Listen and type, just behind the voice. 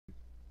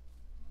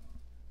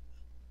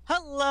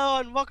Hello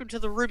and welcome to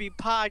the RWBY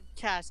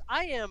podcast.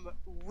 I am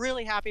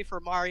really happy for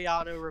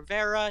Mariano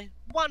Rivera.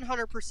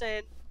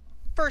 100%.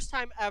 First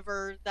time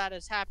ever that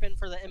has happened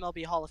for the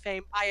MLB Hall of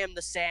Fame. I am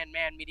the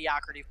Sandman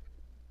mediocrity.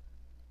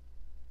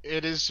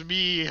 It is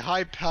me,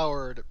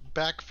 high-powered,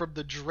 back from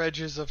the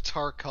dredges of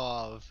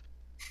Tarkov.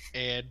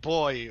 And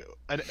boy,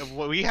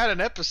 we had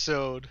an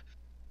episode,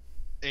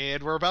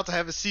 and we're about to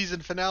have a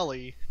season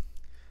finale.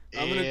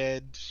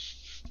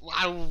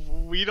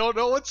 We don't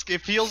know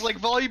it feels like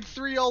Volume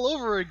 3 all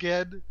over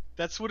again.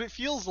 That's what it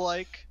feels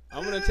like.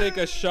 I'm gonna take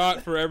a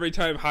shot for every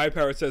time High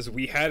Power says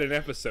we had an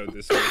episode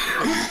this week.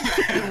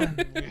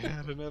 We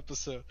had an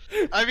episode.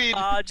 I mean,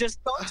 just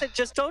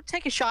don't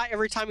take a shot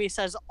every time he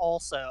says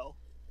also.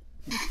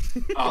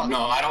 Oh no,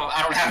 I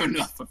don't have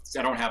enough.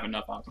 I don't have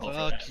enough alcohol for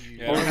that.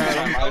 Yeah, Every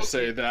time I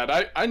say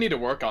that, I need to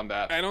work on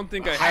that. I don't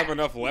think I have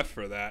enough left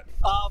for that.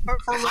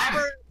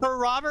 For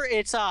Robert,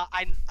 it's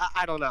I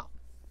don't know.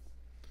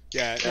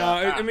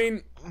 Yeah, I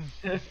mean,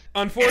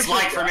 unfortunately, It's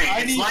like for me.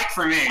 It's like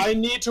for me. I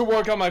need to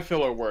work on my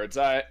filler words.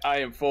 I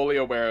am fully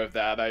aware of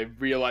that. I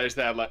realize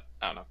that. I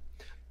don't know.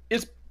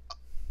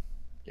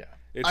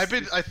 I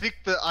think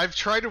that I've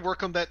tried to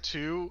work on that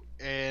too,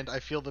 and I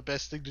feel the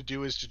best thing to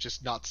do is to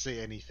just not say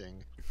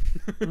anything.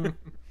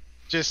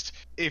 Just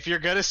if you're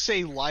gonna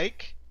say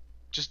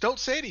just don't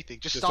say anything.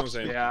 Just stop. don't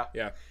say anything.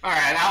 Yeah. All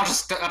right, I'll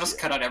just cut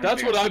out everything.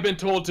 That's what I've been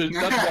told to.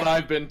 That's what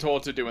I've been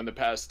told to do in the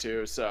past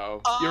too. So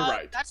you're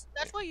right. That's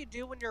what you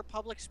do when you're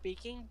public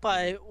speaking,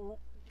 but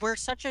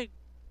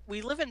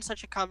we live in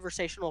such a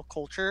conversational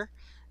culture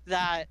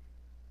that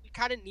we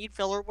kind of need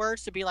filler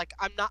words to be like,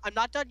 I'm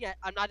not done yet.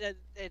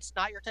 It's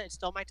not your time. It's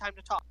still my time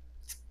to talk.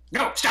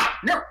 No, stop.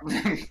 No.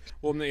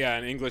 Well, yeah,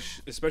 in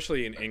English,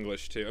 especially in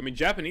English too. I mean,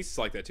 Japanese is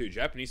like that too.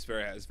 Japanese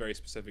has very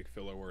specific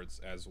filler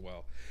words as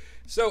well.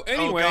 So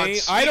anyway,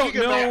 I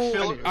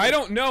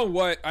don't know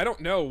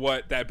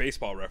what that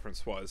baseball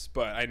reference was,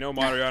 but I know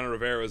Mariano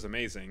Rivera is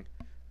amazing.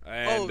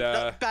 And,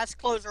 the best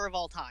closer of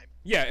all time.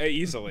 Yeah,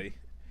 easily.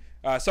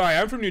 Sorry,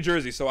 I'm from New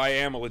Jersey, so I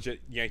am a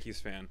legit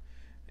Yankees fan,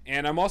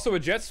 and I'm also a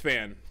Jets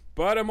fan.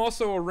 But I'm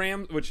also a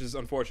Rams, which is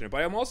unfortunate.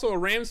 But I'm also a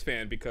Rams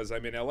fan because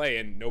I'm in LA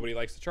and nobody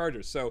likes the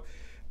Chargers. So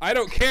I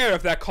don't care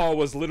if that call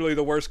was literally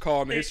the worst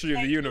call in the history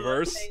of the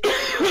universe.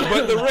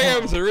 But the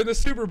Rams are in the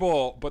Super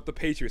Bowl. But the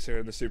Patriots are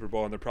in the Super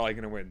Bowl and they're probably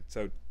going to win.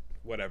 So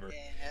whatever.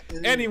 Yeah.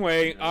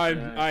 Anyway, I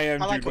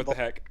am dude. What the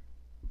heck?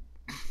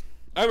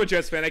 I'm a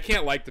Jets fan. I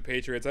can't like the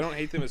Patriots. I don't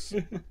hate them as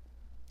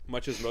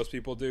much as most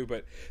people do.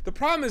 But the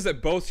problem is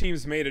that both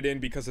teams made it in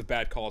because of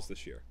bad calls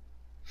this year.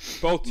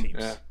 Both teams.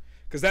 Yeah.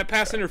 Because that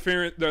pass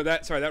interference,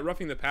 that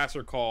roughing the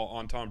passer call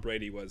on Tom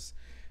Brady was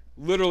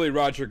literally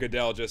Roger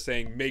Goodell just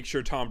saying, make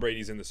sure Tom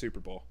Brady's in the Super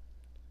Bowl.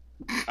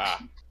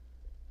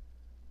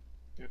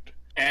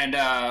 And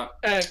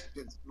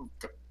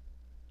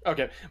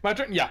okay, my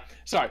turn. Yeah,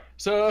 sorry.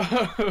 So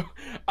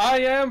I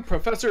am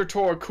Professor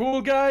Tor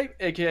Cool Guy,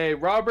 aka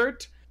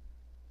Robert.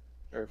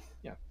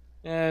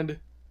 And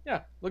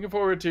yeah, looking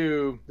forward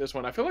to this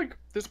one. I feel like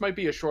this might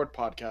be a short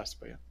podcast,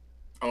 but yeah.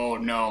 Oh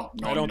no!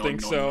 I don't think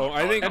so.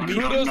 I think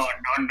no.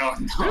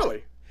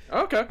 Really?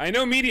 Okay. I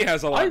know media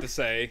has a lot to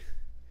say.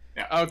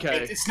 Yeah.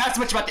 Okay. It's not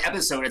so much about the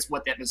episode; it's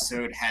what the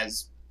episode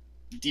has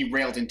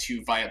derailed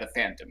into via the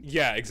fandom.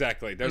 Yeah,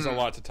 exactly. There's a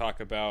lot to talk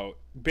about,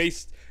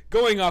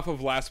 going off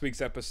of last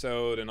week's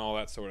episode and all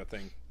that sort of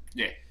thing.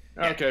 Yeah.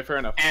 Okay, fair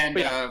enough. And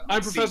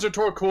I'm Professor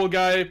Tor Cool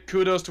Guy.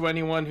 Kudos to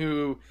anyone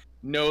who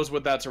knows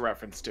what that's a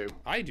reference to.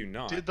 I do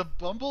not. Did the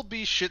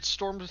Bumblebee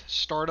shitstorm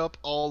start up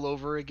all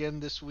over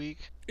again this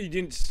week? It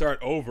didn't start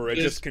over. It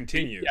just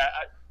continued. Yeah.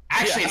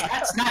 Actually,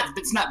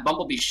 it's not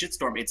Bumblebee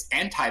shitstorm. It's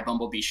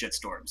anti-Bumblebee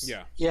shitstorms.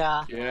 Yeah.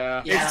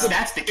 Yeah.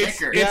 That's the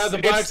kicker. The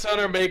Black Sun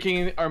are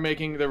making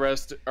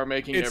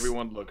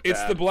everyone look bad.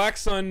 It's the Black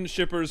Sun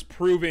shippers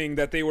proving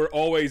that they were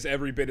always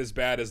every bit as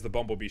bad as the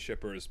Bumblebee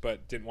shippers,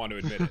 but didn't want to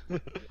admit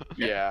it.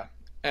 Yeah.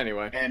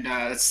 Anyway. And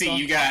let's see,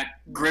 you got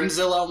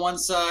Grimzilla on one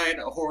side,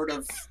 a horde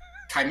of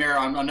Chimera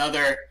on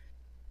another.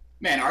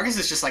 Man, Argus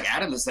is just like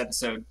Adam this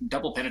episode.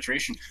 Double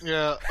penetration.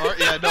 Yeah,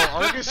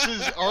 Argus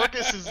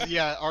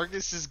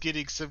is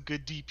getting some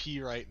good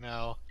DP right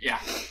now. Yeah.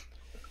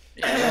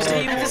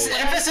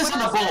 Emphasis on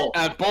the bull.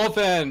 At both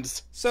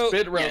ends. So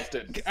Spit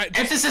roasted.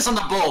 Emphasis on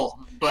the bull,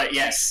 but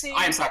yes,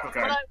 I am Soccer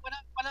Card.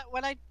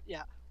 When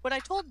I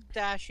told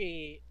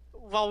Dashi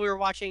while we were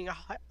watching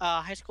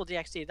High School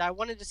DxD that I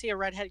wanted to see a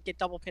redhead get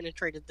double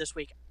penetrated this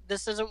week.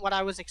 This isn't what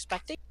I was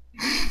expecting.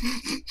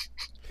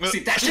 See,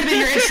 that should have been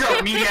your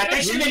intro, media.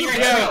 That should have been your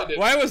intro.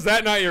 Why was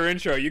that not your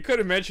intro? You could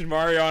have mentioned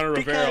Mariano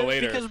Rivera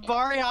later. Because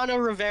Mariano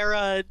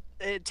Rivera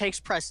takes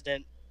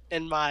precedent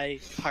in my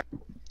heart.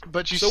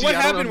 But so what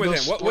happened with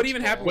him? What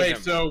even happened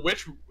with him? Wait,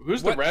 so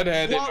who's the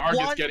redhead and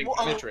Argus getting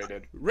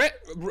penetrated?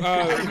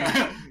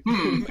 Adam.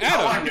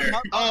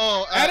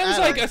 Adam's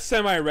like a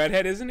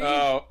semi-redhead, isn't he?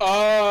 Yeah.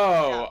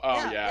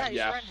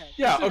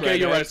 Okay,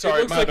 you're right.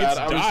 Sorry, it looks like it's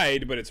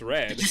dyed, but it's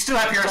red. Did you still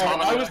have yours?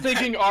 I was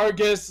thinking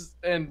Argus,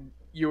 and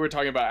you were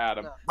talking about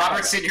Adam. No.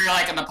 Robert's sitting here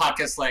like on the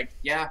podcast, like,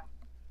 yeah,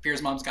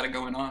 Pierre's mom's got it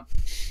going on.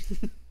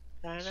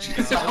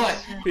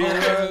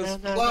 Heroes.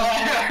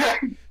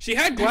 She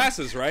had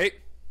glasses, right?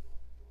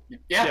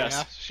 Yeah.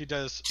 Yeah, she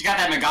does. She got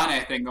that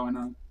Megane thing going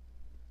on.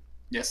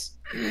 Yes.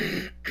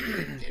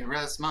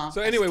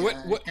 So anyway,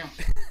 what?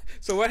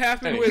 So what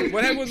happened with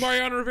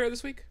Mariano Rivera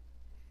this week?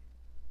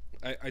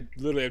 I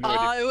literally have no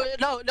idea.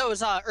 No, it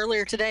was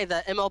earlier today.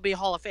 The MLB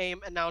Hall of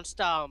Fame announced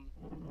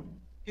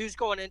who's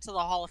going into the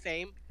Hall of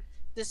Fame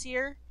this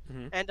year,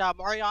 and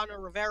Mariano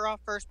Rivera,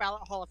 first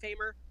ballot Hall of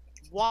Famer,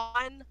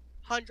 100%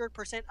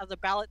 of the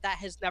ballot. That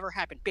has never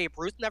happened. Babe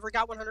Ruth never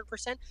got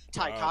 100%.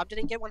 Ty Cobb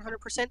didn't get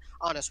 100%.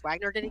 Honest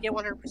Wagner didn't get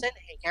 100%.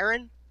 Hank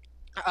Aaron,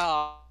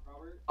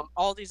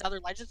 all these other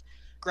legends.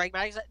 Greg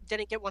Maddux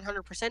didn't get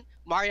 100%.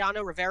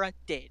 Mariano Rivera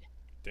did.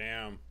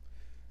 Damn.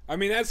 I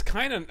mean, that's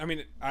kind of. I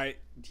mean,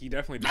 he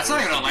definitely. That's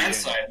not even a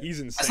landslide. He's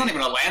insane. That's not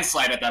even a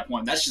landslide at that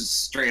point. That's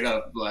just straight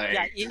up like.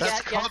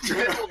 That's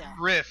continental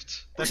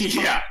drift. That's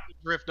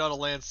drift, not a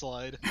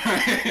landslide. You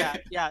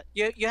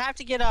have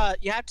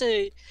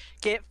to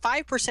get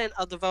 5%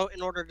 of the vote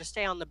in order to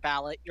stay on the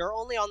ballot. You're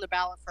only on the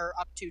ballot for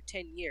up to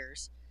 10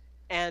 years,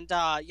 and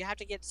you have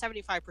to get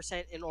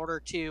 75% in order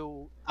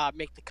to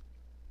make the.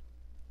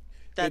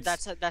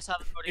 That's how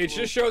the voting It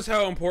just shows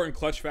how important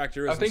clutch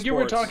factor is. I think you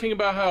were talking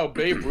about how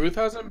Babe Ruth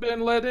hasn't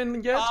been let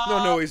in yet.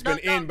 No, he's been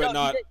in, but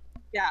not.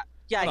 He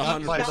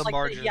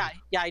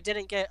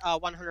didn't get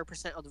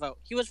 100% of the vote.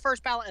 He was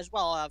first ballot as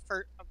well,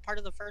 for part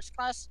of the first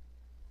class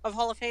of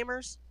Hall of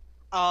Famers.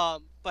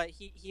 But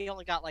he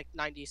only got like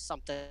 90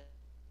 something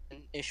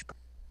ish.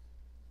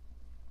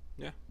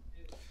 Yeah.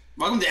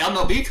 Welcome to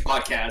MLB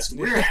podcast.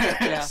 We're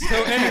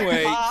So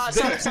anyway,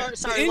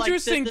 sorry, the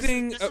interesting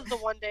thing. This is the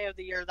one day of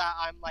the year that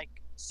I'm like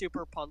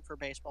super pumped for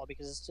baseball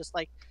because it's just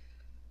like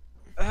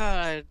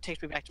it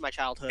takes me back to my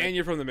childhood. And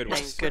you're from the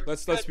Midwest.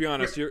 Let's be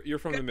honest. You're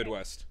from the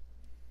Midwest.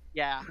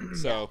 Yeah.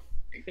 So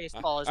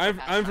baseball is.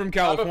 I'm from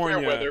California.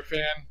 I'm a fair weather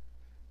fan.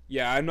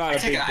 Yeah, I'm not a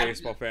big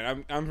baseball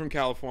fan. I'm from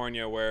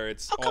California, where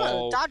it's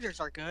all. The Dodgers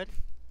are good.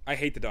 I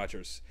hate the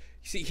Dodgers.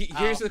 See,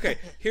 here's the thing.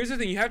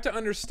 You have to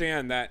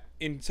understand that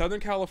in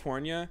Southern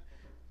California,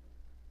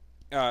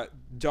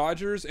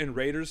 Dodgers and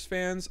Raiders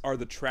fans are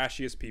the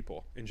trashiest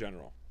people in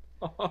general.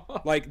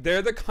 Like,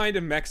 they're the kind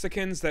of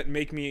Mexicans that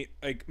make me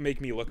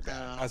look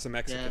bad as a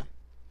Mexican.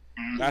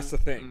 Yeah. That's the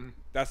thing.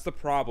 That's the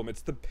problem.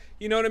 It's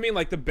you know what I mean?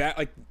 Like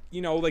Florida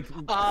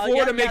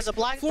makes the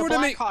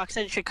Blackhawks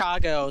in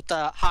Chicago,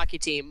 the hockey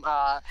team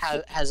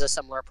has a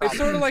similar problem. It's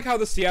sort of like how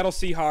the Seattle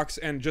Seahawks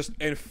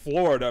and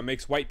Florida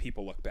makes white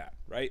people look bad,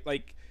 right?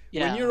 Like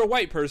when you're a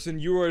white person,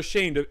 you are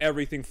ashamed of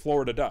everything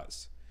Florida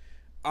does.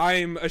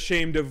 I'm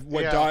ashamed of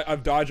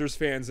of Dodgers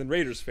fans and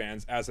Raiders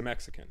fans as a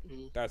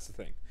Mexican. That's the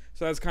thing.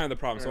 So that's kind of the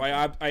problem. So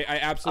I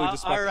absolutely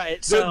despise. All right,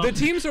 the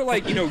teams are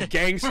like,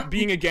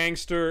 being a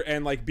gangster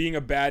and like being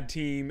a bad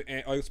team,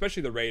 and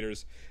especially the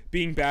Raiders,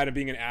 being bad and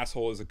being an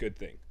asshole is a good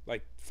thing.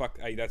 Like fuck,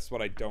 that's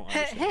what I don't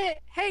understand.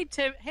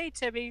 Hey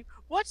Timmy,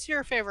 what's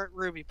your favorite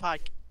RWBY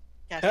podcast?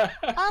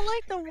 I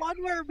like the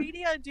one where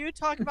me and dude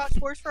talk about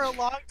sports for a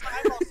long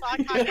time while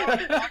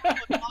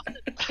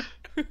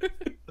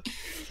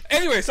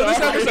Anyway, so this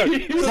episode.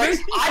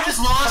 I just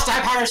lost.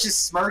 I was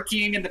just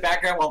smirking in the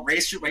background while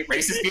race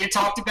is being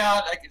talked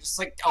about. Like, just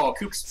like,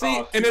 Coops.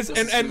 See, and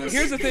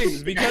here's the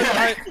thing,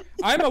 because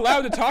I'm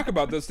allowed to talk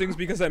about those things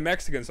because I'm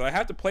Mexican, so I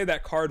have to play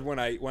that card when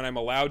I'm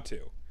allowed to.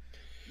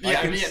 I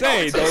can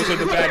say those are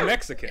the bad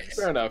Mexicans.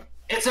 Fair enough.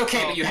 It's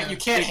okay, but you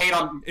can't hate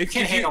on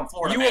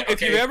Florida.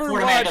 If you ever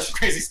Florida man does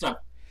crazy stuff.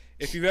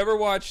 If you've ever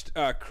watched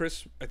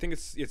Chris, I think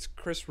it's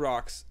Chris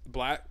Rock's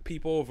Black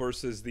People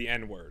versus the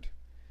N-Word.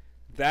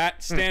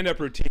 That stand-up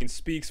routine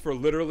speaks for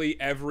literally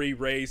every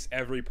race,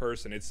 every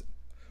person. It's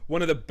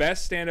one of the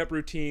best stand-up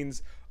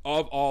routines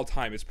of all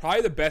time. It's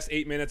probably the best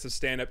 8 minutes of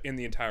stand-up in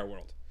the entire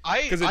world.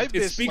 Because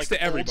it speaks to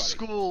everybody.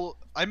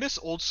 I miss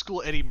old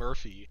school Eddie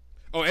Murphy.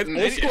 Oh,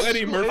 old school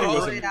Eddie Murphy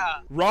was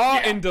Raw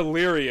and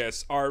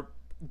Delirious are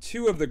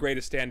two of the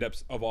greatest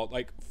stand-ups of all.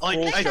 Like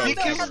I think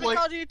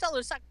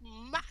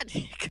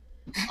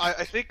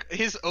I think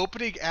his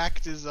opening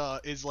act is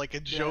like a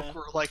joke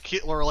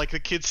where the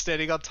kid's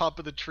standing on top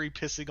of the tree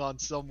pissing on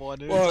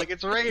someone and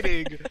it's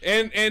raining.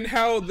 And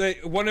how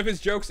one of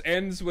his jokes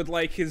ends with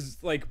he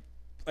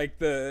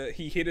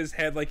hit his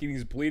head and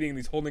he's bleeding and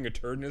he's holding a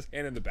turd in his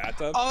hand in the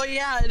bathtub. Oh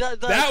yeah,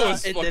 that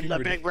was and fucking then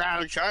the big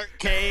round shark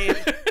came.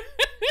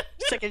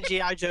 Sticking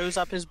G.I. Joes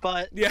up his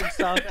butt and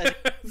stuff.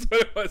 That's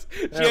what it was.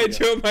 G.I.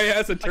 Joe in my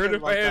ass, a turd in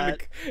my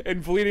hand,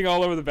 and bleeding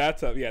all over the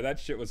bathtub. Yeah, that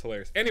shit was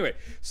hilarious. Anyway,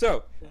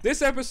 so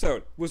this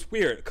episode was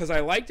weird because I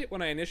liked it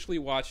when I initially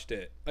watched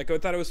it. I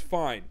thought it was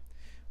fine.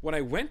 When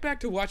I went back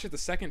to watch it the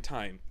second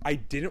time, I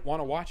didn't want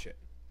to watch it.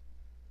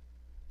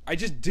 I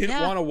just didn't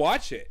want to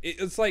watch it.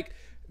 It's like,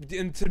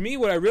 and to me,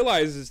 what I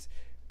realized is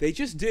they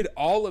just did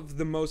all of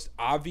the most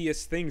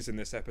obvious things in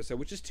this episode,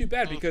 which is too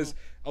bad because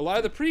a lot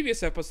of the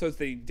previous episodes,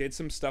 they did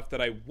some stuff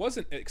that I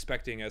wasn't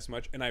expecting as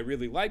much, and I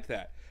really liked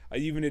that. I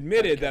even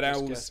admitted that I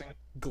was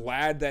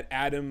glad that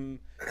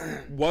Adam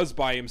was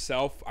by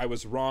himself. I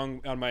was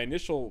wrong on my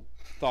initial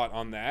thought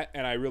on that,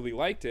 and I really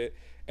liked it.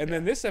 And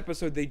then this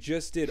episode, they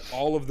just did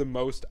all of the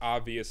most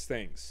obvious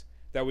things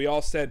that we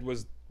all said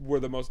were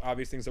the most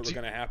obvious things that were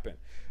going to happen.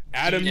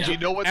 Adam, do you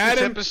know what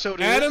Adam, this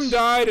episode is? Adam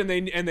died, and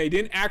they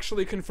didn't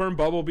actually confirm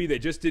Bumblebee. They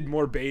just did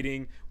more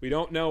baiting. We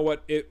don't know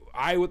what it.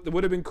 It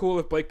would have been cool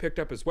if Blake picked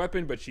up his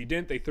weapon, but she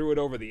didn't. They threw it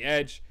over the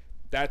edge.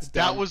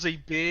 That was a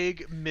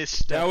big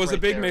misstep. That was a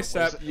big there,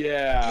 misstep.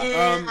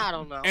 Yeah. I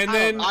don't know. And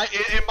then, in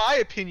my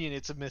opinion,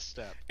 it's a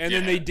misstep. And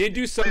then they did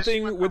do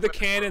something with the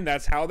cannon.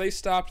 That's how they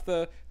stopped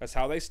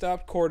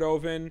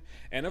Cordovan.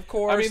 And of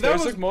course, I mean,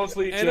 that was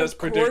mostly just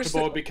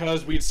predictable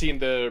because we'd seen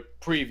the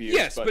previews.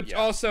 Yes, but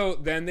also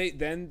then a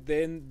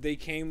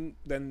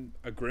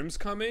Grimm's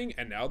coming,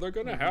 and now they're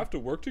gonna have to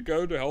work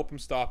together to help him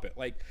stop it.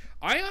 Like,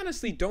 I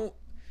honestly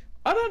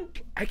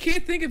I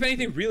can't think of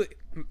anything really.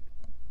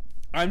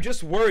 I'm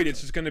just worried it's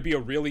just going to be a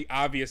really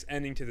obvious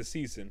ending to the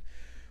season,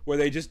 where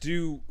they have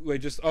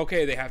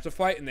to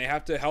fight and they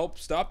have to help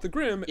stop the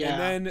Grimm,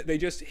 and then they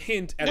just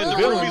hint at the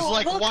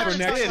villain for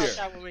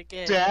next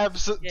year.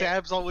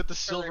 Dabs all with the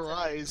silver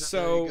eyes.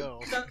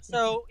 So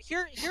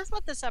here's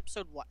what this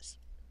episode was.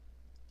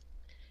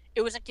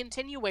 It was a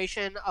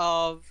continuation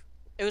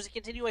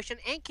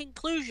and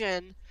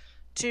conclusion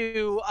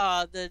to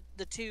the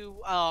two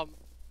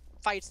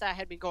fights that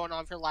had been going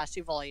on for the last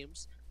two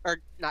volumes. Or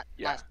not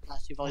last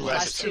two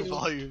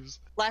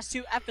volumes. Last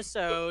two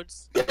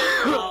episodes.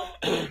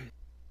 And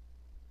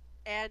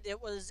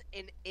it was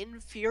an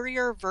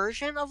inferior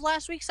version of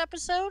last week's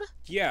episode.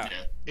 Yeah,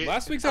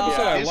 last week's episode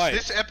I liked.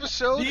 This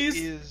episode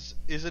is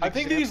an. I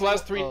think these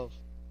last three.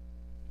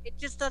 It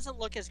just doesn't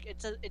look as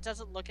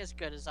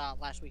good as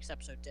last week's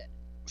episode did.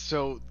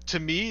 So to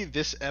me,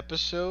 this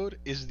episode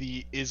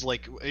is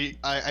like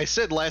I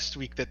said last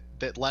week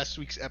that last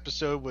week's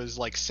episode was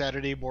like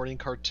Saturday morning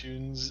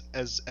cartoons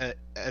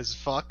as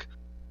fuck.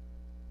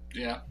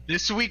 Yeah.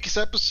 This week's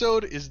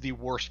episode is the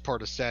worst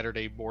part of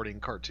Saturday morning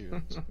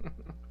cartoons,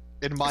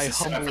 in my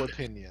humble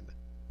opinion.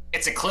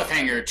 It's a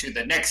cliffhanger to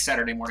the next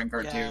Saturday morning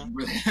cartoon.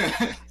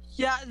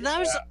 Yeah, that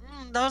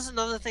was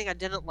another thing I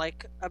didn't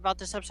like about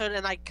this episode,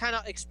 and I kind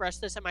of expressed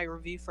this in my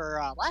review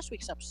for last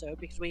week's episode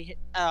because we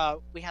had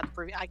the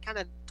preview. I kind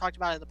of talked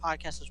about it in the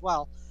podcast as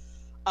well.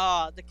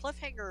 The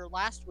cliffhanger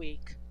last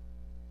week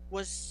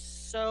was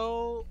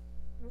so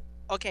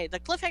okay. The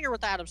cliffhanger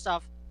with the Adam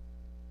stuff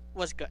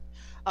was good.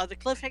 The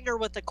cliffhanger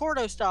with the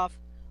Cordo stuff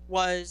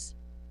was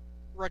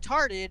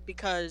retarded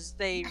because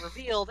they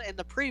revealed in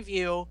the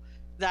preview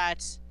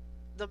that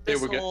the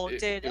missile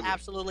did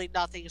absolutely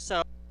nothing.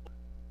 So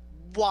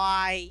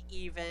why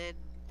even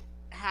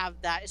have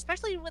that,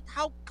 especially with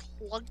how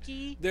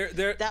clunky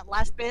that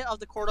last bit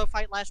of the Cordo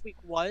fight last week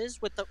was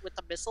with the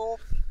missile,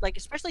 like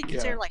especially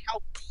considering like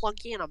how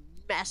clunky and a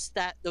mess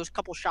that those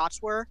couple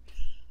shots were.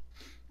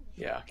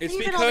 Yeah, it's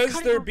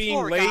because they're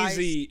being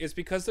lazy. It's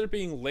because they're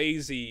being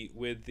lazy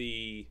with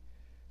the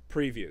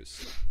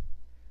previews.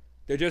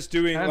 They're just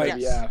doing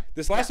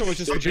this last one was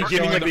just the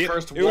beginning of the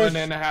first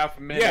 1.5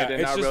 minutes. Yeah, and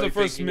it's not just really the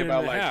first minute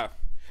and a half.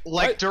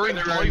 Like during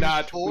Volume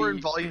 4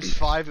 and Volume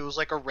 5, it was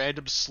like a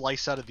random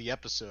slice out of the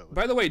episode.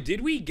 By the way,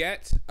 did we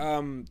get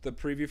the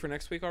preview for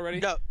next week already?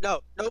 No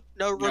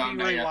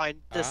RWBY Rewind.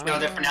 There's no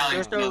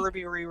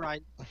RWBY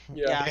Rewind.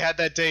 Yeah, they had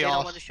that day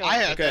off. I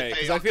had that day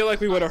because I feel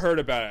like we would have heard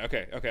about it.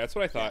 Okay, that's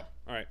what I thought.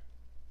 All right.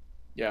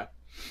 Yeah.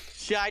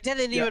 Yeah, I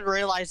didn't even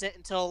realize it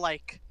until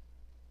like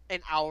an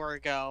hour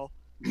ago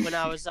when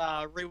I was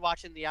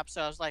rewatching the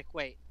episode. I was like,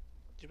 wait,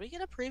 did we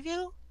get a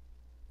preview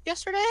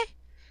yesterday?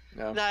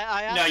 No.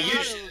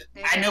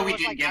 I know we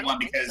didn't get one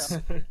because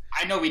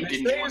I know we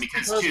didn't get one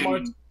because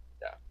Toon.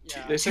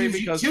 They say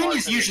because Toon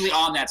is usually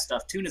on that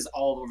stuff. Toon is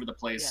all over the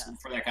place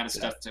for that kind of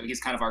stuff. So he's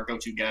kind of our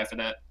go-to guy for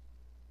that.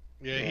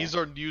 Yeah, he's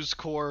our news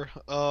core.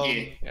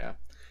 Shout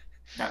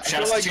out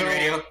to Toon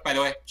Radio, by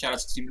the way. Shout out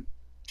to Toon.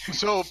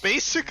 So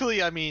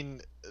basically, I mean,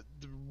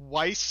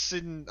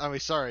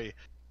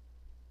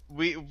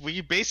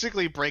 we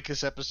basically break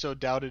this episode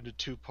down into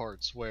two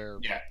parts where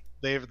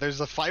there's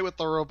a fight with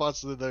the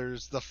robots, and then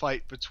there's the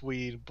fight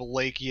between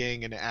Blake,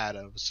 Yang, and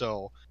Adam.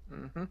 So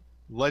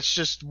let's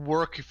just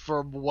work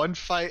from one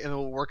fight and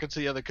we'll work into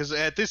the other, because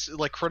at this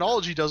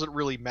chronology doesn't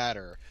really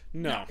matter.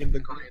 No, in the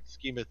grand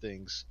scheme of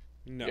things.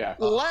 No. Yeah.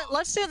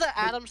 Let's do the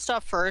Adam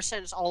stuff first,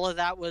 since all of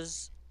that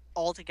was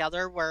all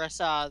together, whereas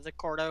the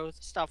Cordo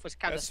stuff was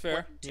kind of split.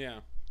 That's fair. Yeah.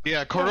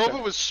 Yeah, Cordova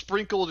was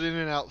sprinkled in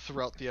and out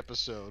throughout the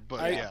episode,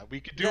 but we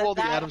could do all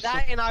the Adam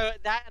stuff. And I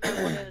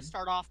want to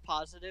start off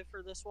positive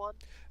for this one.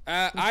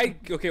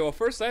 Well,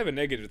 first I have a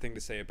negative thing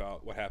to say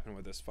about what happened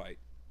with this fight,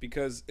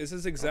 because this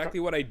is exactly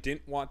what I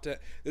didn't want to.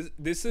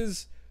 This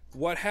is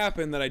what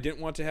happened that I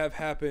didn't want to have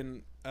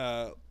happen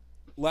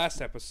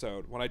last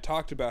episode, when I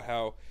talked about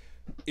how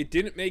it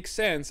didn't make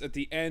sense at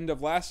the end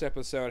of last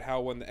episode,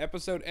 how when the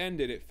episode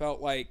ended, it felt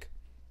like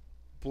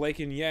Blake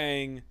and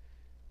Yang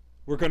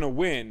were going to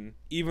win,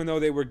 even though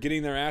they were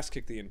getting their ass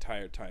kicked the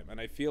entire time.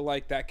 And I feel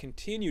like that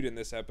continued in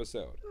this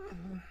episode.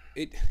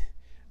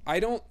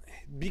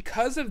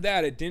 Because of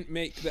that, it didn't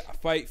make the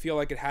fight feel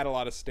like it had a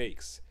lot of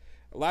stakes.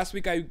 Last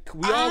week,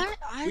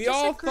 we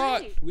all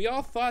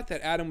thought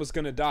that Adam was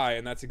going to die,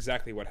 and that's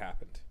exactly what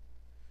happened.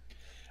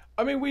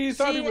 I mean, we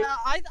thought he See, would.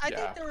 I Yeah.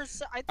 think there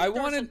was.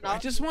 I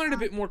just wanted a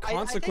bit more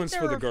consequence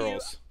for the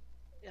girls.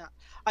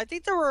 I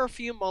think there were a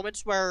few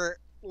moments where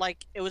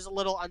like it was a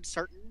little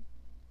uncertain.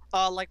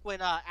 Like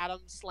when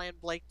Adam slammed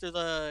Blake through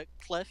the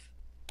cliff.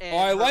 And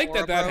I her like aura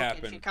that that broke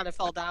happened. And she kind of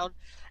fell down,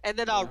 and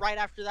then right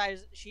after that,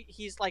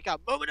 he's like a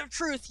moment of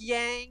truth.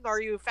 Yang, are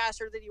you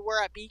faster than you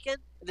were at Beacon?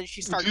 And then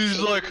she starts He's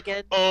shaking like,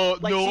 again. oh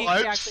Like, no, she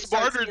I'm actually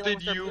starts smarter dealing than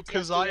with her you PTSD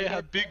because I again.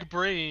 have big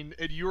brain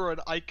and you're an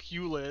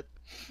IQ-lit.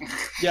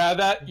 Yeah,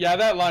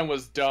 that line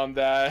was dumb.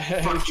 That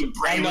Fucking I'm not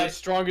brainless.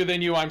 stronger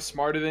than you. I'm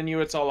smarter than you.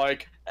 It's all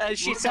like.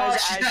 She Well, says no,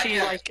 as she's not- she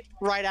yeah. like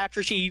right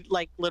after she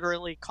like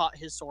literally caught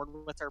his sword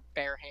with her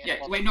bare hand. Yeah,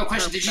 while wait, no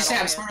question. her Did she metal say I'm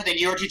hand- smarter than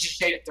you, or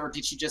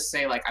did she just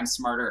say like I'm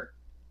smarter?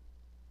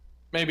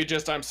 Maybe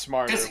just I'm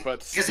smarter, but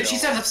Because if she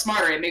still. says I'm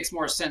smarter, it makes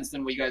more sense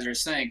than what you guys are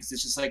saying. Because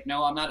it's just like,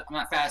 no, I'm not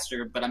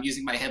faster, but I'm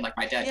using my head like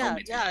my dad told Yeah,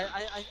 me to. yeah,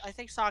 I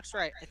think Sock's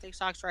right. I think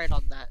Sock's right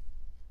on that.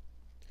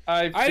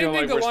 I didn't feel think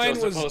like the we're line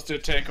still was- supposed to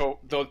take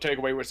the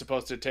takeaway we're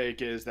supposed to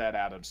take is that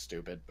Adam's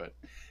stupid, but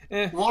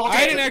Well,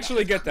 I didn't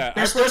actually get that.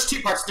 There's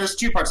two parts. There's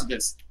two parts of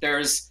this.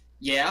 There's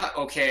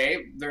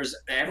okay. There's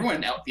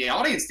everyone else. The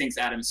audience thinks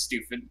Adam's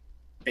stupid.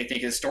 They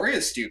think his story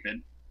is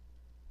stupid.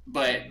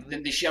 But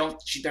then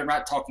they're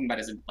not talking about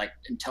his like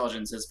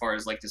intelligence as far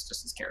as like just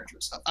his character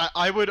and stuff.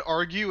 I would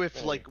argue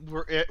if like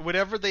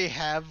whenever they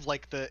have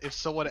like if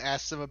someone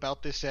asks them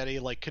about this at a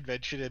like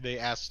convention and they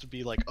ask to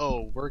be like,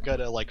 oh, we're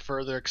gonna like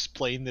further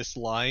explain this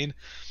line,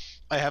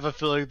 I have a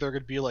feeling they're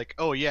gonna be like,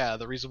 oh yeah,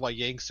 the reason why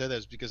Yang said that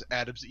is because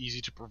Adam's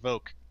easy to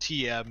provoke.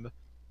 TM,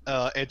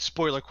 and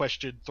spoiler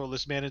question: throw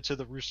this man into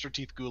the Rooster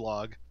Teeth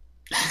gulag.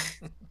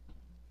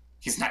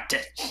 He's not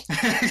dead.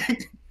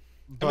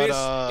 But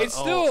I mean,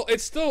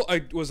 it's still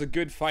was a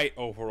good fight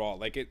overall.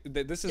 Like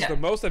this is the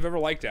most I've ever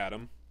liked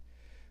Adam,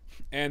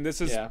 and this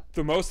is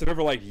the most I've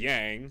ever liked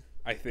Yang,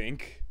 I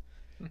think.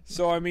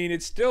 So I mean,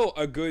 it's still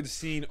a good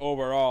scene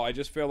overall. I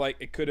just feel like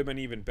it could have been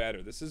even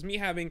better. This is me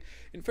having,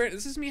 in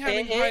fairness,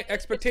 high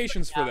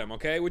expectations for them.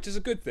 Okay, which is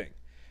a good thing.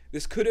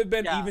 This could have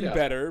been even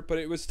better, but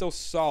it was still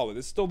solid.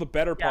 It's still the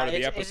better part of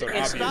the episode.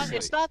 Obviously,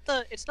 it's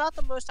not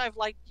the most I've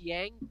liked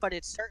Yang, but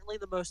it's certainly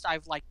the most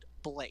I've liked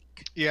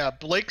Blake. Yeah,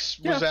 Blake's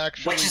was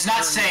actually, which is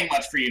not saying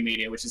much for you,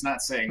 media. Which is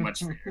not saying much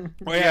for you.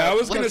 Well, yeah, I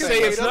was gonna say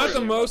it's not the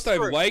true. most I've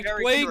True, liked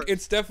very Blake. true.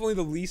 It's definitely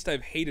the least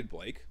I've hated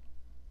Blake.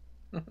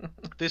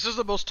 This is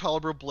the most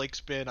tolerable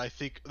Blake's been. I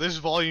think this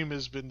volume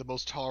has been the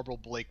most tolerable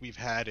Blake we've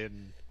had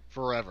in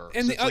forever.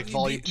 And since, like,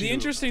 volume the 2.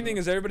 interesting thing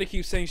is everybody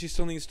keeps saying she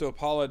still needs to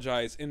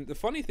apologize, and the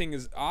funny thing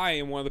is I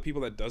am one of the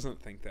people that doesn't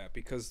think that,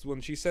 because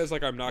when she says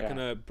like I'm not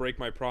gonna break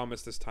my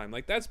promise this time,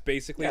 like that's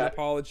basically an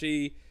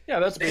apology. Yeah,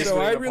 that's basically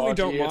so I an really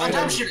don't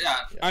apology.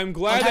 mind. I'm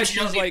glad that she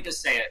doesn't she's need like to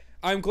say it.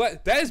 I'm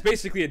glad that is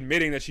basically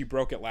admitting that she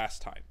broke it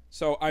last time.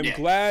 So I'm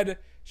glad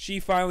she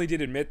finally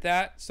did admit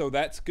that. So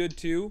that's good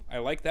too. I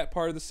like that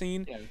part of the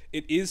scene. Yeah.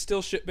 It is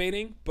still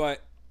shitbaiting,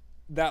 but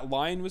that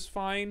line was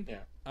fine.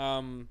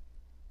 Yeah.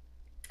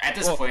 At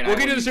this point, we'll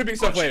get into the shipping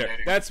stuff later.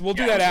 We'll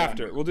do that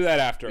after. We'll do that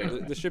after.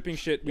 Yeah. The shipping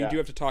shit we do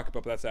have to talk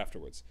about, but that's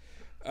afterwards.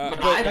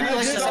 But I really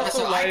liked did this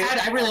also episode.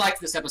 like- I really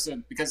liked this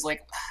episode because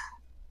like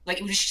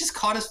when she just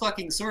caught his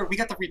fucking sword, we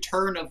got the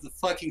return of the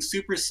fucking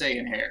Super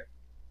Saiyan hair.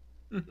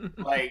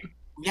 Like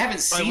we haven't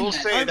seen. I will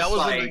say that was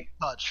a like, nice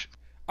touch.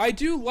 I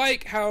do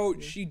like how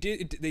she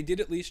did. They did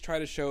at least try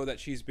to show that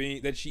she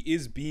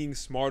is being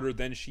smarter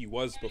than she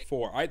was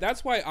before.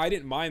 That's why I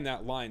didn't mind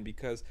that line,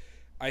 because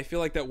I feel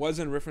like that was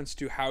in reference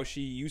to how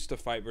she used to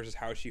fight versus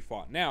how she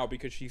fought now,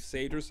 because she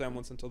saved her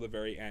semblance until the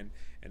very end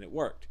and it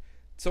worked.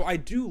 So I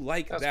do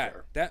like That's that.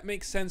 fair. That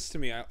makes sense to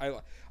me.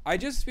 I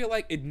just feel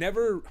like it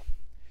never.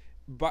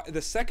 But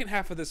the second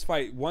half of this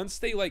fight, once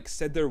they like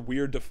said their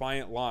weird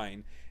defiant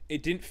line,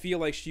 it didn't feel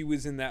like she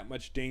was in that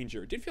much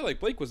danger. It did feel like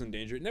Blake was in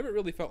danger. It never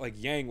really felt like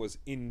Yang was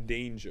in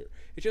danger.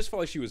 It just felt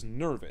like she was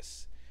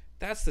nervous.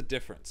 That's the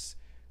difference.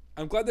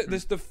 I'm glad that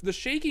the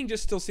shaking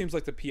just still seems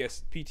like the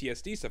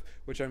PTSD stuff,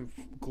 which I'm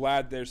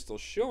glad they're still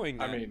showing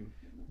that. I mean,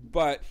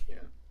 but yeah.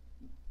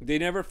 they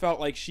never felt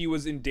like she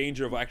was in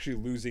danger of actually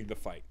losing the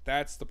fight.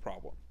 That's the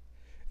problem.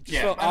 It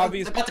just felt about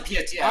obvious. About the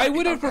PTSD. I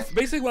would have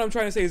basically what I'm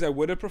trying to say is I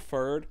would have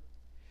preferred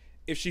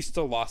if she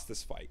still lost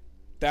this fight.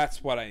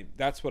 That's what I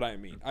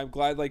mean. I'm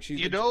glad like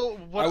she's. You know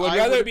what? I would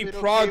rather it be been okay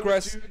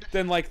progress with, dude?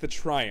 than like the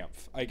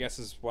triumph, I guess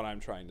is what I'm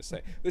trying to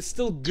say. It's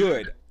still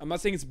good. I'm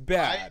not saying it's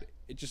bad.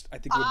 I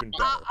think it would have been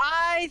better.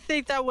 I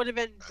think that would have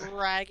been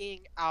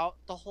dragging out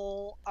the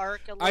whole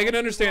arc. I can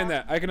understand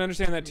that. I can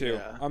understand that too.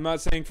 Yeah. I'm not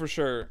saying for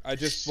sure.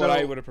 What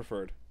I would have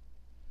preferred.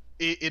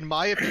 In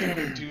my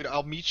opinion, dude,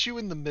 I'll meet you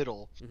in the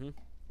middle. Mhm.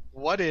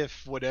 What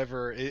if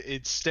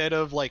instead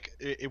of like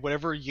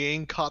whenever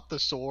Yang caught the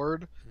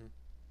sword,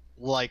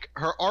 like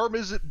her arm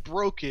isn't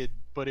broken,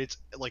 but it's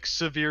like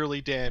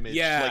severely damaged.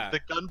 Yeah. Like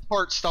the gun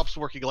part stops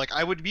working. Like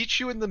I would meet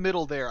you in the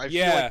middle there. I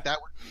feel like that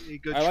would be a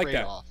good I like that.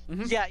 trade-off.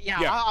 Mhm. Yeah.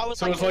 Yeah. I was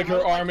So like, it's like I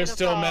was her arm is thinking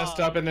still of, messed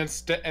up,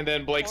 and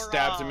then Blake or,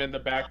 stabs him in the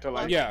back to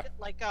like Yeah.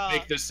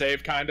 make the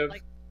save, kind of.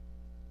 like-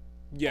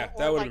 Yeah, or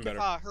that would like have been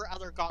better.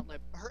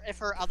 If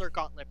her other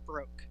gauntlet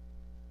broke.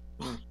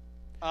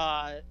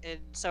 And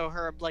so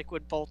her and Blake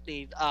would both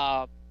need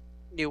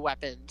new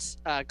weapons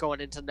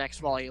going into the next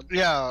volume.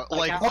 Yeah,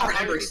 like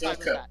I would be fine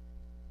with that.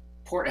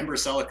 Poor Ember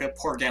Celica,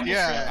 poor Gamble.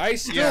 Yeah. I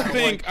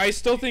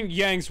still think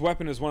Yang's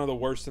weapon is one of the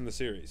worst in the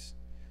series.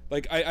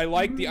 Like I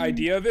like the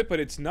idea of it, but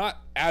it's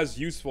not as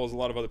useful as a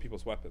lot of other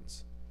people's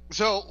weapons.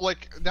 So,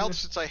 like, now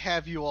since I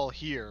have you all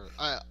here,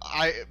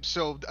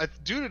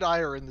 Dude and I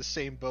are in the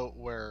same boat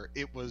where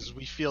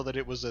we feel that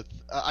it was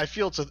I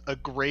feel it's a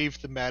grave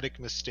thematic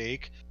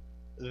mistake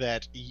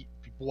that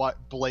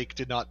Blake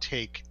did not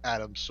take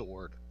Adam's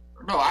sword.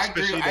 No, I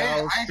agree.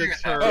 I agree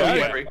with that. Oh, I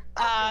yeah. agree.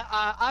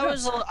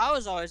 I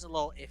was always a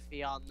little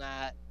iffy on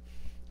that.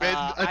 And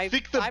I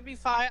think I'd be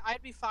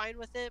fine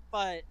with it,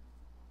 but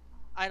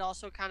I'd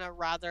also kind of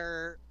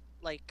rather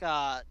like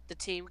the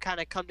team kind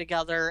of come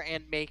together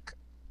and make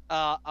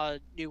a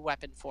new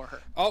weapon for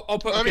her. I'll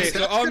put. I mean, Okay,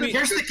 so I'll meet.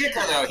 Here's the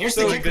kicker, though. Here's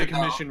So the they kicker. though.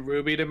 commissioned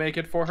RWBY to make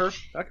it for her.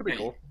 That could be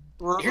cool.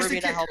 Here's the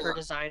Ruby to help kicker, her though.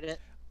 design it.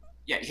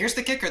 Yeah, here's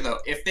the kicker, though.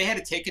 If they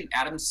had taken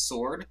Adam's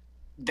sword,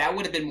 that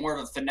would have been more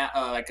of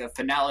a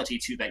finality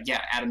to that.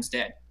 Yeah, Adam's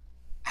dead.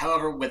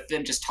 However, with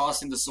them just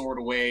tossing the sword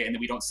away and then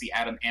we don't see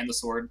Adam and the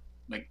sword,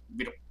 we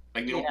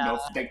don't know.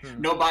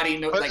 Nobody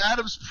knows. But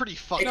Adam's pretty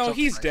fucked up. No,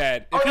 he's right?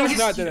 dead. Oh, If no, he's he's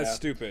not dead, dead. that's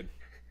stupid.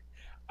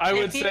 I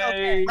would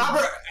say.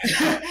 Robert.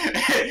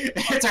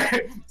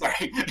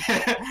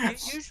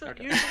 Sorry.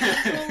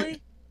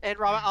 Usually, and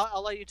Robert,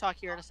 I'll let you talk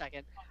here in a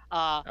second.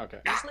 Okay.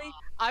 Usually,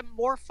 I'm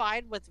more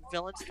fine with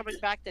villains coming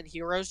back than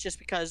heroes, just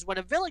because when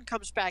a villain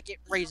comes back, it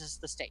raises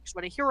the stakes.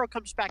 When a hero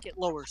comes back, it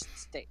lowers the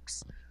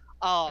stakes.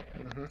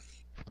 Mhm.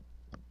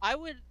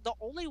 The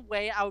only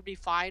way I would be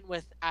fine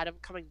with Adam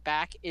coming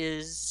back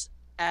is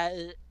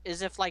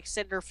if like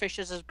Cinder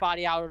fishes his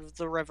body out of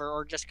the river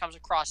or just comes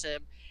across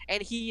him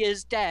and he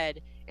is dead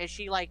and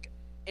she like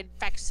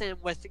infects him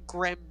with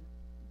grim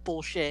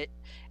bullshit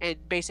and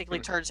basically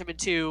turns him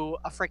into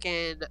a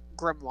freaking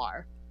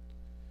grimoire.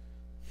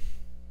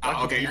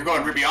 Oh, okay, you're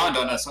going beyond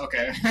on us.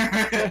 Okay,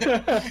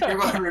 you're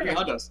going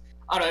beyond us.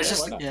 I don't know. It's Yeah,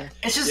 just, why not?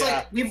 it's just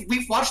Yeah. like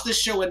we've watched this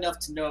show enough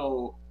to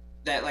know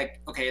that, like,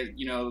 okay,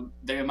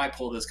 they might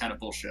pull this kind of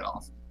bullshit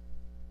off.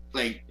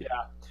 Like,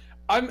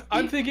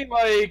 I'm thinking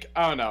like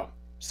I don't know.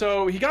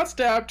 So he got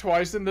stabbed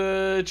twice in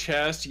the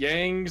chest.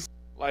 Yang's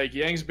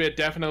bit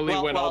definitely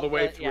went all the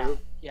way through.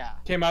 Yeah.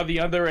 Came out the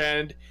other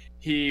end.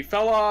 He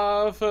fell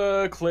off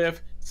a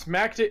cliff,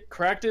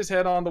 cracked his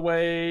head on the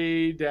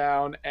way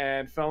down,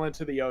 and fell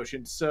into the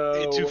ocean.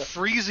 So Into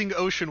freezing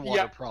ocean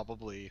water, Yeah.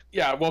 probably.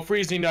 yeah, well,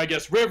 freezing, I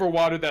guess, river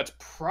water. That's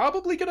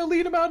probably gonna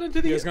lead him out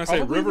into the. I was gonna say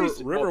probably river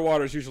leads- river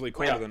water is usually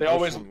colder yeah, than they ocean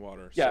always-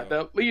 water. Yeah, so.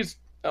 that leads.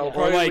 Yeah. Or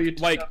probably lead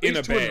to- like at in a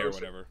least to an bay or ocean.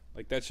 whatever.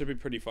 Like that should be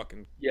pretty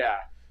fucking. Yeah.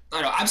 I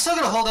don't know. I'm still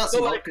gonna hold out some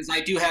So, hope like- because I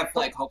do have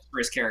like hope for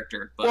his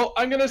character. But Well,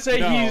 I'm gonna say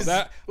No, he's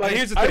that- like.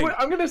 here's the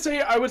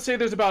thing. I would say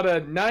there's about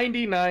a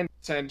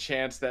 99%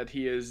 chance that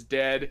he is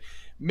dead.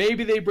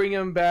 Maybe they bring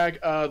him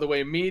back the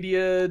way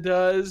media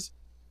does,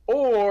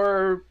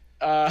 or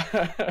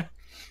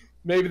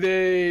maybe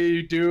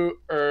they do,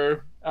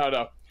 or I don't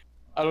know.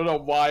 I don't know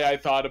why I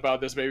thought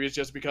about this. Maybe it's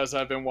just because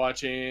I've been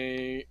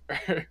watching.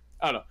 I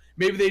don't know.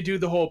 Maybe they do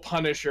the whole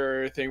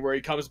Punisher thing where he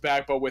comes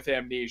back but with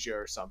amnesia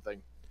or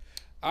something.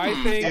 I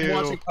think. I'm Ew.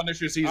 watching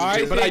Punisher season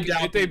I 2, but I think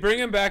doubt if they bring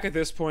him back at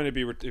this point, it'd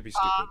be stupid.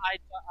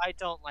 I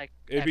don't like.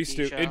 It'd be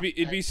amnesia. stupid.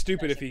 It'd be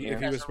stupid if he As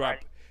was a brought.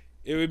 writing.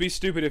 It would be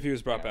stupid if he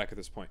was brought back at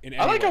this point. In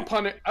I like any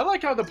how way. I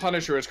like how the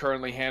Punisher is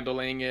currently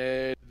handling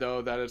it,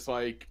 though. That it's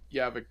like,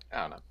 yeah, but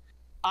I don't know.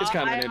 It's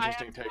kind of an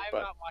interesting take, I have but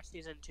not watched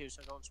season 2,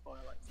 so don't spoil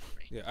it for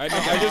me. Yeah,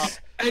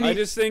 And I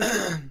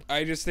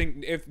just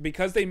think if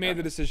because they made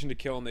the decision to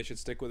kill him, they should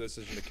stick with the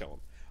decision to kill him.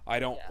 I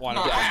don't want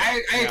no, to.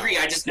 I agree.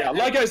 I just yeah,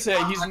 like I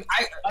said, he's. I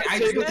I'd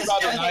say agree there's with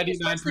about a that.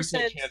 99%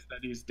 since- chance that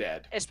he's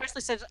dead.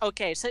 Especially since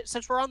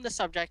since we're on the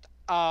subject,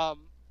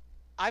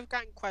 I've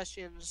gotten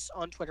questions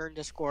on Twitter and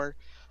Discord,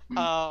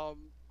 talking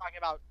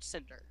about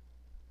Cinder,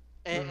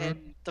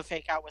 and the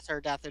fake out with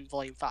her death in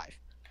Volume 5.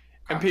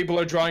 And people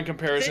are drawing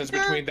comparisons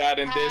Cinder between that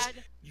and this. had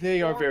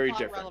They are more very plot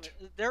different.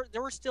 relevant.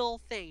 There were still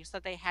things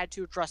that they had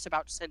to address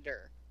about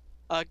Cinder,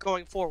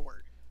 going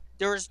forward.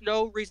 There was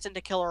no reason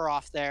to kill her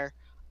off there.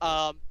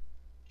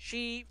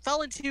 She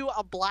fell into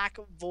a black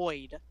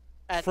void.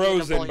 At the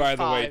end of Frozen, Volume by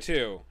the way, 5.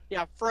 too.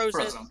 Yeah,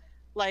 frozen.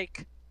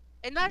 Like,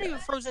 and not even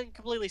frozen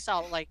completely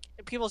solid. Like,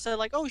 people said,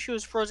 like, oh, she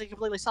was frozen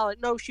completely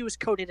solid. No, she was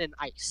coated in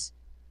ice.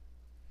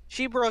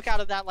 She broke out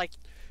of that, like,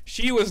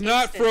 She was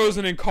not Instantly.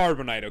 frozen in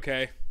carbonite,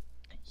 okay?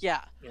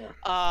 yeah.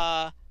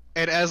 Yeah.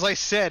 And as I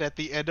said at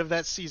the end of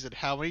that season,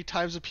 how many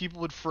times have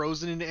people been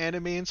frozen in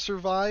anime and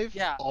survive?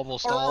 Yeah.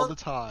 Almost Or- all the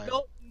time.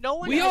 No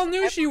one. We has all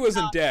knew she ever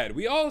wasn't not- dead.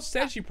 We all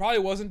said she probably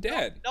wasn't No,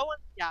 dead. no one.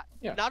 Yeah.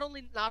 Yeah. Not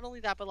only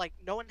that, but like,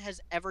 no one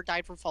has ever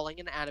died from falling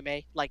in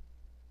anime. Like,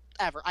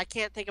 ever. I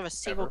can't think of a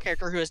single Ever.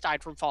 character who has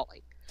died from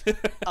falling.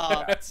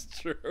 That's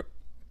true.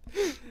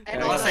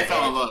 And Unless also- they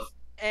fell in love.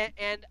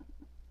 and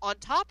on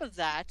top of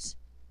that,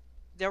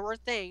 there were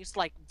things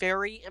like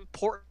very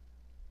important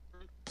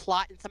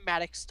plot and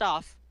thematic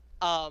stuff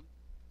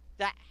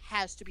that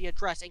has to be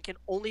addressed and can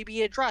only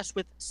be addressed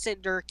with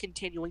Cinder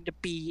continuing to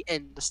be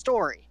in the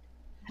story.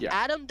 Yeah.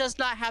 Adam does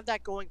not have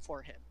that going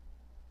for him.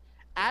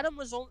 Adam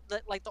was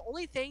like the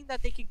only thing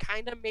that they could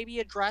kind of maybe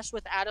address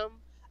with Adam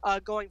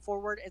going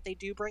forward if they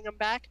do bring him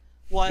back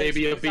was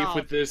maybe a beef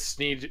with this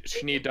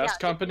Schnee Dust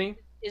Company.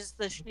 Is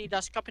the Schnee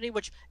Dust Company,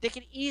 which they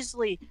can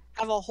easily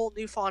have a whole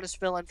new Faunus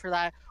villain for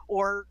that,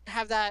 or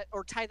have that,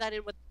 or tie that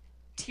in with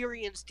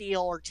Tyrion's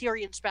deal or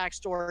Tyrion's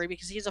backstory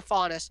because he's a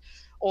Faunus,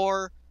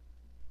 or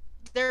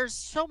there's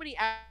so many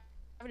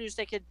avenues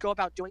they could go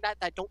about doing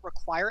that don't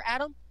require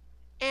Adam,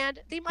 and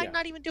they might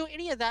not even do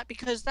any of that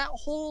because that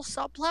whole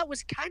subplot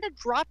was kind of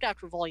dropped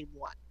after Volume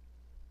 1.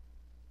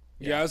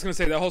 Yeah, I was gonna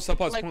say that whole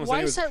subplot's Like,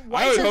 pointless.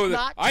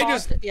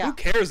 Who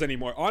cares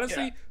anymore?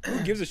 Honestly, who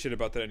gives a shit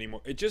about that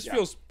anymore? It just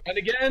feels. And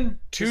again,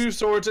 two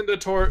swords in the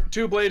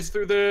two blades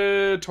through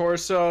the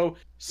torso,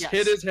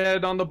 hit his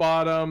head on the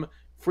bottom,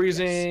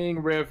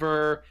 freezing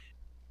river.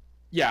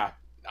 Yeah,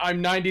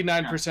 I'm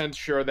 99%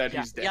 sure that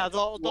he's dead. Yeah,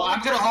 well,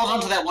 I'm gonna hold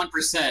on to that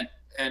 1%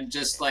 and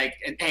just like,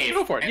 hey,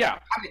 go for it. Yeah,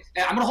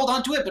 I'm gonna hold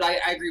on to it, but I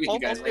agree with you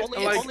guys.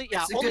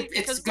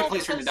 It's a good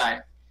place for him to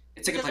die.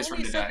 It's a good place for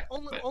him to die.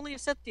 Only a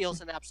Sith deals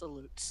in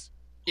absolutes.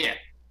 Yeah,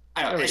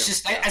 I know. It's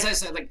just as I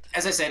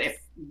said,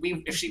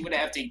 if she would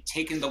have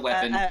taken the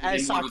weapon,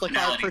 as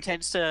Sokka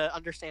pretends to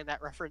understand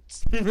that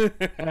reference.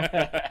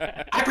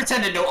 I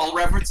pretend to know all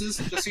references,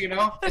 just so you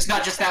know. It's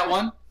not just that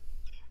one.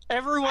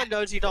 Everyone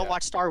knows you don't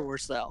watch Star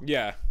Wars, though.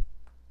 Yeah.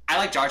 I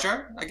like Jar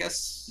Jar, I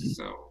guess.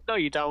 So. No,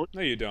 you don't.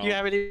 No, you don't. You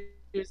haven't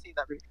even seen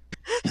that movie.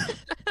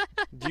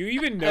 Do you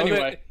even know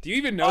that? Do you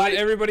even know that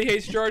everybody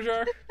hates Jar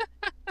Jar?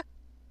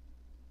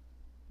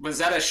 Was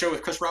that a show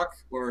with Chris Rock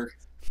or?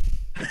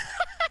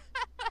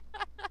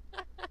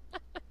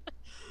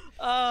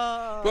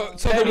 But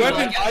so the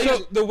weapon.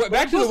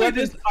 Back to the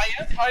weapons.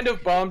 I am kind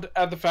of bummed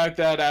at the fact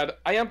that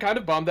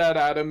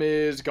Adam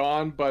is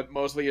gone, but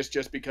mostly it's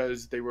just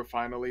because they were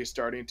finally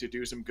starting to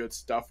do some good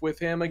stuff with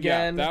him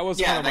again. Yeah, that was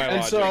kind of my logic.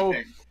 And so,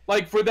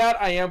 like, for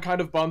that, I am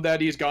kind of bummed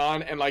that he's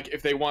gone. And like,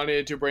 if they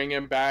wanted to bring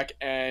him back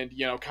and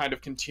kind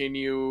of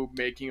continue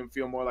making him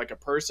feel more like a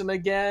person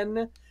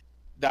again,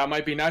 that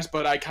might be nice.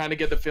 But I kind of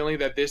get the feeling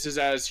that this is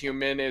as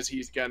human as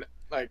he's gonna.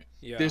 Like,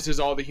 this is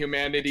all the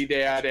humanity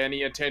they had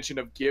any intention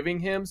of giving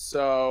him,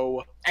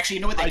 so... Actually,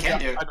 you know what they can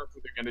do? I don't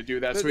think they're going to do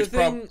that,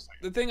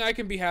 the thing I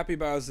can be happy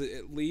about is that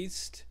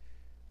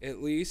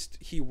at least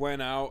he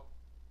went out,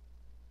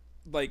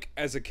 like,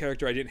 as a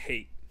character I didn't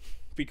hate.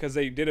 Because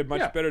they did a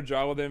much better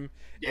job with him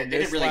in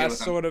this last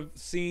sort of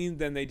scene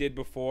than they did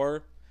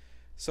before.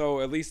 So,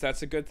 at least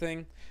that's a good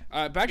thing.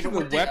 Back to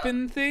the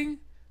weapon thing.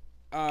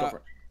 I'm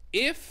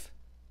with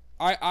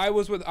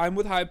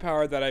high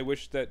power that I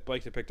wish that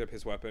Blake had picked up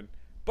his weapon.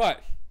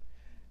 But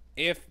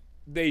if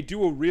they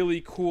do a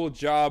really cool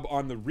job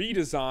on the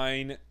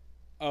redesign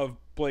of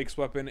Blake's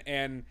weapon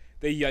and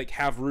they like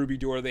have RWBY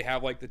do it, they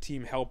have like the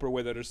team helper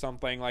with it or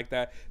something like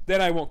that, then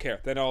I won't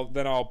care. Then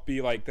I'll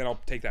be like, then I'll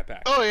take that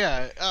back. Oh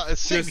yeah,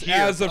 just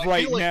as of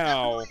right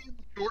now.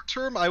 Short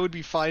term, I would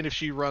be fine if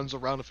she runs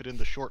around with it in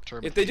the short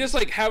term. If they just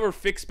like have her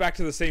fix back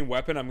to the same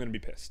weapon, I'm gonna be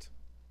pissed.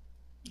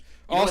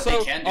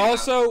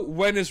 Also,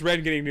 when is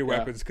Ren getting new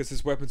weapons? Because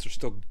his weapons are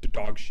still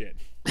dog shit.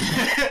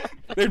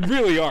 They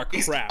really are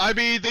crap. I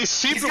mean, they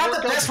seem to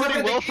work out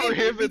pretty well for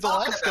him in the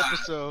last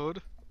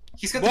episode.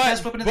 He's got the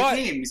best weapon in the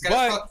game. He's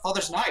got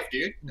Father's Knife,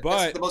 dude.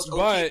 That's the most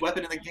OP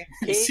weapon in the game.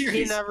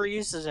 He never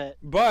uses it.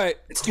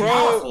 But it's too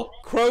powerful.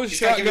 Crow's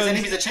shotguns. Give his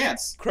enemies a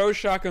chance. Crow's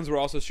shotguns were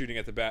also shooting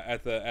at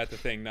the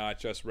thing, not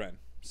just Ren.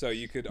 So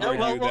you could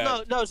argue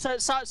that. No.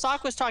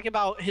 Sok was talking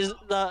about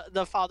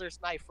the Father's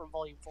Knife from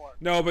Volume 4.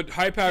 No, but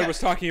High Power was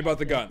talking about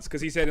the guns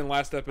because he said in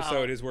last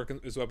episode his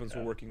weapons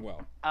were working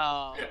well.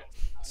 Oh.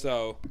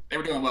 So they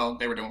were doing well.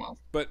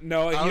 But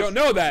no, you don't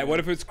know that. What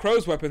if it's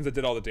Crow's weapons that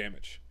did all the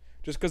damage?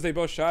 Just because they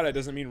both shot it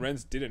doesn't mean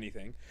Ren's did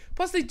anything.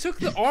 Plus, they took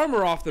the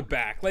armor off the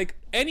back. Like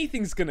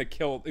anything's gonna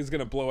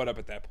blow it up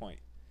at that point.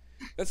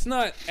 That's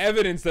not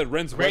evidence that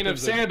Ren's grain of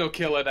sand will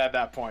kill it at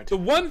that point. The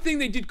one thing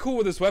they did cool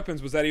with his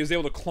weapons was that he was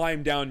able to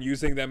climb down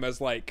using them as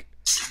like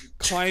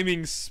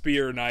climbing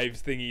spear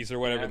knives thingies or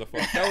whatever the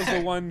fuck. That was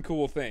the one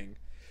cool thing.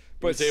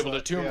 But he was able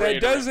to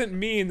that doesn't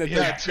mean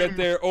that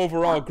they're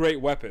overall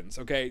great weapons.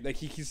 Okay, like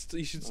he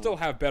should still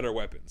have better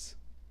weapons.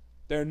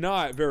 They're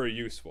not very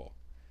useful.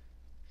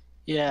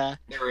 Yeah,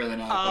 they're really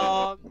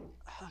not.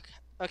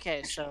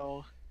 Okay,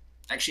 so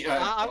actually,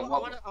 I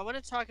want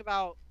to talk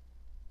about.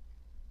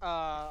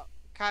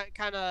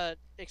 Kind of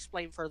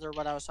explain further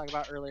what I was talking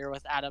about earlier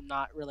with Adam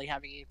not really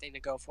having anything to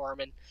go for him,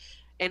 and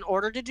in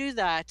order to do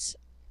that,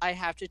 I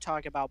have to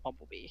talk about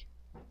Bumblebee.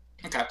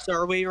 Okay. So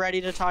are we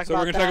ready to talk about that? So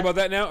we're going to talk about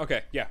that now?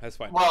 Okay, yeah, that's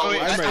fine. Well,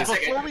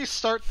 before we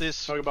start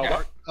this, talk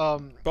about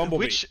Bumblebee.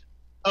 Which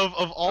of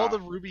all the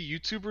RWBY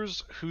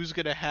YouTubers, who's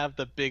going to have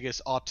the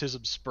biggest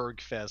autism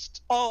spurg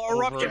fest? Oh,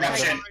 Eruption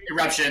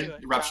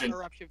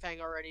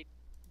Fang already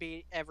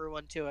beat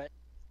everyone to it.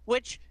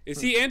 Which is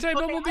he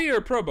anti-Bumblebee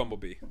or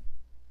pro-Bumblebee?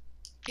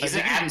 He's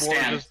an Adam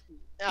stan.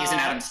 He's an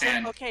Adam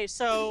stan. Okay,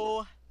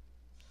 so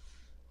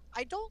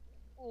I don't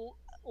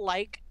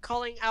like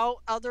calling out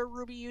other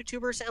RWBY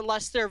YouTubers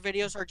unless their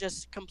videos are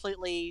just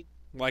completely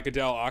Like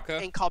Adele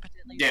Aka.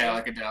 incompetently Yeah, made.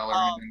 like Adele or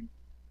anything.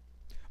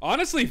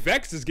 Honestly,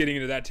 Vex is getting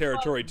into that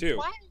territory too.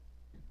 Why?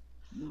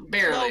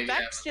 Barely. No,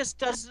 Vex just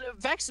does.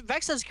 Vex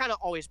has kind of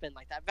always been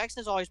like that. Vex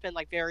has always been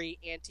like very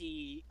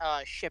anti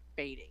ship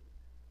baiting.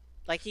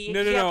 Like he.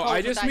 No. had problems I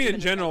with just that mean even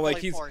in general. Like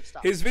Bully 4 and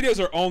stuff. his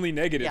videos are only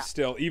negative Yeah.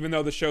 still, even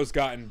though the show's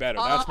gotten better.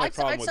 That's my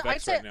problem with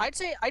Vex right now.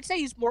 I'd say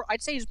he's more.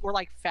 I'd say he's more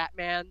like Fat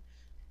Man,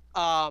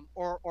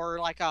 or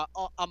like a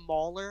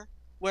Mauler,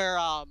 where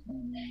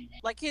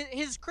like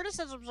his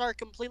criticisms are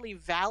completely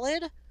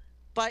valid,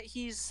 but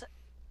he's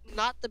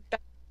not the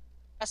best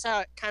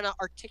at kind of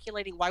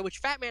articulating why. Which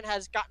Fat Man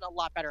has gotten a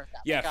lot better at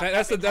that. Yeah, Like,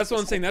 that's Fat Man what I'm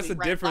has saying. That's this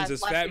the whole difference. tweet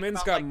Is last Fat week Man's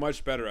about, gotten like,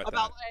 much better at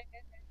about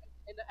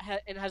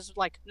that. and has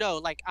like no,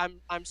 like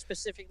I'm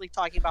specifically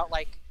talking about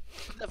like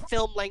the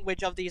film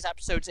language of these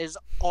episodes is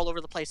all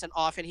over the place and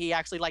off, and he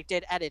actually like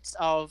did edits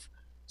of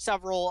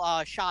several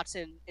shots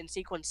and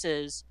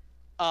sequences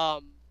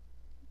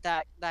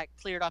that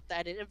cleared up the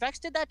edit. And Vex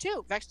did that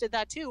too.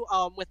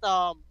 With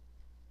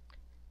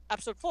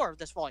episode 4 of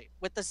this volume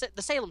with the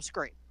Salem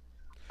scream.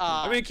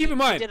 I mean, keep in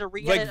mind,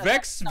 like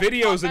Vex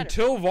videos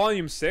until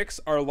Volume 6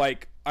 are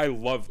like I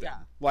love them.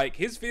 Yeah. Like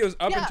his videos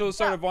up until the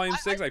start of Volume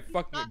 6, I he's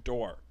fucking not-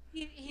 adore.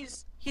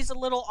 He's a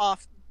little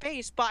off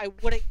base, but I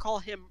wouldn't call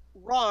him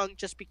wrong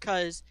just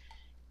because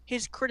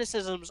his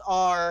criticisms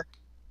are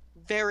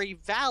very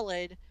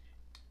valid.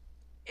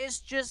 It's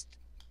just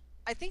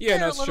I think Yeah,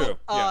 they're that's a little, true.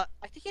 Yeah.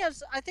 I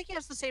think he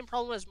has the same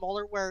problem as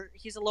Mueller, where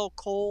he's a little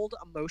cold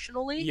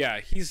emotionally. Yeah,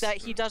 That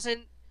he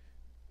doesn't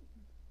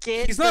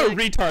get. he's not a the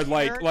retard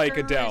like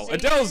Adele.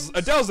 Adele's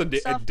a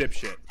stuff.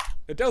 dipshit.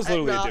 Adele's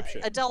literally a No,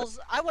 dipshit. Adele's.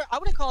 I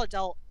wouldn't call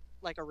Adele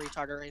like a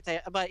retard or anything,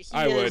 but he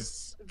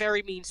is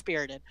very mean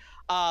spirited.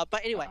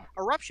 But anyway,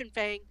 Eruption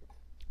Fang.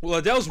 Well,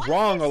 Adele's Why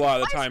wrong a is- lot of why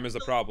the is time he is the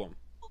still- problem.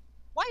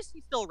 Why is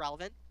he still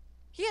relevant?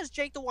 He has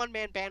Jake the One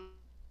Man Band.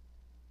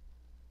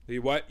 The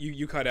what?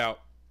 You cut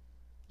out.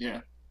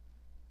 Yeah.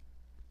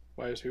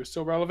 Why is who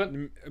still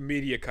relevant?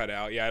 Media cut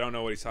out. Yeah, I don't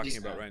know what he's talking He's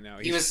about not. right now.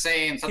 He was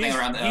saying something he's-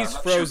 around he's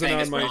Eruption frozen Fang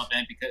on is my-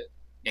 relevant because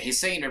he's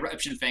saying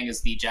Eruption Fang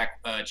is the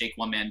Jake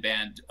one man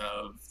band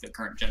of the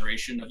current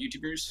generation of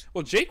YouTubers.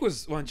 Well,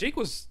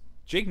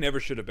 Jake never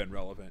should have been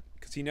relevant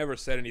because he never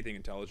said anything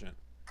intelligent.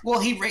 Well,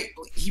 he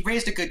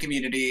raised a good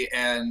community,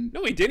 and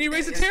No, he didn't. He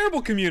raised a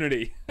terrible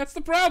community. That's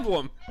the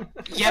problem.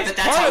 yeah, but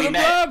that's Part how of we the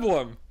met.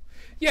 problem.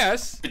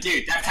 Yes. But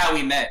dude, that's how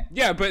we met.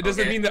 Yeah, but it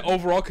doesn't Okay. mean the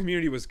overall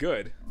community was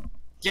good.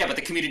 Yeah, but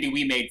the community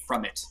we made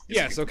from it.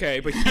 Yes,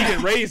 okay, but he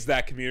didn't raise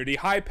that community.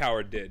 High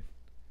Powered did.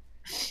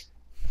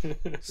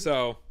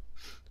 So,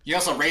 You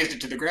also raised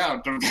it to the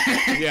ground.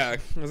 yeah,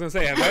 I was gonna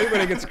say, if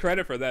everybody gets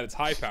credit for that, it's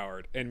High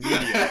Powered and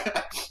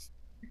media.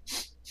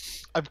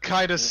 I'm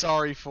kind of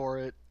sorry for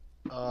it.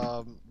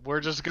 We're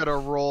just gonna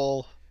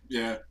roll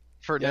Yeah.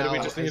 for Yeah, now. do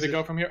we just need to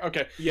go from here?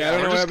 Okay. Yeah, I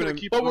don't we're know what just gonna happened.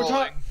 keep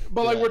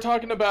But rolling. we're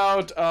talking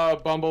about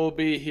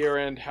Bumblebee here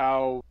and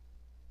how.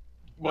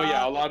 Well,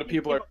 yeah, a lot of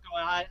people are.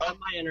 My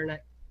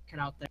internet cut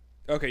out there.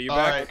 Okay, you All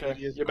back? right, Okay,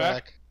 he is you're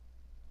back?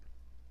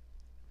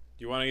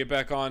 Do you want to get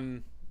back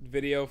on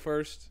video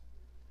first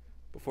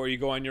before you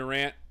go on your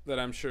rant that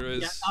I'm sure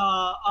is?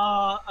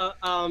 Yeah.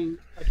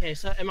 Okay.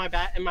 So am I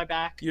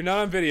back? You're not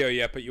on video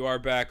yet, but you are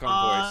back on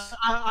voice.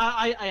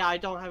 I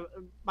don't have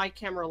my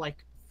camera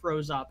like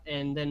froze up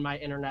and then my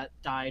internet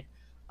died.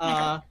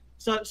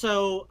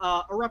 So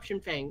Eruption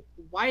Fang,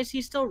 why is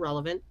he still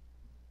relevant?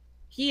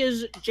 He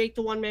is Jake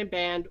the One Man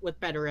Band with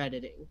better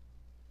editing.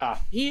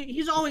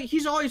 He's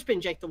always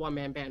been Jake the One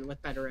Man Band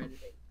with better editing.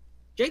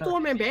 Jake the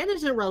One Man Band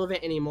isn't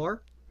relevant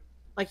anymore.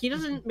 Like he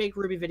doesn't make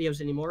RWBY videos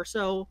anymore.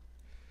 So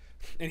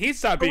And he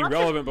stopped being Eruption-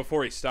 relevant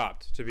before he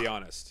stopped, to be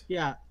honest.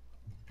 yeah,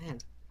 man,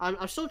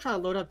 I'm still trying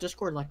to load up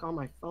Discord like on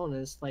my phone.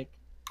 Is like,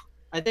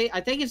 I think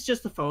it's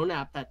just the phone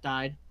app that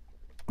died.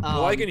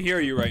 Well, I can hear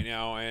you right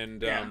now,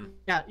 and Yeah.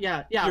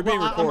 Yeah. You're being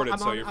Well, recorded,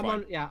 so you're fine.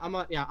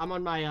 I'm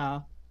on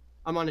my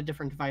I'm on a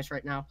different device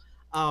right now.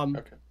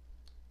 Okay.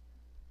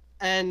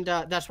 And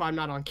that's why I'm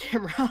not on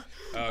camera.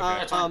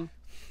 okay.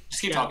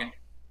 Just keep yeah. talking.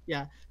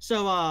 Yeah.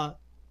 So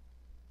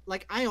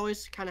like I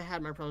always kind of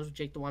had my problems with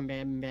Jake the One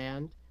Man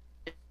Band,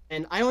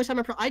 and I always had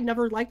my I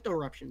never liked the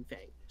Eruption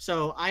Fang,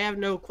 so I have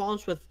no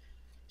qualms with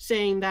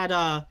saying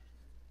that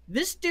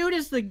this dude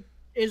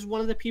is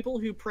one of the people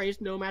who praised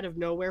Nomad of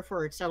Nowhere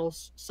for its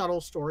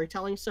subtle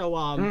storytelling. So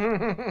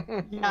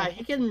yeah,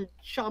 he can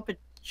chomp a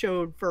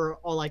chode for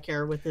all I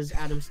care with his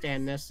Adam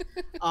Stanness.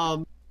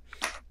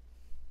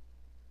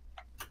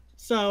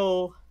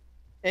 So,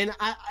 and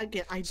I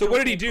So don't what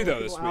did he think do all though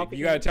people this out week?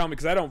 You there- gotta tell me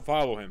because I don't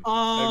follow him.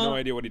 I have no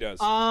idea what he does.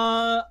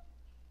 I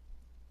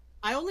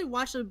only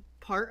watched a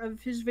part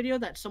of his video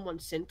that someone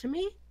sent to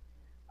me.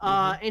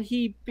 And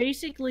he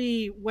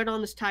basically went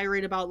on this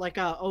tirade about like,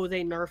 oh,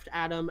 they nerfed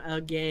Adam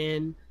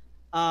again,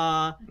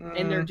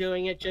 and they're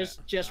doing it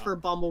just for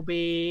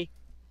Bumblebee.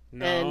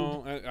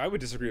 No, I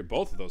would disagree with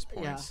both of those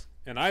points.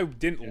 And I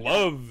didn't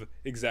love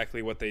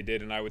exactly what they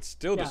did, and I would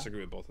still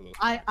disagree with both of those.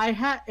 I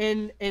had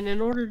and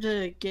in order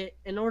to get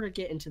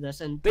into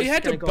this, and they this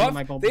had is to gonna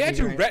buff. go They had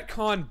to right?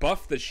 retcon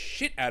buff the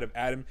shit out of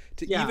Adam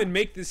to even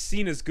make this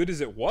scene as good as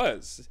it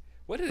was.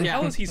 What the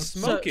hell is he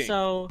smoking?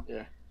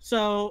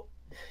 So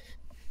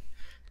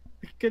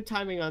good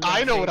timing on that.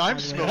 I know what I'm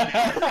smoking.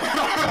 Yeah,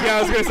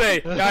 I was gonna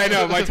say. Yeah, I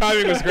know. My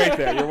timing was great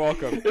there. You're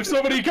welcome. If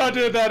somebody cut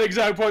to that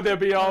exact point, they'd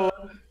be all,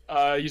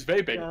 he's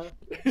vaping.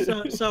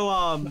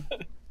 Yeah.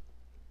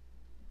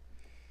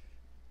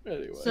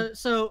 Anyway.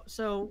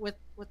 So with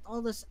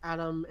all this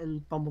Adam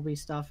and Bumblebee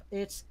stuff,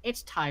 it's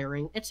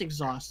tiring. It's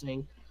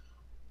exhausting.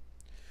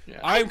 Yeah.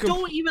 I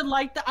don't even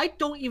like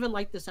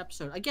this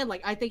episode. Again,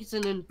 like I think it's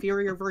an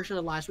inferior version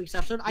of last week's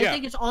episode. I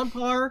think it's on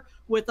par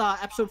with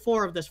episode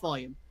 4 of this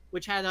volume,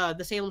 which had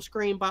the Salem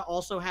Scream, but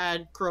also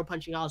had Crow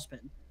punching Ozpin.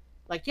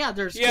 Like,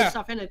 there's good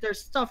stuff in it.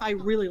 There's stuff I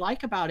really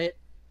like about it.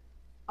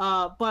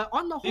 But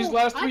on the whole, these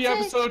last 3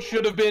 episodes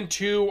should have been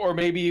 2 or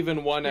maybe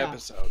even 1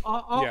 episode.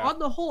 On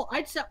the whole,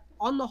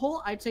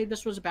 I'd say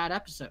this was a bad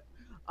episode.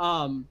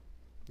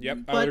 Yep,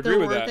 I but would agree there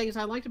with were that. things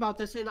I liked about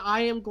this, and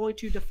I am going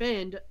to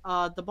defend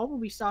the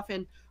Bumblebee stuff.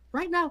 And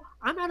right now,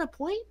 I'm at a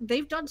point,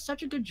 they've done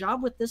such a good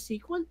job with this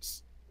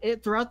sequence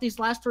throughout these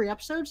last 3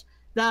 episodes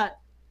that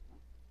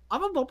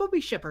I'm a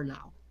Bumblebee shipper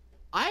now.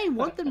 I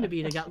want them to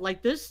be together.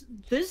 Like these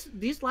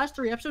last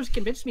 3 episodes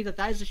convinced me that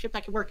is a ship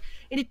that can work,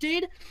 and it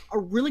did a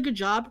really good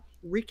job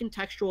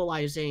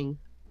recontextualizing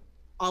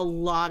a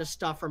lot of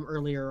stuff from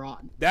earlier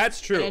on.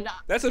 That's true. And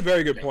that's a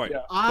very good point.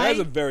 Yeah. That's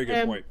a very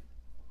good point.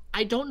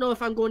 I don't know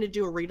if I'm going to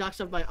do a redux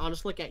of my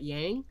honest look at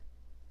Yang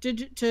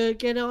to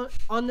get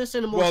on this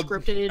in a more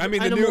scripted. I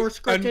mean, a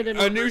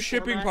new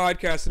shipping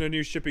podcast and a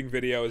new shipping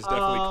video is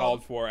definitely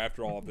called for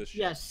after all of this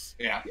shit. Yes.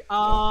 Yeah.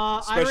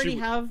 I already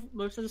have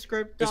most of the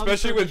script.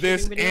 Especially with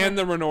this and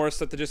the Renora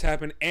stuff that just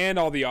happened and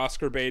all the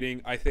Oscar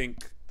baiting, I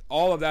think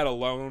all of that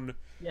alone.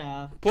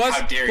 Yeah.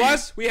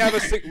 Plus, we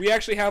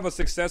actually have a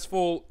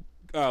successful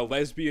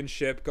lesbian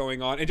ship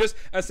going on, and just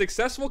a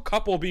successful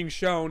couple being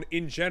shown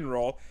in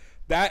general.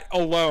 That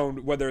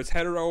alone, whether it's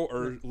hetero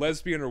or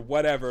lesbian or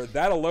whatever,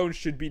 that alone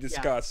should be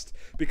discussed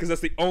because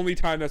that's the only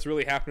time that's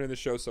really happened in the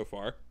show so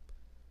far.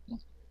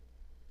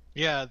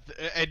 Yeah,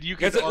 and you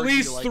can. There's at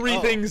least 3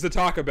 things to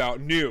talk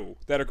about new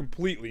that are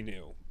completely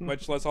new,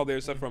 much less all the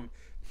other stuff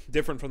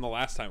different from the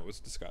last time it was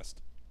discussed.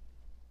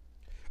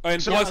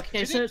 And so, plus,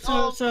 okay,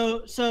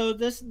 so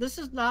this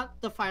is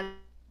not the final.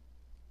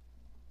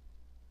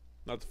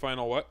 Not the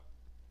final what?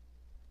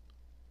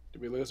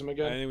 Did we lose him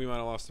again? I think we might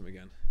have lost him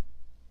again.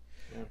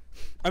 Yeah.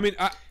 I mean,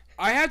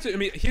 I had to. I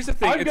mean, here's the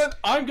thing. I don't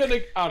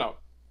know.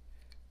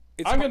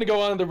 I'm gonna go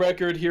on the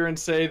record here and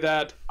say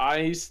that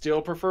I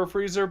still prefer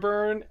Freezer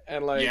Burn,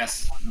 and like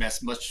much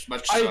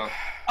so.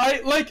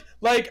 I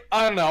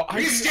don't know.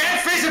 We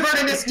stand Freezer Burn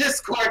in this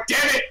Discord,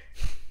 damn it!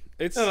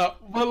 It's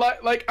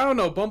but like I don't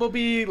know.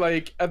 Bumblebee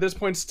like at this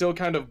point still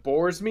kind of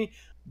bores me,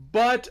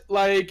 but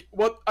like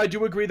what I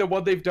do agree that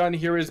what they've done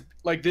here is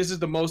like this is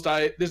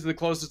the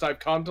closest I've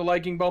come to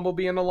liking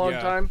Bumblebee in a long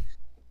time.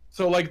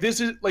 So this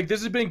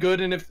has been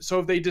good, and if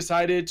they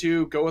decided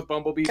to go with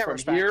Bumblebee from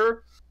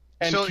here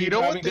and keep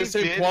having the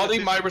same quality,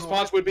 my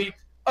response would be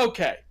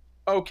okay.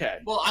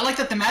 Well, I like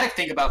the thematic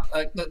thing about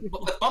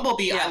with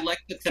Bumblebee. I like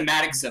the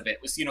thematics of it.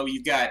 Was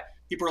you've got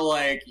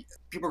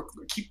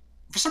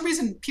for some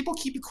reason people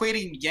keep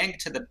equating Yang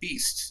to the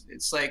Beast.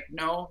 It's like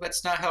no,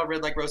 that's not how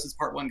Red Like Roses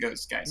Part 1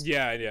 goes, guys.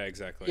 Yeah,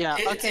 exactly. Yeah,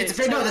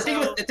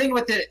 the thing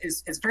with it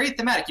is it's very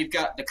thematic. You've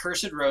got the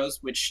Cursed Rose,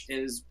 which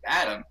is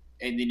Adam.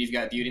 And then you've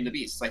got Beauty and the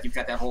Beast. Like you've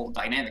got that whole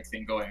dynamic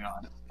thing going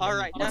on. All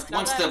right.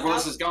 Once the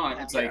rose is gone,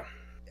 it's like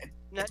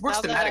it works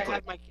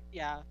thematically.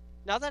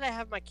 Now that I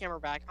have my camera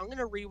back, I'm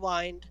gonna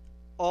rewind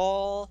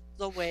all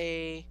the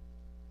way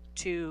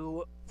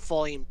to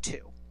Volume 2.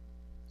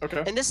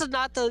 Okay. And this is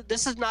not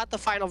the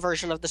final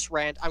version of this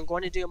rant. I'm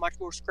going to do a much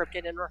more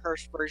scripted and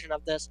rehearsed version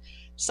of this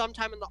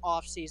sometime in the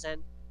off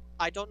season.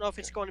 I don't know if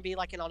it's going to be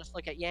like an honest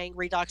look at Yang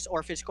Redux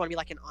or if it's going to be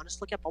like an honest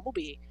look at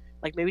Bumblebee.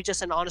 Like maybe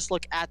just an honest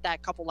look at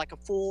that couple, like a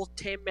full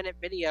 10-minute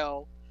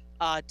video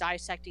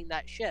dissecting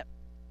that ship.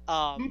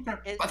 I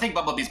think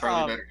Bumblebee's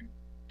probably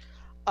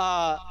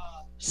better.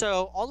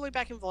 So all the way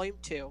back in Volume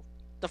 2,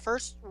 the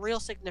first real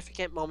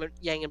significant moment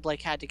Yang and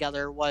Blake had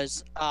together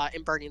was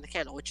in Burning the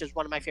Candle, which is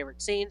one of my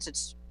favorite scenes.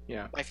 It's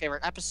my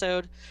favorite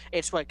episode.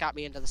 It's what got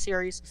me into the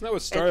series. Isn't that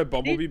what started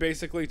Bumblebee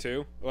basically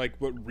too? Like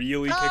what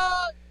really kicked...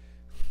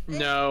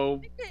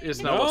 No, it's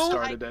not what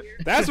started it.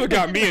 That's what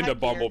got me into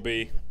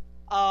Bumblebee.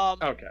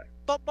 Okay.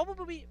 But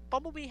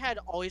Bumblebee had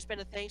always been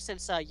a thing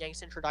since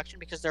Yang's introduction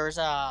because there was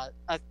a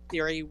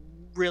theory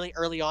really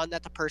early on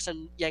that the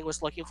person Yang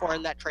was looking for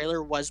in that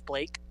trailer was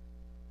Blake.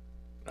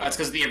 That's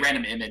because of the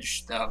random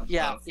image. The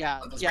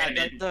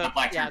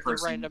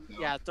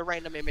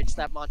random image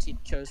that Monty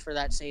chose for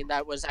that scene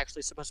that was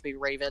actually supposed to be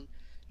Raven,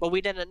 but we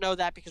didn't know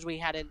that because we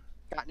hadn't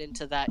gotten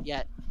into that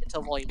yet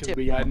until Volume 2.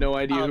 We had no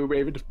idea who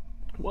Raven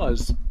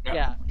was.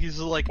 Yeah. He's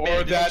like,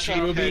 or that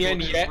Ruby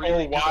and Yang,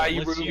 or why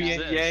Ruby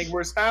and Yang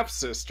were half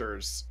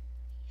sisters.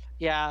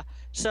 Yeah.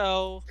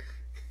 So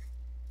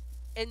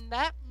in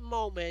that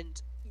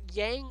moment,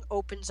 Yang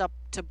opens up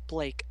to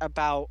Blake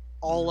about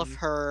all of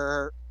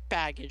her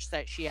baggage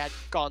that she had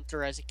gone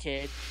through as a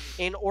kid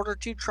in order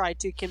to try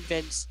to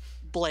convince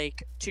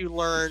Blake to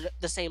learn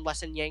the same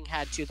lesson Yang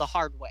had to the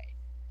hard way.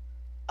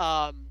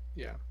 Yeah.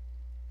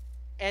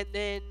 And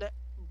then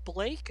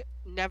Blake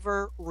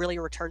never really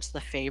returns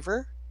the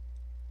favor.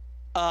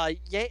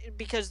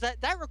 Because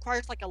that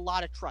requires like a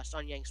lot of trust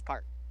on Yang's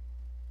part.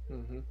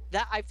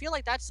 That I feel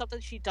like that's something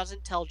she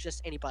doesn't tell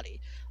just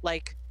anybody.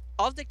 Like,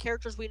 of the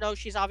characters we know,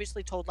 she's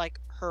obviously told like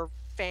her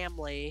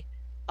family.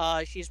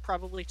 She's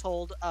probably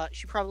told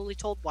she probably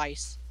told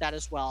Weiss that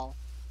as well.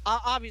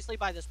 Obviously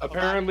by this point,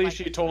 Apparently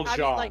she told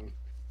Jean.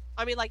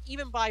 I mean, like,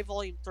 even by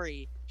Volume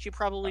 3, she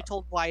probably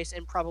told Weiss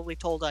and probably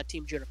told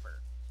Team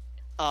Juniper.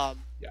 Yeah.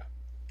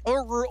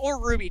 Or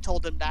RWBY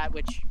told them that,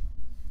 which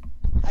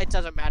it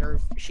doesn't matter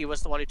if she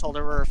was the one who told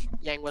her or if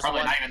Yang was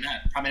Probably the one. not even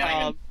that.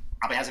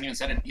 Probably hasn't even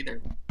said it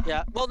either.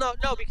 Yeah. Well, no,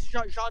 because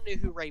Jean knew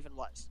who Raven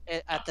was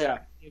at the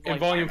in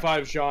Volume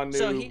 5. Jean knew.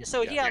 He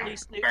at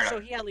least knew.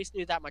 So he at least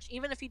knew that much,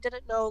 even if he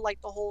didn't know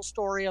like the whole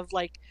story of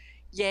like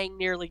Yang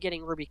nearly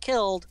getting RWBY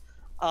killed.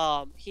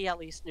 He at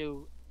least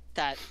knew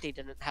that they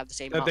didn't have the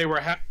same. That mom. they were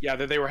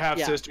half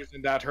sisters,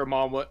 and that her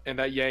mom and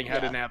that Yang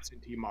had an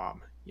absentee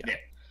mom.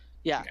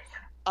 Yeah.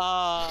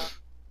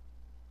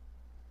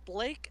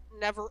 Blake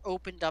never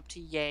opened up to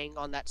Yang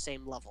on that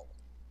same level.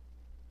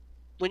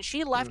 When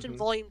she left in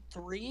Volume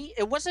 3,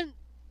 it wasn't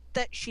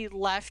that she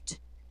left,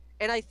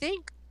 and I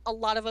think a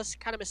lot of us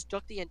kind of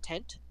mistook the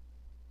intent.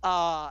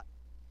 Now,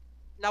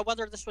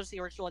 whether this was the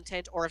original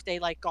intent or if they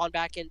like gone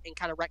back and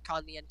kind of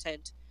retconned the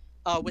intent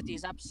with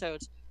these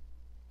episodes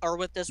or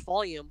with this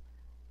volume,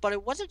 but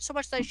it wasn't so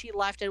much that she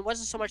left, and it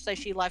wasn't so much that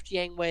she left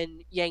Yang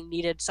when Yang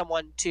needed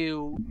someone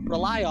to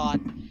rely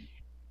on.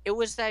 It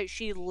was that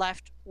she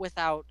left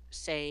without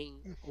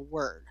saying a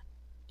word.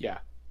 Yeah.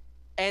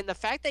 And the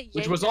fact that Yang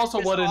which was also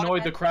what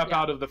annoyed the crap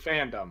out of the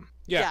fandom.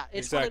 Yeah,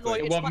 it's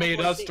exactly. What made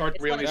us start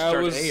to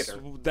hate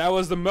her. That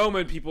was the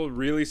moment people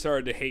really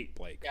started to hate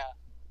Blake.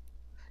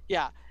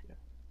 Yeah.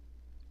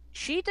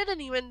 She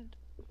didn't even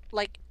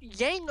like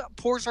Yang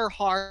pours her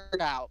heart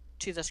out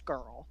to this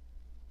girl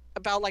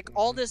about like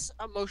all this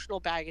emotional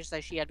baggage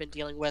that she had been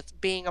dealing with,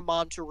 being a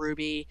mom to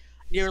RWBY,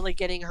 nearly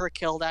getting her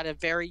killed at a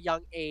very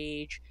young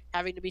age,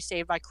 having to be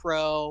saved by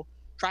Crow,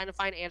 trying to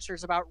find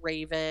answers about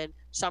Raven,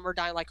 Summer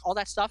dying, like all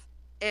that stuff.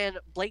 And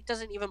Blake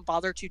doesn't even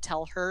bother to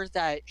tell her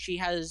that she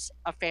has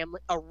a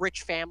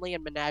rich family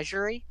and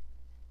menagerie.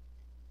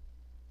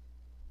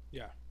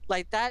 Yeah.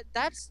 Like that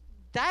is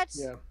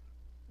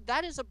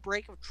a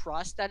break of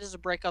trust. That is a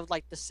break of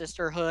like the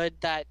sisterhood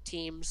that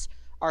teams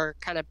are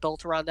kind of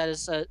built around. That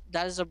is a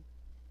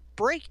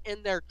break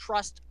in their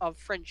trust of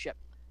friendship.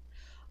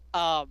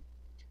 Because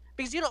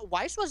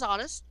Weiss was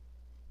honest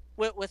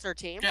with her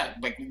team. Yeah,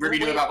 like RWBY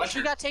knew about Winter.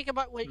 She got taken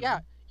by when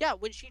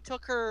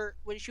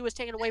she was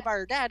taken away by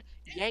her dad,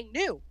 Yang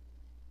knew.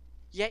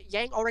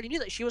 Yang already knew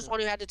that she was the one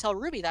who had to tell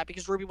RWBY that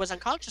because RWBY was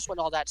unconscious when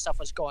all that stuff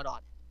was going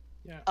on.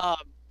 Yeah.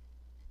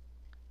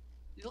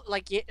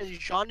 Like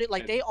Jean knew,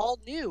 like they all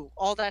knew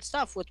all that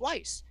stuff with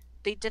Weiss.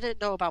 They didn't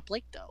know about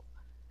Blake though,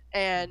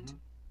 and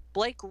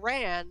Blake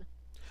ran.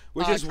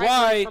 Which is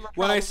why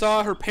when I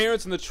saw her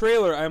parents in the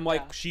trailer, I'm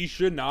like, she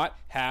should not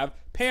have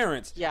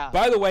parents. Yeah.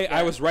 By the way,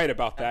 I was right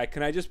about that.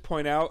 Can I just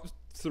point out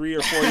 3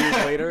 or 4 years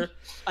later,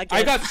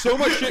 I got so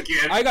much shit.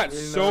 I got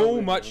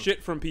so much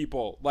shit from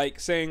people like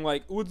saying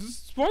like, "Well,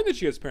 it's fine that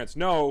she has parents."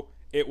 No,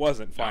 it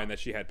wasn't fine that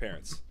she had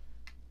parents.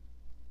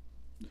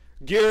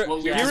 Gear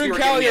and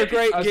Callie are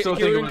great. I still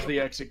think it was the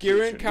execution.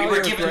 Gear and Callie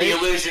are great. The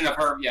illusion of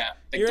her,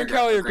 Gear and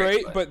Callie are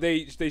great, but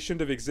they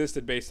shouldn't have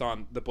existed based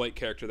on the Blake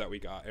character that we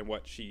got and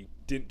what she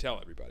didn't tell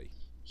everybody.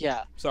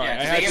 Yeah. Sorry, I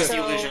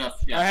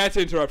had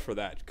to interrupt for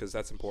that because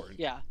that's important.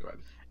 Yeah.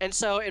 And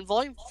so in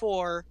Volume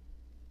 4,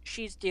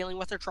 she's dealing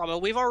with her trauma.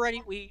 We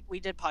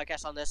did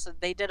podcasts on this.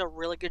 They did a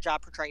really good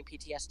job portraying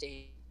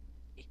PTSD.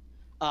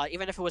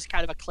 Even if it was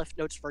kind of a Cliff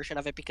Notes version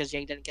of it because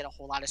Yang didn't get a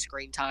whole lot of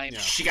screen time. Yeah.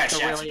 She got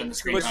shafted in the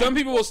screen time. But some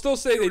people will still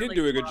say they didn't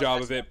do a good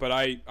job of it, but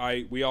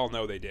we all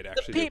know they did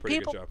actually do a pretty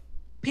good job.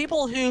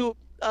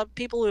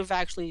 People who've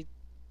actually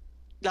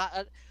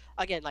not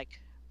again,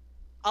 like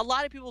a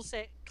lot of people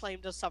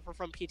claim to suffer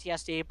from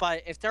PTSD,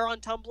 but if they're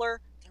on Tumblr, they're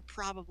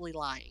probably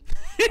lying.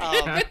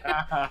 Yeah,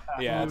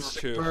 that's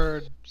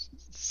true.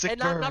 And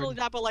not only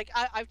that, but like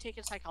I've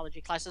taken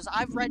psychology classes.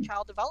 I've read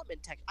child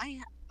development text. I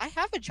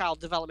have a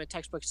child development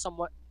textbook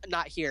somewhat,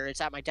 not here,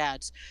 it's at my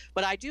dad's,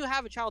 but I do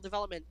have a child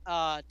development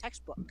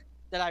textbook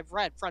that I've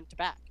read front to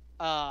back.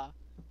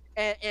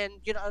 And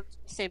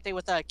same thing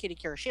with Kitty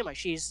Kirishima.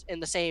 She's in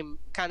the same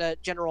kind of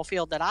general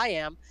field that I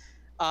am,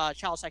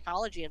 child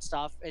psychology and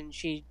stuff, and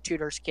she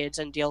tutors kids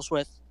and deals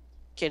with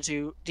kids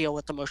who deal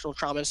with emotional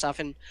trauma and stuff.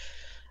 And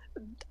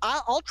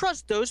I'll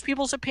trust those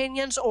people's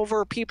opinions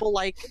over people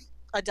like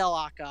Adele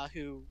Aka,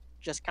 who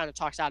just kind of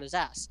talks out his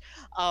ass.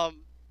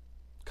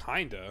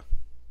 Kinda.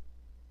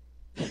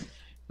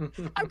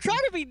 I'm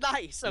trying to be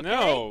nice, okay?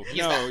 No,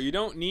 you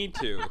don't need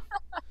to.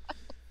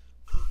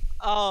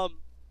 And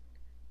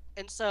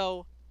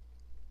so,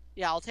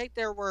 Yeah, I'll take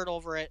their word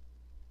over it.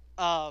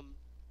 Um,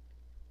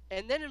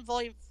 and then in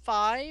Volume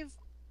 5,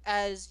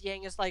 as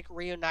Yang is like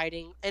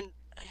reuniting, and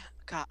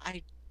God,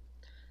 I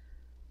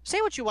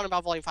say what you want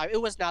about Volume 5. It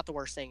was not the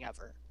worst thing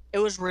ever. It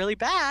was really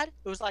bad.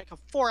 It was like a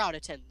 4 out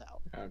of 10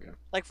 though. Okay.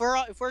 Like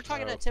if we're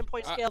talking a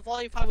 10-point scale,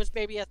 Volume 5 was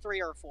maybe a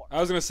 3 or a 4. I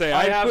was gonna say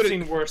I have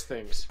seen worse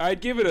things. I'd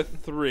give it a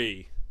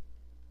 3.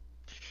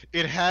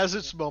 It has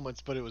its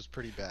moments, but it was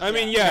pretty bad. I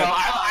mean, No, yeah.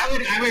 I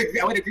would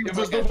agree with It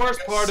was the that.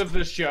 worst part of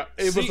this show.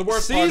 It was the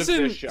worst part of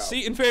this show.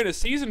 In fairness,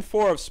 season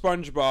 4 of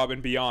SpongeBob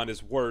and Beyond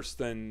is worse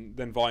than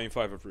Volume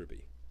 5 of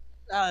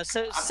RWBY.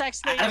 So Sex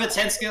Swing out of a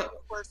 10 scale.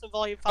 worse than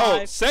Volume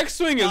 5. Oh, Sex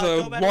Swing is a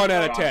No Matter 1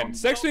 out of Nowhere. 10.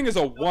 Sex Swing is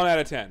a 1 out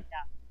of 10.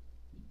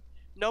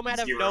 No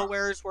Matter 0.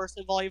 Nowhere is worse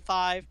than Volume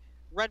 5.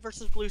 Red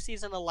vs. Blue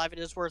Season 11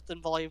 is worse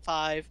than Volume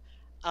 5.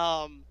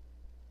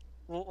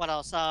 What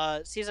else?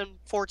 Season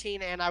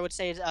 14 and I would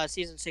say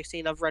Season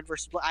 16 of Red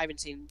vs. Blue. I haven't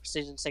seen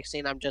Season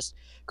 16. I'm just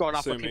going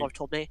off what people have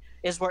told me.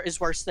 Is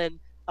worse than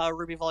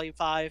RWBY Volume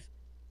 5.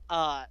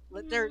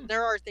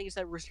 There are things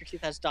that Rooster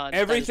Teeth has done.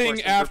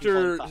 Everything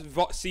after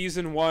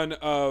Season 1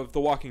 of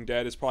The Walking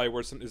Dead is probably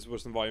worse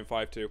than Volume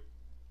 5 too.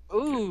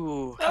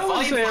 Ooh. I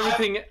would say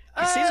everything.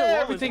 Season 1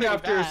 was everything pretty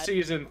after bad.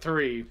 Season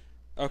 3.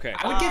 Okay.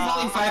 I would give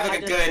Volume 5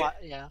 like a good.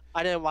 Yeah,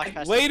 I didn't watch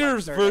past Later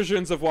the third.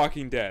 versions of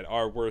Walking Dead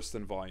are worse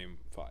than Volume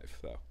 5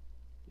 though.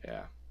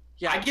 Yeah.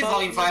 Yeah, I'd give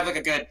Volume 5 like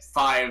a good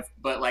 5,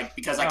 but like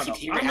because I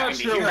keep I'm having not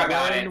to sure hear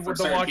about when it for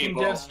The certain Walking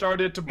people. Dead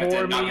started to But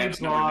they're bore not me,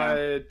 gonna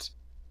know. but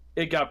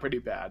it got pretty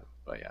bad.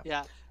 But yeah.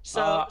 Yeah.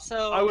 So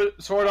I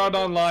would Sword Art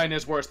Online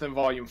is worse than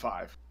Volume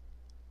 5.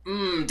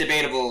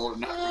 Debatable.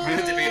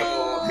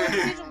 Debatable.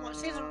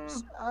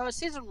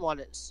 Season 1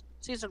 is.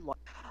 Season 1.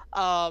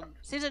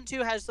 Season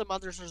 2 has the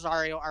Mother's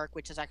Rosario arc,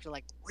 which is actually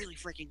like really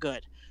freaking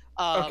good.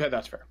 Okay,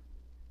 that's fair.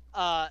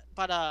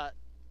 But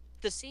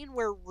the scene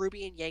where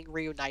Ruby and Yang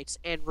reunites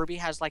and Ruby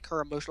has like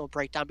her emotional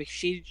breakdown because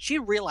she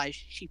realized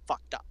she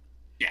fucked up.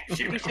 Yeah,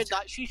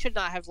 She should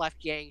not have left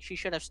Yang. She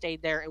should have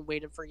stayed there and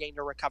waited for Yang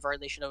to recover,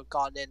 and they should have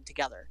gone in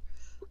together.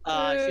 She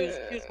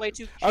was way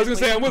too. I was gonna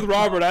say I'm with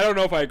Robert. I don't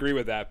know if I agree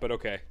with that, but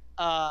okay.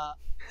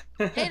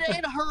 In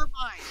her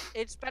mind,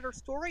 it's better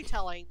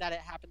storytelling that it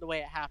happened the way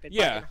it happened.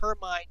 Yeah. But in her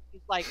mind,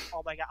 she's like,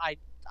 "Oh my god,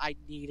 I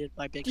needed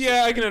my big."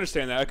 Yeah, I can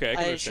understand that. Okay, I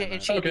can understand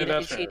that. She Okay,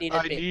 that's she fair. needed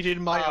I me. needed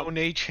my own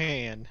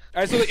H-Han.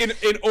 Alright, so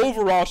in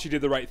overall, she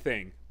did the right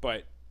thing,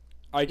 but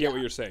I get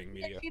what you're saying,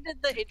 Media.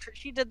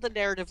 She did the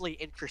narratively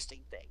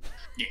interesting thing.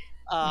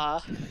 Yeah.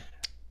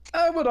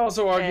 I would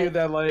also argue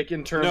that, like,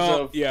 in terms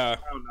of yeah,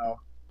 I don't know,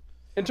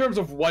 in terms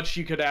of what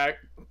she could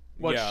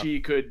she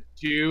could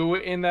do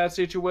in that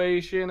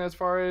situation, as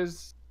far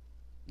as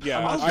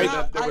yeah,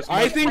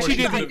 I think she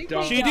did did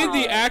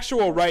the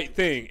actual right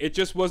thing. It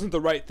just wasn't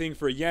the right thing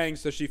for Yang,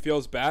 so she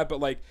feels bad. But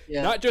like,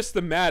 not just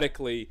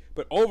thematically,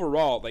 but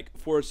overall, like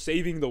for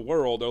saving the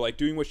world or like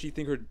doing what she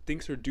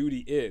thinks her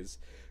duty is.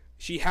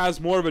 She has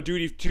more of a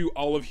duty to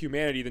all of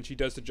humanity than she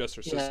does to just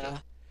her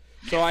sister.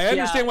 So I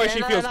understand why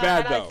she feels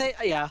bad, though.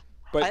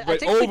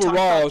 But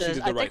overall, she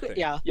did the right thing.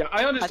 Yeah,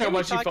 I understand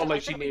why she felt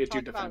like she needed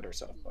to defend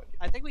herself. But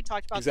I think we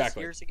talked about this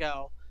years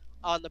ago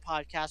on the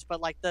podcast, but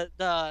like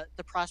the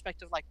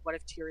prospect of like, what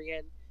if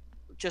Tyrion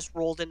just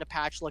rolled into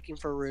Patch looking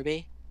for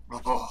Ruby?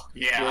 Oh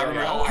yeah, I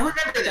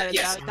remember that.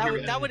 Yes,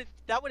 that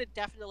would have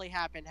definitely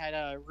happened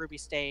had Ruby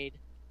stayed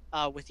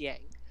with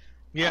Yang.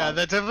 Yeah,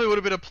 that definitely would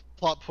have been a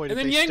plot point. And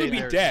then Yang would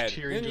be dead.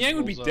 And Yang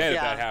would be dead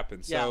if that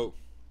happened. So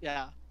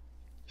yeah.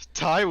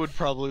 Ty would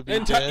probably be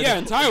dead. Yeah,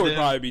 and Ty would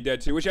probably be dead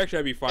too, which actually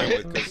I'd be fine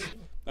with because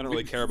I don't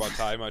really care about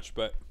Ty much.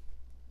 But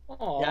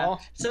yeah.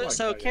 So I'm not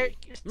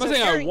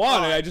saying I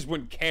want it. I just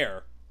wouldn't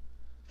care.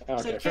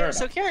 Okay,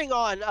 so carrying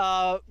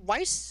on,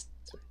 Weiss,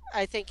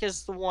 I think,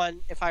 is the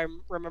one, if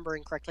I'm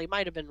remembering correctly,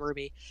 might have been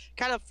Ruby,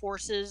 kind of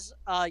forces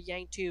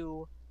Yang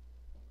to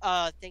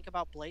think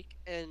about Blake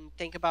and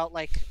think about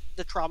like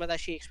the trauma that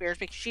she experienced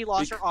because she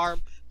lost her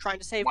arm trying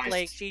to save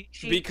Blake.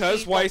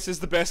 Because Weiss is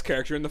the best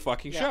character in the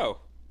fucking show.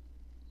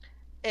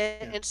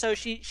 And so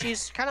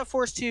she's kind of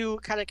forced to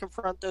kind of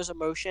confront those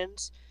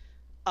emotions,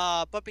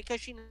 but because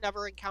she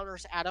never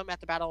encounters Adam at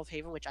the Battle of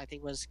Haven, which I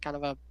think was kind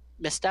of a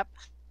misstep.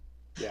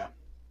 Yeah.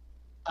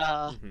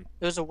 It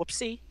was a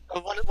whoopsie.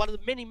 One of the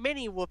many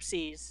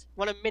whoopsies.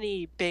 One of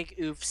many big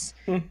oofs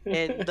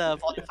in the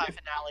Volume 5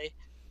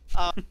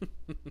 finale.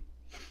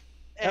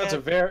 That's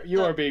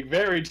you are being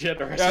very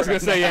generous. I was gonna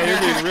say, yeah, you're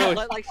being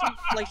really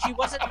she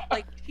wasn't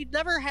like she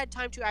never had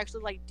time to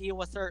actually like deal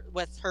with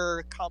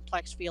her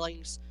complex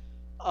feelings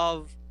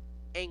of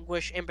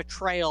anguish and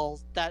betrayal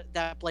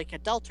that Blake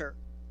had dealt her.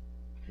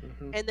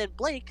 And then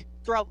Blake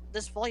throughout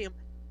this volume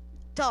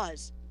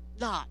does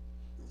not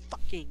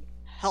fucking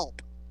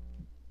help.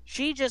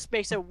 She just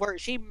makes it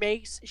worse.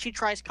 She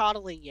tries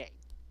coddling Yang.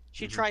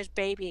 She tries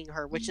babying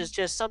her, which is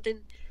just something.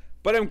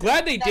 But I'm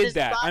glad they did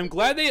that. I'm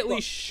glad they at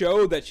least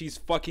showed that she's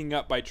fucking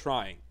up by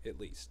trying, at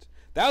least.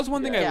 That was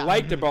one thing I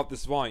liked about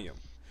this volume.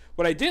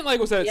 What I didn't like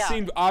was that it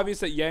seemed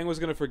obvious that Yang was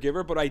going to forgive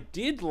her, but I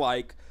did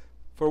like,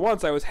 for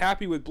once, I was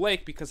happy with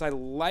Blake because I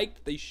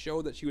liked they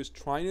showed that she was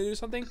trying to do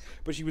something,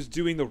 but she was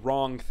doing the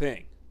wrong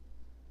thing.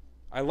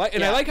 I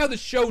like how the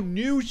show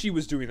knew she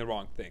was doing the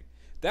wrong thing.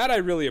 That I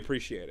really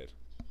appreciated.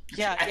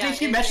 Yeah, I think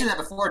you mentioned that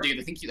before, dude.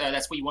 I think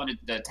that's what you wanted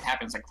to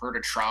happen. It's like for her to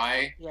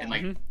try, and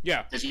like,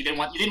 because you didn't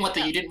want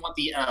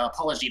the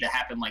apology to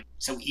happen like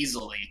so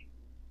easily.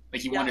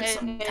 Like you wanted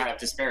some kind of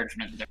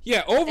disparagement.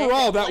 Yeah,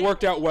 overall that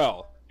worked out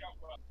well.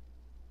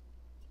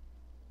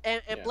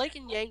 And Blake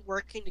and Yang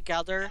working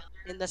together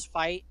in this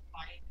fight,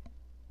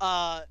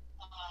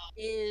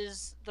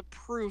 is the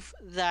proof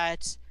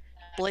that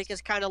Blake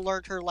has kind of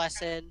learned her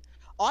lesson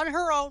on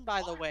her own,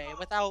 by the way,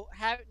 without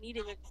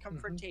needing a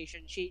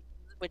confrontation.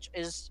 Which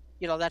is,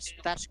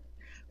 that's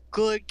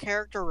good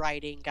character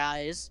writing,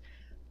 guys.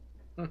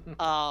 You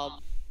know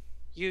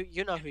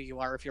who you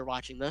are if you're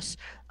watching this.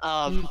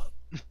 And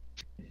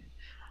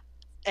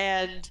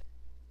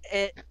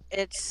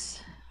it's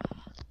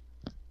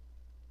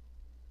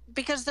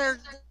because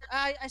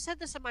I said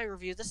this in my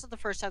review. This is the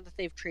first time that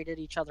they've treated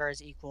each other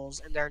as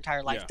equals in their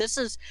entire life. Yeah.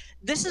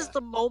 This is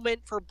the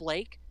moment for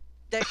Blake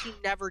that she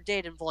never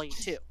did in Volume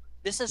 2.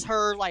 This is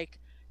her, like,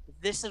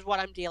 this is what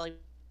I'm dealing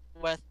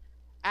with.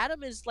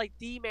 Adam is, like,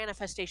 the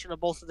manifestation of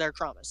both of their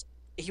traumas.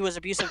 He was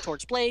abusive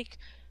towards Blake.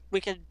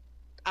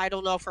 I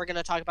don't know if we're going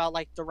to talk about,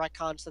 like, the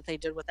retcons that they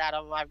did with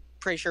Adam. I'm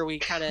pretty sure we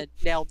kind of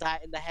nailed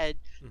that in the head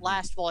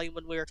last volume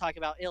when we were talking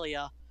about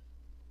Ilya.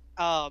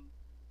 And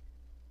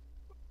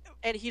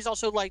he's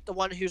also, like, the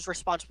one who's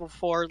responsible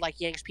for,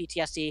 like, Yang's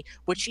PTSD,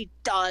 which she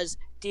does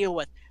deal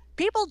with.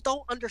 People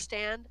don't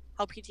understand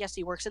how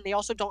PTSD works, and they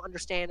also don't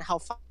understand how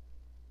fight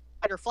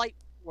or flight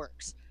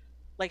works.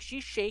 Like,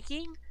 she's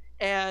shaking,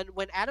 and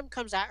when Adam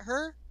comes at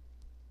her,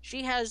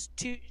 she has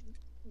the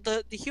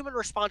human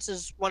response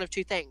is one of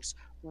two things: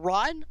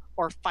 run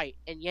or fight.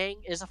 And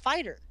Yang is a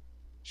fighter.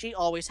 She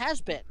always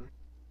has been.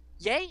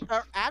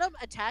 Adam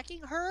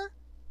attacking her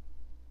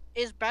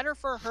is better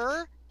for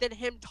her than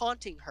him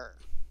taunting her.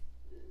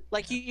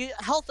 Like, you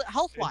health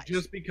wise.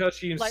 Just because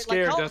she's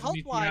scared doesn't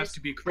mean she has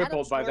to be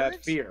crippled by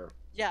that fear.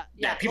 Yeah.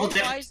 People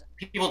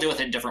deal with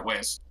it in different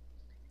ways.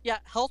 Yeah,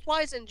 health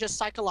wise and just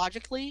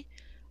psychologically,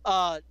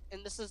 and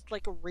this is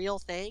like a real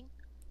thing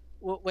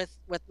with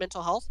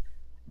mental health.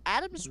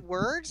 Adam's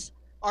words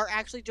are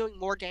actually doing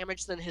more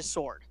damage than his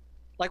sword.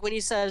 Like when he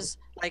says,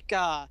 like,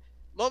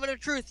 "Moment of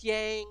truth,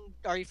 Yang.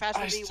 Are you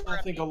fast with me?"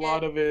 I think a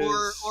lot of it,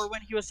 or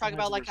when he was talking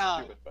about like,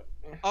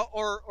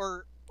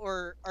 or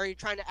are you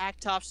trying to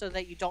act tough so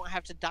that you don't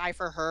have to die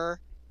for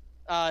her?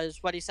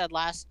 Is what he said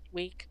last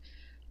week.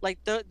 Like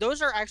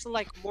those are actually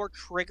like more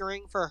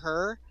triggering for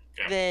her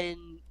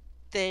than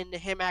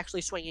him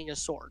actually swinging his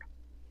sword.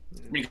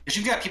 Because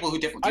you've got people who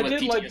deal with I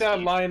did like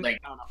that line.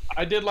 Like,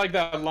 I did like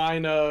that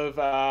line of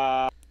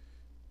I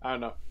don't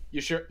know. You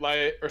sure,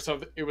 like, or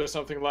something? It was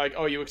something like,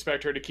 "Oh, you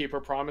expect her to keep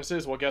her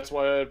promises? Well, guess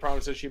what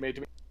promises she made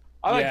to me."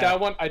 I like that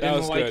one. I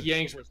didn't like good.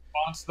 Yang's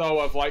response though,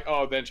 of like,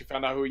 "Oh, then she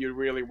found out who you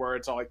really were."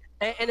 It's all like,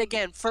 and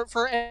again,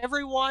 for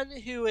everyone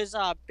who is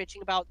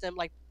bitching about them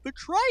like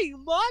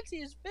betraying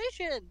Moxie's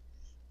vision,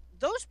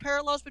 those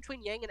parallels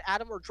between Yang and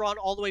Adam were drawn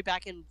all the way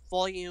back in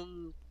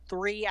Volume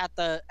 3 at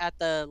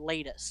the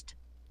latest.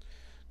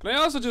 Can I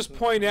also just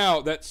point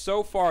out that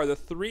so far the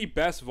 3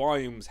 best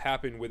volumes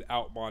happened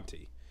without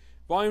Monty.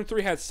 Volume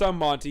 3 had some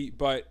Monty,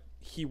 but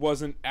he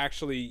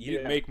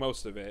didn't make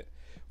most of it.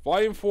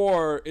 Volume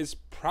 4 is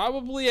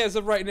probably, as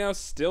of right now,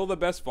 still the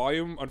best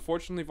volume.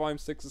 Unfortunately, Volume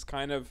 6 is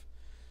kind of...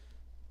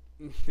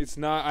 It's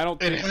not... I don't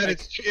think... It had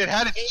its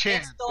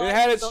chance.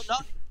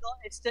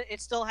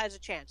 It still has a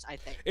chance, I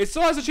think. It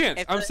still has a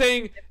chance. I'm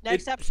saying...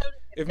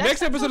 If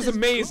next episode is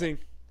amazing...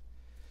 Good,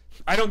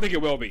 I don't think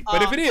it will be.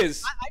 But if it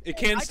is, it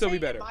can still be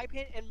better.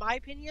 In my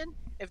opinion,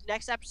 if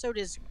next episode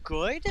is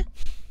good,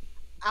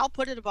 I'll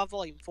put it above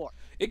Volume 4.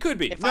 It could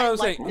be. If I'm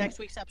like saying next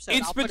week's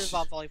episode, I'll put it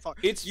above Volume 4.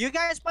 You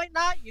guys might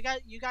not.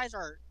 You guys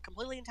are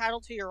completely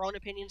entitled to your own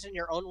opinions and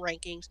your own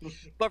rankings.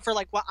 But for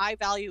like what I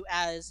value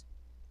as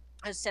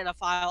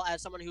cinephile,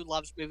 as someone who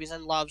loves movies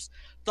and loves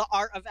the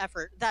art of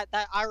effort, that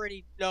I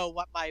already know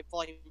what my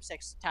Volume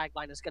 6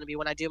 tagline is going to be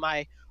when I do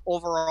my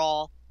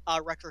overall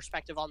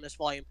retrospective on this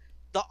volume.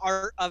 The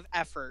art of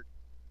effort.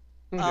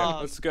 Yeah,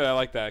 that's good. I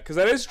like that because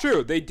that is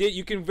true. They did.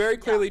 You can very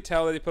clearly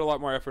tell that they put a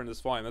lot more effort in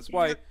this volume. That's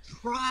why.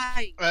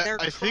 They're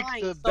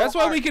trying. That's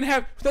why we can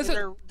have.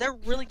 They're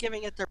really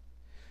giving it their.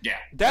 Yeah,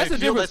 that's the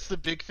difference. That's the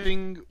big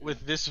thing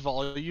with this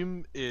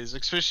volume is,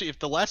 especially if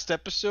the last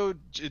episode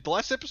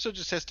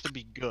just has to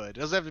be good.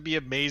 It doesn't have to be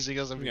amazing. It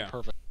doesn't have to be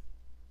perfect.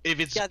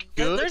 If it's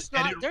good,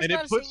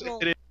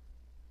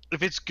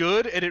 if it's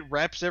good and it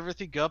wraps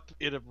everything up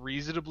in a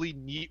reasonably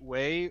neat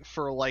way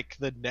for like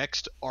the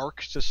next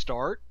arc to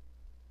start,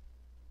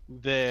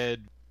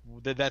 then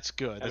that's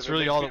good. That's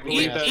really all that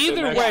we have.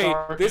 Either way,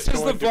 this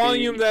is the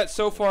volume that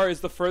so far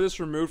is the furthest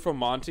removed from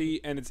Monty,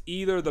 and it's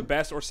either the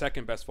best or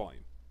second best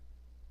volume.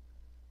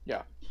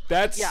 Yeah.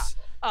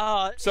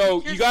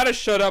 So you gotta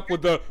shut up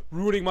with the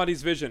ruining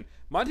Monty's vision.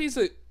 Monty's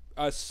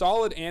a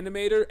solid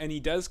animator, and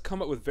he does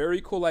come up with very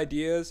cool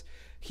ideas.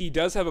 He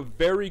does have a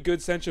very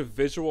good sense of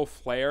visual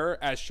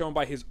flair, as shown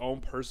by his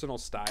own personal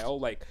style.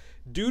 Like,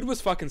 dude was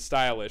fucking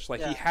stylish.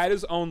 Like, he had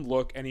his own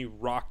look, and he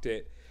rocked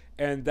it.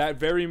 and that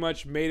very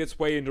much made its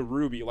way into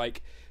RWBY.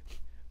 Like,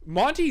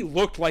 Monty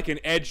looked like an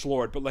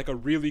edgelord, but like a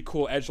really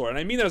cool edgelord, and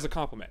I mean that as a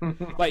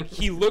compliment. Like,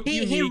 he looked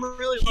unique. He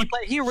really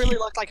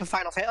looked like a good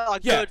Final he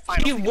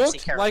Fantasy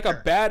looked character. like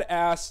a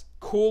badass,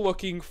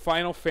 cool-looking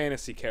Final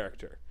Fantasy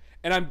character.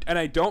 And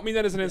I don't mean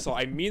that as an insult.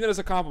 I mean that as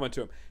a compliment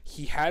to him.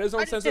 He had his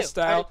own sense of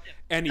style,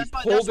 and he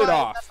pulled it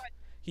off.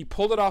 He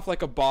pulled it off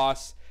like a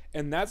boss,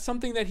 and that's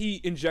something that he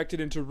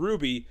injected into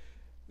RWBY.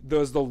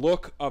 Was the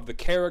look of the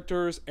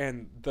characters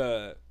and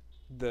the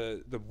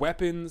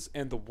weapons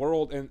and the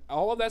world and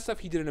all of that stuff.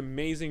 He did an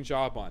amazing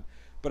job on.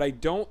 But I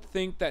don't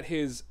think that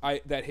his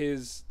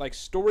like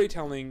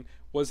storytelling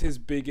was his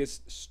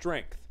biggest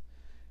strength.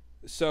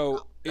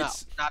 So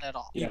it's not at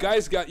all. You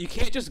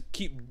can't just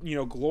keep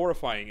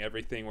glorifying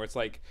everything where it's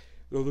like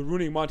they're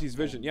ruining Monty's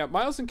vision. Yeah,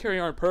 Miles and Carrie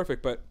aren't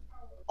perfect, but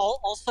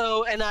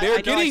also, and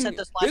I said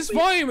this week,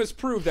 volume has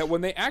proved that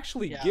when they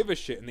actually give a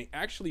shit and they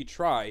actually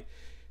try,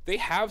 they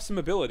have some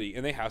ability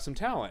and they have some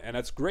talent, and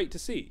that's great to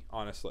see,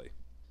 honestly.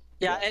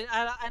 Yeah,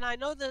 and I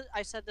know that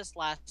I said this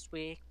last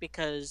week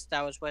because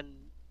that was when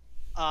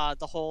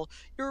the whole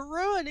 "you're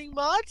ruining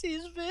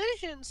Monty's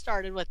vision"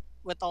 started with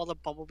all the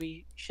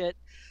Bumblebee shit.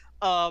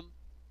 Fuck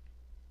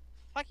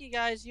you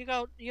guys, you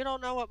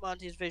don't know what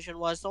Monty's vision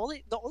was. The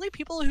only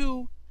people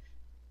who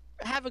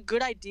have a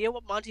good idea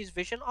what Monty's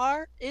vision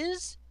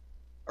is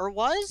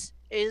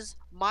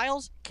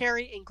Miles,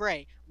 Carrie, and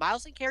Gray.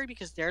 Miles and Carrie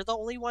because they're the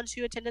only ones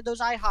who attended those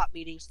IHOP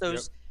meetings.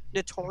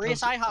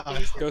 Notorious IHOP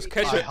meetings. Those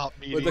ketchup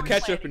with the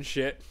ketchup and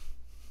shit.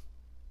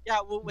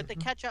 Yeah, with the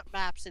ketchup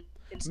maps and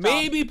stuff.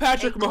 Maybe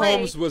Patrick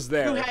Mahomes was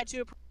there. Who had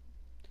to...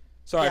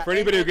 Sorry, for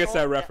anybody who gets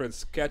that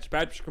reference,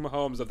 Patrick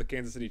Mahomes of the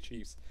Kansas City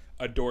Chiefs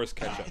adores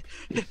ketchup.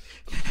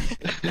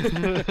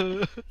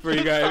 For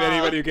you guys,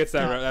 anybody who gets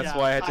that, that's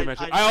why I had to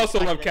mention. I also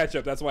love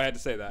ketchup. That's why I had to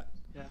say that.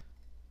 Yeah,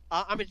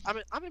 I'm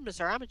in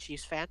Missouri. I'm a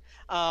Chiefs fan.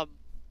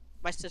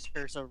 My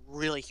sister's a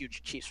really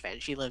huge Chiefs fan.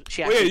 She you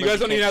guys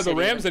don't even have the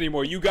Rams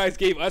anymore. You guys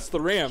gave us the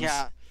Rams.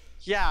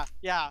 Yeah.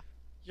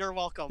 You're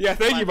welcome. Yeah,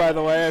 thank you, by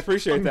the way. I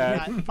appreciate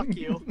that. Yeah, fuck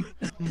you.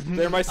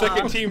 They're my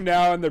second team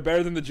now, and they're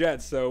better than the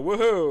Jets, so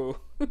woohoo.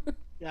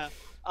 Yeah.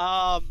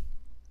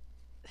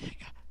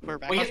 We're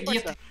back.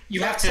 Well,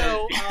 you have to.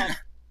 So,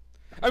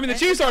 I mean, the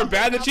Chiefs aren't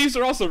bad. The Chiefs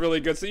are also really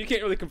good, so you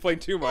can't really complain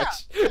too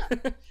much. Yeah.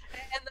 And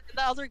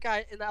the other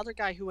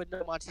guy who would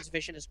know Monty's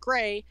vision is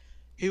Gray,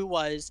 who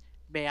was,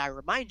 may I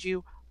remind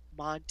you,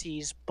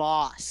 Monty's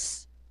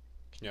boss.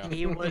 Yeah.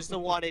 He was the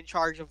one in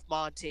charge of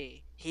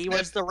Monty. He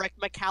was the Rick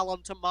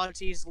McCallum to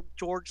Monty's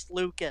George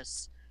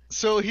Lucas.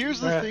 So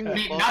here's the thing. I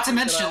mean, not to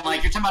mention,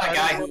 like, you're talking about a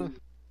guy who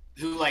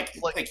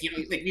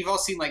we've all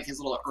seen like his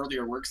little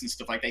earlier works and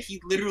stuff like that.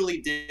 He literally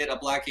did a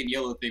black and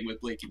yellow thing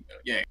with Blake and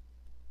Yang.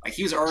 Like,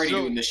 he was already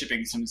doing the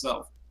shipping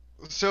himself.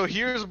 So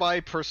here's my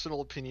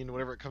personal opinion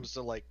whenever it comes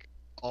to like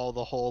all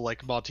the whole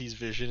like Monty's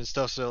vision and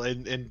stuff. So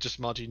and just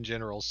Monty in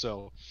general.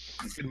 So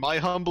in my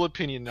humble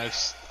opinion, I've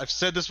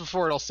said this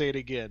before and I'll say it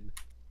again.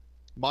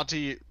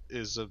 Monty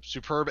is a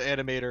superb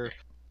animator.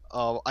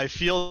 I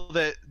feel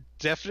that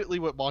definitely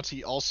what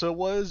Monty also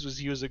was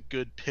he was a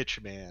good pitch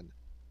man.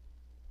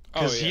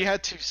 Because he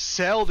had to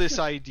sell this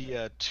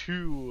idea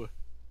to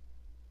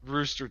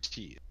Rooster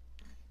Teeth.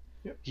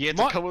 Yep. He had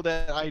to come with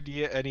that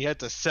idea and he had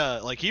to sell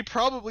it. Like, he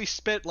probably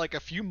spent like a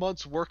few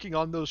months working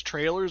on those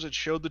trailers and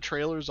showed the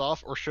trailers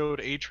off or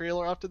showed a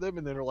trailer off to them,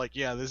 and then they're like,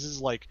 yeah, this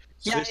is like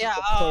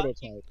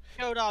prototype.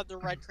 Showed on the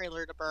red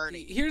trailer to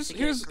Bernie. Here's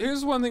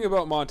one thing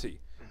about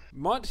Monty.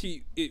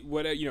 Monty,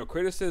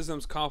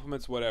 criticisms,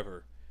 compliments,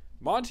 whatever.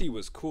 Monty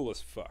was cool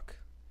as fuck.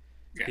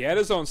 Yeah. He had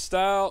his own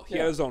style. He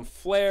had his own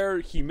flair.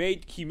 He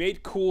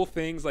made cool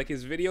things. Like,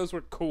 his videos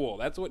were cool.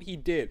 That's what he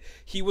did.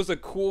 He was a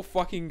cool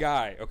fucking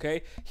guy.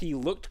 Okay, he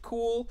looked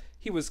cool.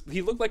 He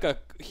looked like a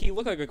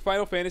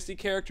Final Fantasy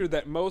character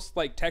that most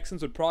like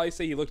Texans would probably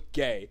say he looked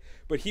gay.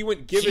 But he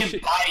wouldn't give a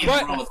shit.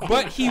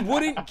 But he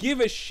wouldn't give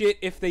a shit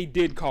if they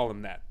did call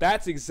him that.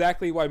 That's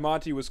exactly why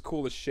Monty was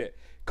cool as shit.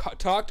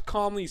 Talked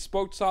calmly,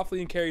 spoke softly,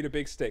 and carried a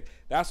big stick.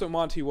 That's what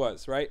Monty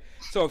was, right?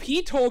 So if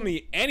he told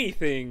me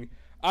anything,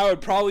 I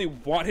would probably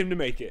want him to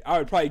make it. I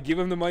would probably give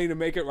him the money to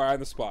make it right on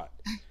the spot.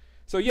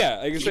 So yeah,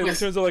 like I said, in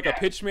terms of like a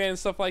pitch man and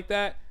stuff like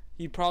that,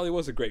 he probably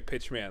was a great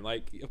pitch man.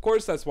 Like, of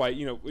course, that's why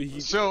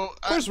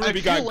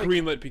RWBY got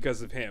greenlit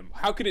because of him.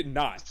 How could it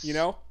not?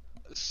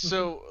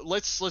 So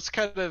let's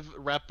kind of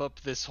wrap up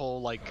this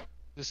whole like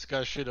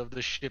discussion of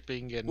the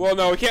shipping and. Well,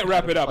 no, we can't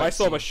wrap it up. I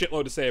still have a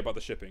shitload to say about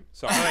the shipping.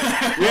 Sorry,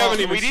 we haven't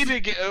even. We need to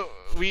get.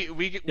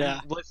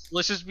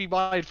 Let's just be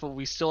mindful.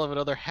 We still have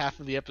another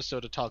half of the episode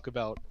to talk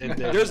about. And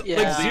there's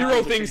like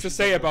zero things to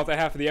say about the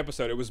half of the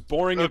episode. It was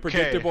boring and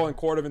predictable, and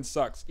Cordovan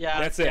sucks. Yeah,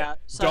 that's it. Yeah.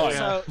 Done.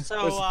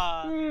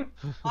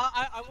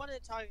 I want to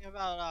talk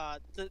about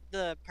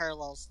the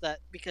parallels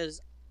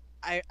because.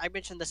 I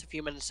mentioned this a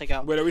few minutes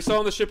ago. Wait, are we still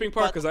on the shipping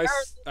part? Because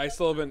I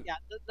still haven't. Yeah,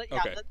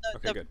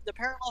 good. The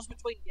parallels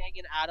between Yang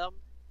and Adam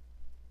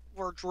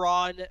were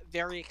drawn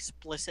very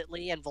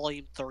explicitly in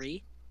Volume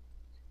 3,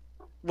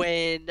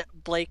 when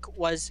Blake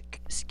was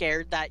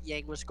scared that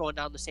Yang was going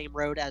down the same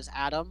road as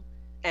Adam,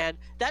 and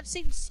that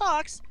scene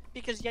sucks.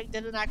 because Yang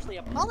didn't actually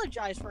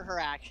apologize for her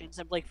actions,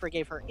 and Blake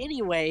forgave her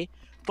anyway.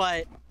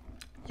 But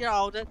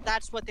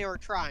that's what they were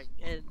trying,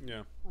 and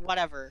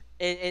whatever.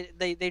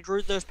 They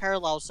drew those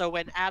parallels. So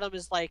when Adam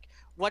is like,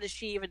 "What does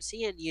she even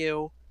see in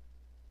you?"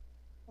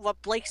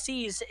 What Blake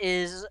sees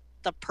is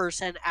the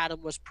person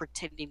Adam was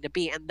pretending to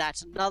be, and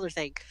that's another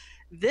thing.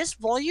 This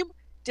volume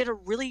did a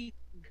really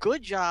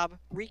good job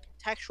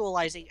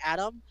recontextualizing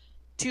Adam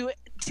to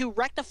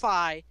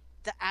rectify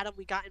the Adam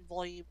we got in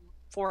volume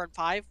 4 and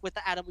 5 with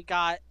the Adam we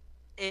got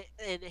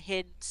in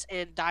hints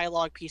and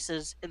dialogue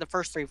pieces in the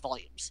first 3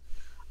 volumes.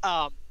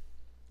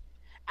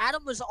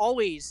 Adam was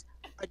always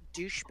a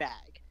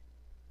douchebag,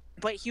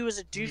 but he was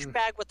a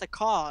douchebag with a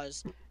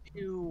cause,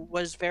 who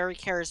was very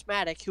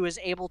charismatic, who was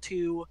able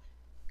to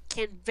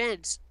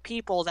convince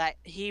people that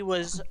he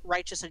was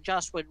righteous and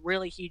just when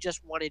really he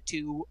just wanted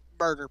to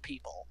murder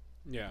people.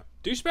 Yeah,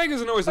 douchebag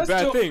isn't always a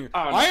bad thing.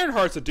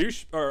 Ironheart's a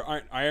douche, or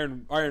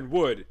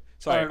Ironwood.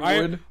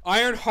 Sorry,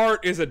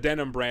 Ironheart is a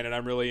denim brand, and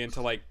I'm really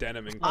into like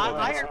denim and clothing.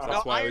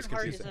 Ironheart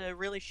is a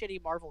really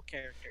shitty Marvel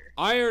character.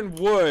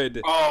 Ironwood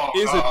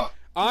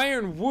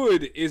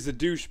is a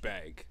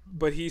douchebag,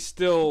 but he's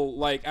still,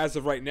 like, as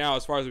of right now,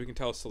 as far as we can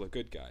tell, still a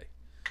good guy.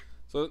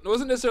 So it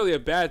wasn't necessarily a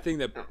bad thing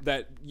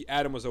that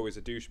Adam was always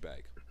a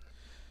douchebag.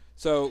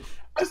 So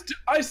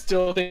I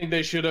still think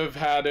they should have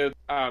had it.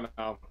 I don't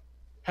know.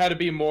 Had to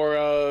be more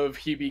of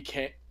he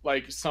became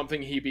like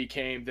something he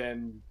became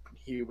than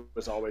he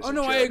was always. Oh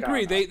no, I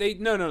agree.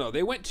 No.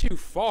 They went too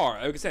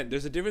far. Like I said,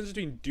 there's a difference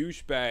between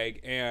douchebag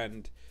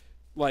and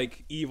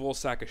like evil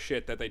sack of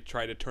shit that they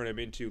try to turn him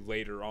into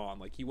later on.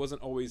 Like he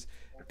wasn't always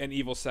an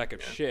evil sack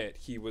of shit.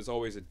 He was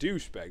always a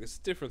douchebag. There's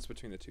a difference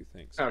between the two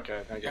things.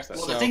 Okay, I guess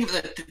that's. Well, the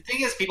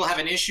thing is, people have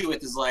an issue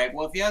with is like,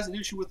 well, if he has an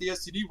issue with the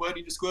STD, why didn't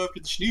he just go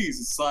after the schnees?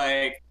 It's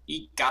like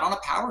he got on a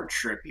power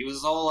trip. He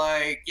was all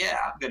like, yeah,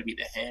 I'm gonna be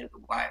the head of the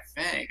White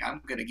Fang.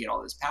 I'm gonna get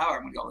all this power.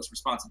 I'm gonna get all this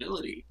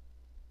responsibility.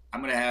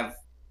 I'm gonna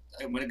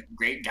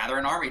gather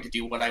an army to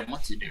do what I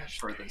want to do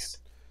for this.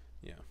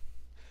 Yeah.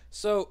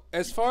 So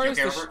as far as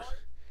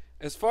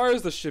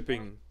the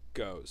shipping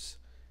goes,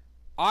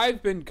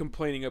 I've been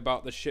complaining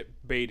about the ship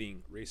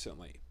baiting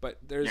recently, but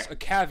there's a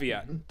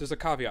caveat. Mm-hmm. There's a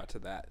caveat to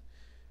that,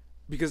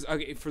 because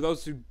for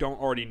those who don't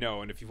already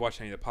know, and if you've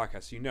watched any of the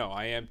podcasts, you know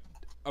I am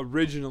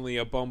originally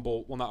a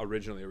not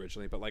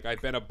originally, but like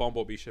I've been a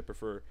Bumblebee shipper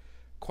for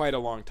quite a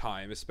long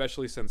time,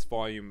 especially since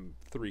Volume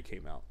 3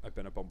 came out. I've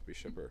been a Bumblebee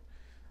shipper.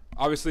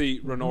 Obviously,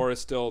 Renora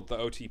is still the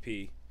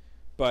OTP,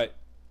 but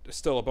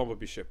still a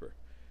Bumblebee shipper,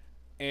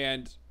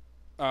 and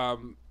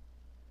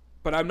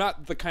but I'm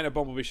not the kind of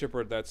Bumblebee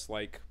shipper that's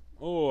like,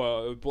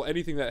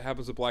 anything that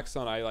happens with Black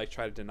Sun, I like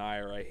try to deny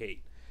or I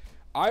hate.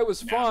 I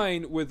was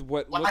fine with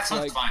what looks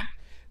like fine.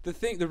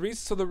 If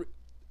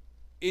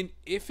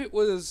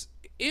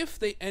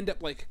they end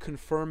up like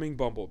confirming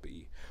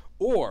Bumblebee,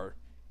 or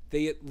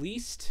they at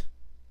least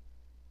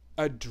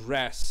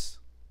address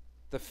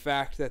the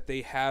fact that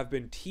they have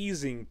been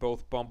teasing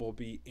both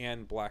Bumblebee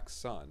and Black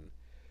Sun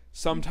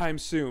sometime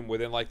soon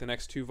within like the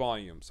next 2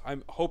 volumes.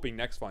 I'm hoping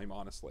next volume,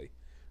 honestly.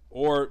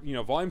 Or,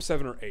 volume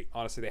 7 or 8.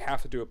 Honestly, they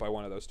have to do it by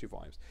one of those 2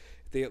 volumes.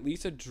 If they at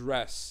least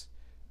address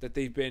that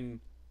they've been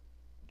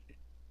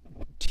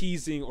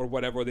teasing or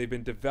whatever, they've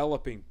been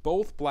developing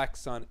both Black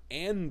Sun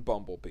and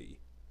Bumblebee,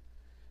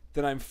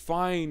 then I'm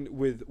fine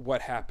with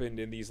what happened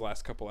in these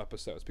last couple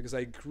episodes. Because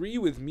I agree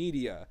with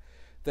media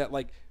that,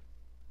 like,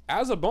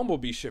 as a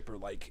Bumblebee shipper,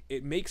 like,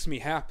 it makes me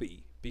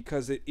happy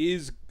because it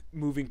is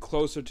moving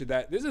closer to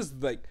that. This is,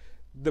 like,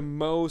 the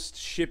most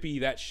shippy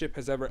that ship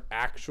has ever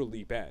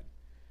actually been.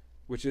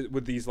 Which is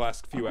with these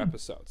last few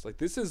episodes. Like,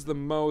 this is the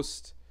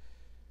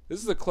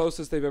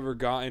closest they've ever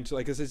gotten to,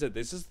 like, as I said,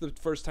 this is the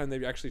first time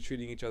they're actually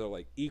treating each other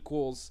like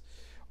equals.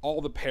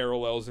 All the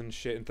parallels and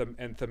shit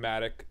and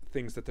thematic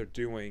things that they're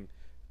doing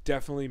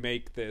definitely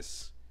make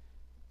this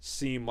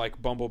seem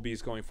like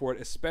Bumblebee's going forward,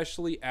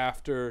 especially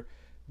after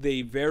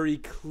they very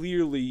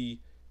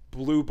clearly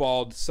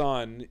blue-balled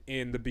Sun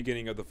in the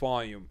beginning of the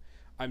volume.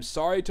 I'm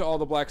sorry to all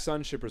the Black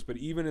Sun shippers, but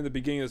even in the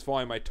beginning of this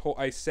volume,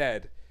 I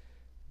said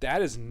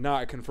that is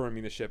not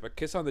confirming the ship. A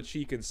kiss on the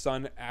cheek and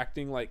Sun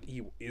acting like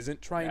he isn't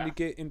trying to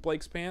get in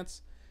Blake's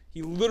pants.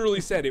 He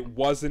literally said it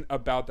wasn't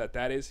about that.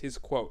 That is his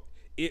quote.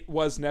 It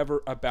was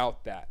never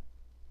about that.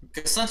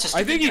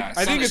 I think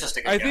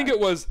it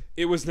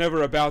was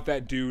never about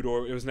that dude,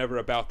 or it was never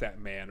about that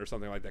man, or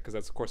something like that, because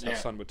that's of course how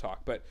Sun would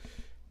talk. But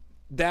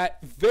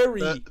that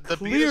very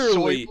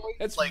clearly,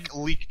 that's like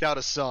leaked out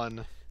of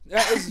Sun.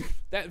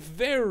 That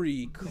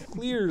very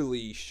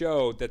clearly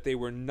showed that they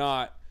were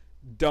not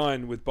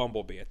done with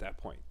Bumblebee at that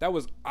point. That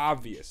was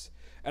obvious.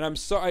 And I'm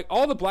sorry,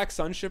 all the Black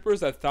Sun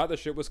shippers that thought the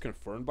ship was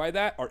confirmed by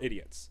that are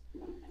idiots.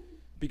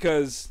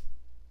 Because,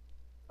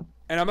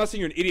 and I'm not saying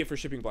you're an idiot for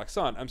shipping Black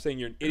Sun, I'm saying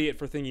you're an idiot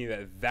for thinking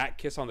that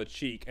kiss on the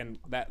cheek and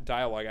that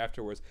dialogue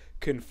afterwards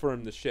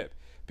confirmed the ship.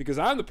 Because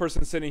I'm the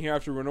person sitting here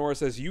after Renora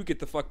says, you get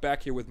the fuck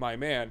back here with my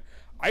man,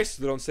 I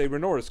still don't say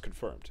Renora's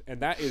confirmed.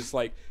 And that is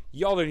like,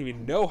 y'all don't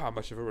even know how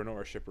much of a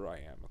Renora shipper I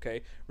am,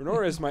 okay?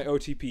 Renora is my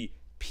OTP,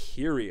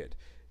 period.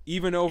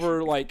 Even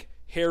over, like,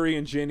 Harry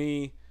and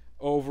Ginny,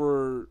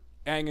 over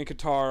Aang and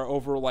Katara,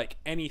 over like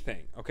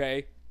anything.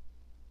 Okay.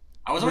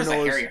 I was always a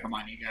Renoir's- Harry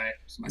Hermione guy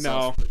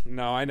myself.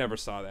 No, I never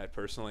saw that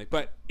personally.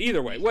 But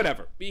either way,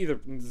 whatever.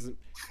 There's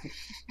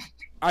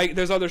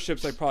other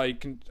ships I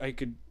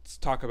could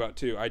talk about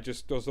too.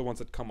 Those are the ones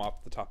that come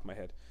off the top of my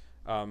head.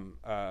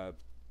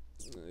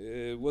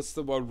 What's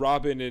the one?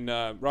 Robin and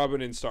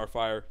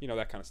Starfire,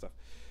 that kind of stuff.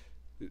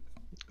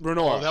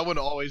 Renoir. Oh, that one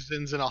always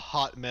ends in a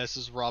hot mess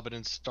as Robin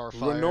and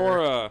Starfire.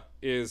 Renoir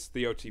is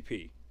the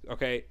OTP,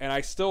 okay? And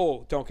I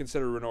still don't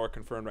consider Renoir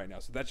confirmed right now.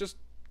 So that's just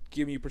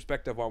giving you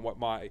perspective on what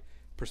my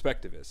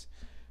perspective is.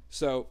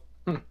 So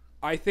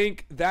I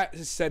think that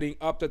is setting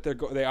up that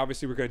they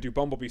obviously were going to do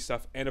Bumblebee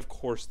stuff, and of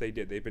course they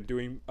did. They've been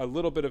doing a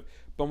little bit of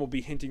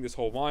Bumblebee hinting this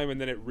whole volume,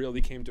 and then it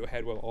really came to a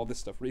head with all this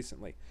stuff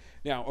recently.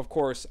 Now, of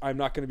course, I'm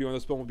not going to be one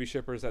of those Bumblebee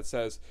shippers that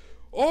says,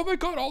 "Oh my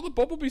God, all the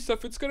Bumblebee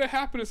stuff, it's going to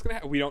happen. It's going to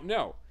happen." We don't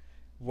know.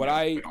 What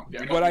I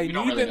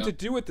need them to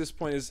do at this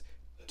point is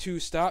to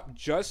stop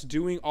just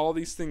doing all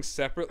these things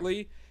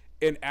separately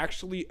and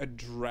actually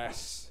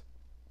address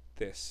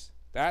this.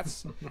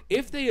 That's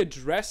if they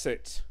address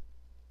it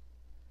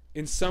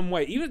in some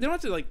way, even they don't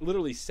have to like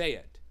literally say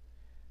it,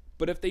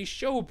 but if they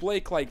show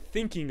Blake like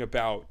thinking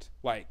about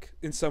like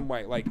in some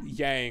way like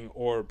Yang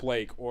or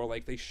Blake, or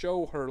like they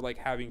show her like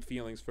having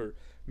feelings for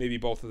maybe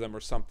both of them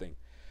or something,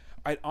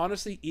 I'd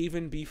honestly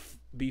even be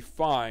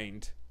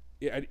fine.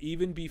 I'd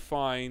even be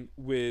fine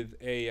with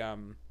a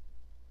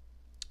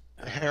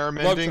harem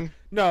ending.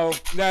 No, I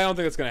don't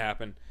think that's gonna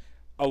happen.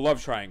 A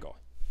love triangle,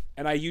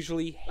 and I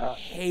usually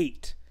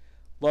hate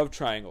love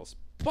triangles,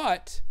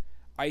 but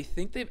I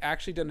think they've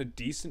actually done a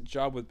decent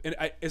job with, and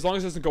as long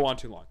as it doesn't go on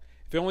too long.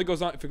 If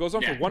it goes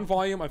on for one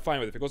volume, I'm fine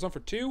with it. If it goes on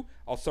for two,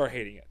 I'll start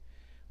hating it.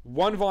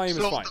 One volume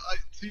is fine.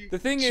 The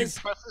thing is,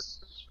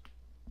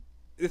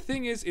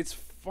 it's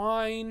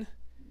fine.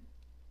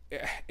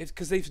 It's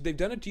because they've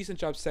done a decent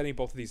job setting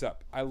both of these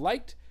up. I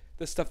liked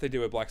the stuff they did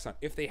with Black Sun.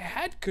 If they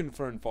had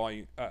confirmed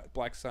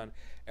Black Sun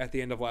at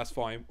the end of last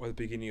volume or the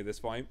beginning of this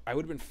volume, I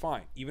would have been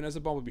fine, even as a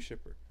Bumblebee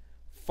shipper.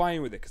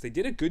 Fine with it, because they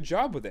did a good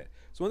job with it.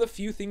 It's one of the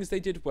few things they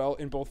did well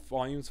in both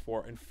volumes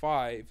 4 and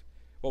 5.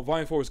 Well,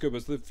 volume 4 was good,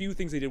 but the few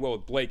things they did well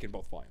with Blake in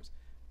both volumes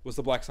was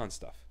the Black Sun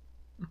stuff.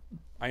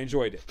 I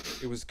enjoyed it.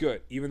 It was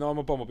good, even though I'm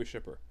a Bumblebee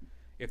shipper.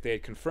 If they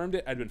had confirmed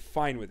it, I'd been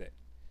fine with it.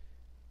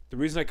 The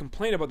reason I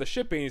complain about the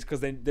shipping is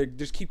because they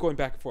just keep going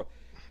back and forth.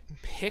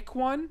 Pick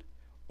one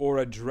or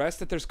address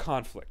that there's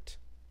conflict.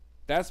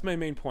 That's my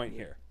main point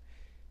here.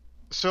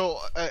 So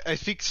I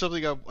think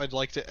something I'd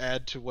like to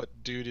add to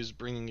what Dude is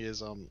bringing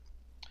is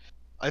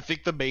I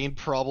think the main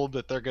problem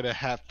that they're gonna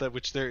have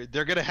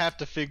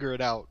to figure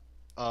it out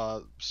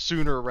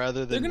sooner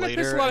rather than later. They're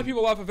gonna piss a lot of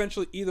people off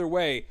eventually either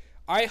way.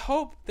 I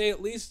hope they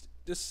at least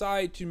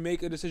decide to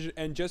make a decision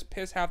and just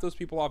piss half those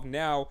people off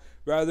now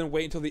rather than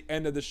wait until the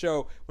end of the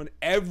show when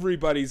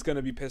everybody's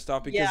gonna be pissed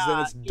off, because then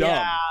it's dumb.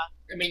 Yeah.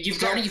 I mean,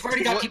 you've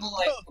already got people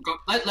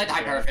like let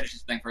Hyper finish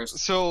his thing first.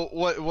 So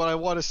what I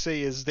want to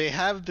say is they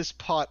have this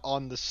pot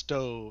on the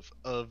stove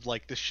of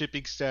like the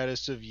shipping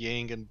status of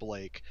Yang and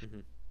Blake. Mm-hmm.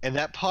 And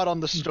that pot on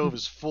the stove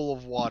is full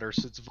of water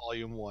since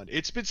volume 1.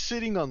 It's been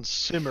sitting on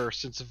simmer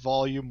since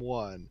volume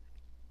 1.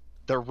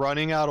 They're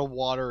running out of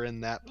water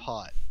in that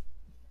pot.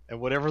 And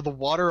whenever the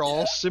water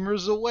all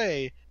simmers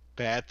away,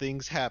 bad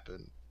things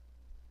happen.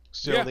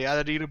 So they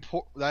either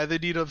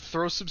need to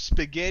throw some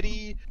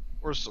spaghetti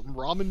or some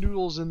ramen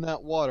noodles in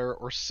that water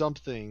or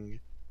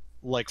something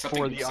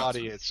for the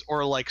audience,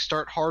 or like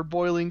start hard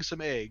boiling some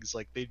eggs.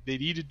 Like they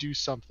need to do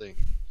something.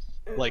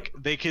 Like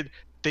they could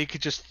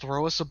just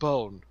throw us a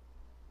bone.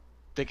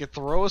 They could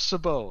throw us a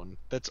bone.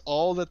 That's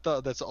all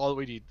that's all that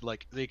we need.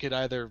 Like they could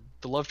either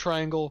the love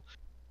triangle,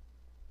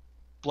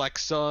 Black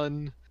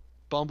Sun,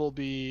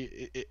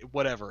 Bumblebee,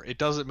 whatever. It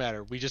doesn't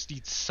matter. We just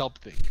need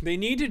something. They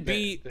need to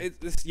be.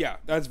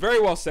 That's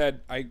very well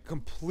said. I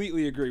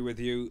completely agree with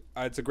you.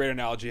 It's a great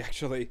analogy,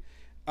 actually.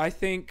 I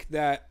think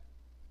that,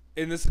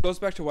 and this goes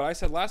back to what I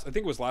said I think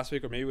it was last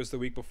week, or maybe it was the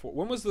week before.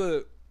 When was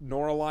the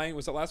Nora line?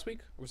 Was it last week?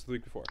 Or was it the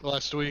week before?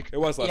 Last week. It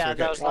was last week.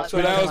 That was last so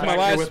week. that was my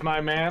last. With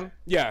my man.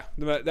 Yeah,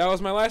 that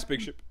was my last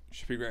big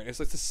shipping grant. It's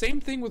like the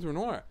same thing with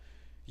Renoir.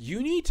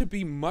 You need to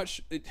be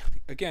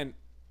again.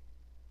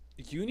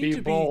 You need to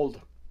be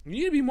bold. You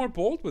need to be more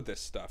bold with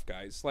this stuff,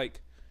 guys.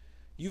 Like,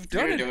 you've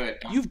done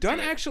it. You've done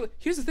actually.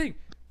 Here's the thing: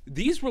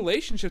 these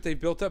relationships they've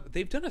built up,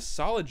 they've done a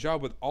solid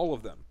job with all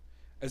of them.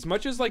 As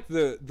much as like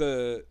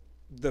the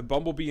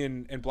Bumblebee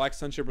and Black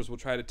Sun shippers will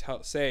try to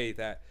say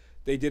that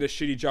they did a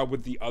shitty job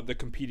with the other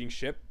competing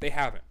ship, they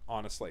haven't.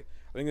 Honestly,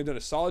 I think they've done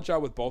a solid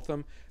job with both of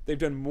them. They've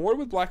done more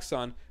with Black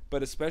Sun,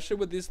 but especially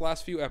with these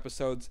last few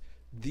episodes,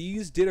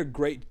 these did a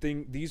great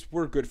thing. These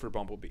were good for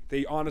Bumblebee.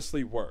 They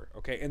honestly were,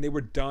 okay, and they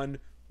were done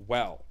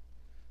well.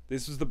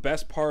 This was the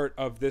best part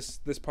of this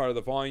part of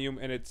the volume,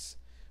 and it's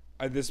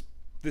this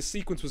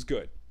sequence was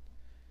good.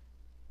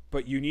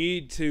 But you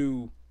need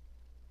to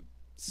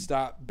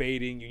stop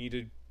baiting. You need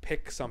to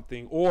pick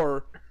something,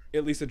 or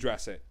at least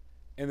address it.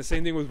 And the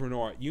same thing with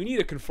Renoir. You need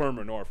to confirm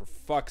Renoir, for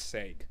fuck's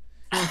sake.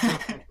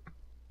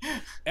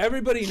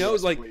 Everybody knows,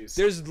 Yes, like, please.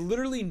 there's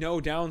literally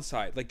no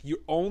downside. Like, you're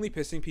only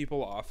pissing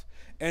people off,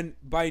 and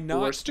by Who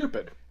not are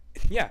stupid.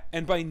 yeah,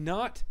 and by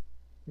not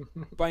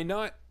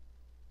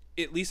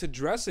at least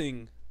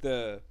addressing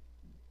the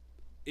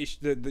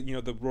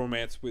the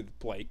romance with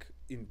Blake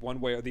in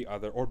one way or the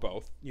other or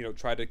both,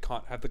 try to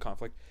have the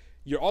conflict,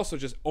 you're also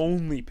just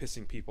only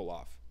pissing people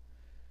off.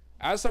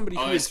 As somebody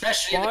who is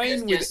especially in the fine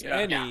with business,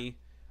 any,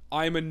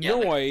 I'm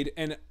annoyed,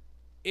 and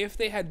if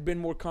they had been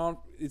more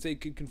if they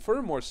could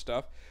confirm more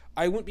stuff,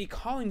 I wouldn't be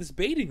calling this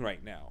baiting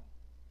right now.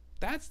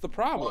 That's the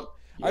problem.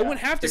 Well, I wouldn't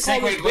have to call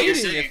this what you're baiting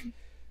if saying.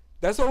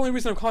 that's the only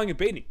reason I'm calling it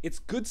baiting. It's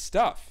good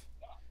stuff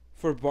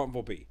for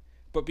Bumblebee.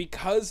 But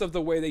because of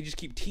the way they just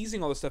keep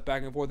teasing all this stuff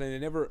back and forth and they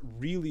never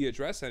really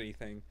address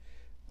anything,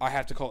 I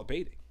have to call it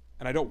baiting.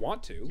 And I don't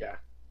want to. Yeah.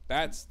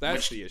 That's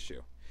the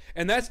issue.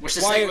 And that's Which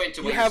is why segue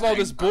into you what have you're all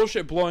this saying.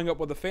 bullshit blowing up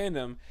with the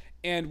fandom,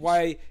 and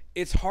why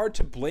it's hard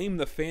to blame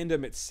the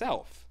fandom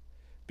itself.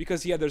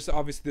 Because there's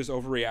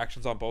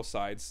overreactions on both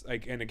sides.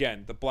 And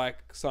again, the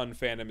Black Sun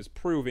fandom is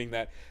proving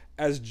that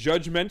as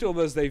judgmental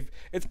as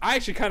I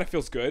actually kind of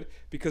feels good,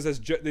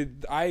 because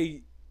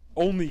I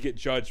only get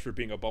judged for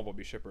being a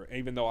Bumblebee shipper,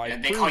 even though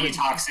They call you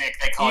toxic.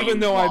 They call you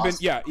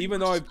lost. even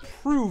though I've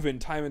proven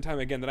time and time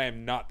again that I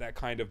am not that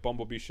kind of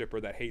Bumblebee shipper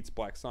that hates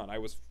Black Sun. I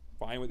was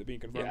fine with it being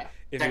confirmed. Yeah.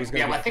 If it was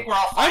going to be I think we're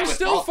all fine I'm with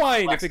still both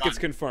fine Black if it gets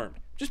Sun. confirmed.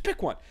 Just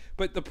pick one.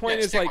 But the point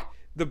Yeah, is, just pick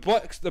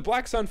like, the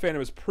Black Sun fandom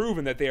has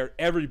proven that they are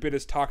every bit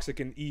as toxic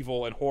and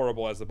evil and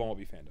horrible as the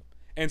Bumblebee fandom.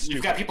 And stupid.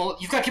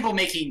 You've got people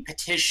making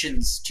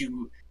petitions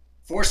to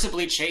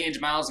forcibly change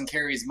Miles and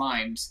Carrie's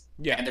minds.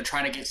 Yeah. And they're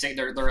trying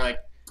to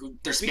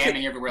they're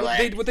spamming everywhere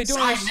like, what they don't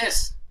sign understand-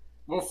 this.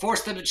 We'll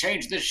force them to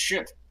change this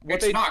ship.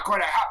 What It's not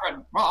going to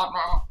happen. Blah,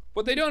 blah.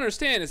 What they don't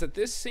understand is that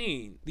these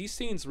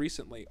scenes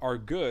recently are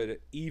good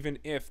even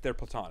if they're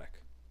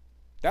platonic.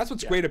 That's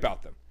what's great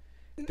about them.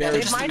 They're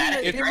They just might, mad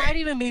at even, you, they right? might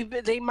even be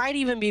they might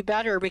even be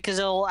better because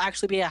it'll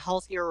actually be a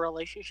healthier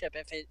relationship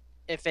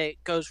if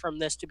it goes from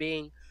this to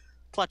being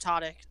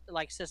platonic,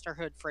 like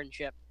sisterhood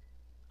friendship.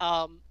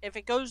 If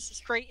it goes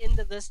straight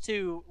into this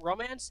to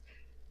romance,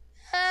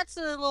 that's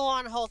a little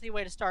unhealthy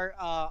way to start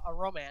a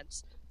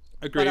romance.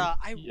 Agreed. But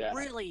I Yeah.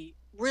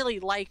 really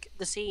like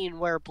the scene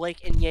where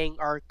Blake and Yang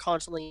are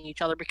constantly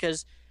each other,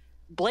 because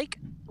Blake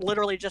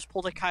literally just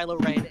pulled a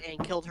Kylo Ren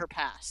and killed her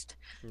past.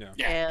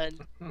 Yeah.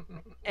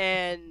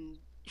 And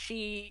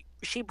she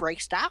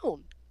breaks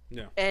down.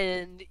 Yeah.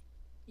 And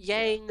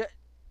Yang,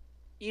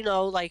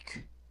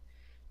 it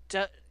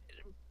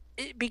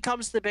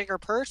becomes the bigger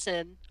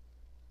person,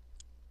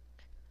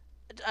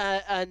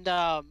 and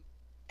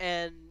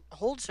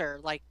holds her,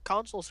 like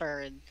consoles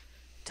her and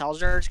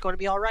tells her it's going to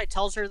be all right.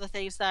 Tells her the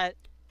things that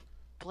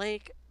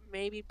Blake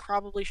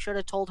probably should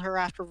have told her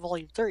after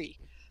Volume 3.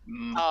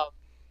 And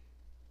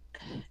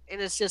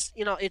it's just,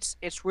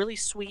 it's really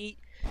sweet,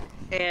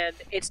 and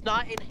it's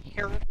not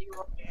inherently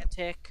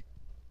romantic.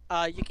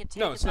 You can take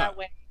No, it that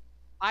way.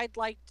 I'd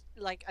like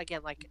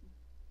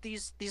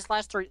these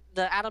last three,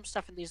 the Adam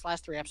stuff in these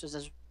last 3 episodes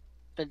has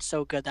been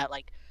so good that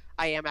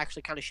I am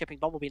actually kind of shipping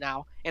Bumblebee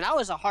now, and I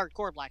was a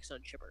hardcore Black Sun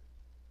shipper.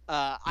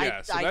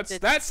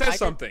 That says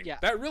something. Yeah.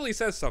 That really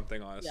says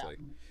something, honestly.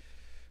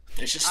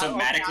 It's just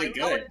somatically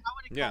good. I wouldn't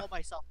call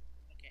myself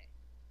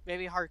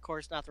maybe hardcore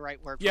is not the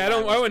right word. Yeah,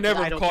 I would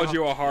never have called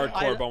you a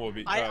hardcore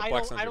Bumblebee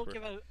Black Sun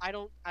shipper. I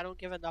don't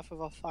give enough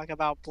of a fuck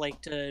about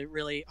Blake to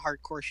really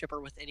hardcore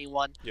shipper with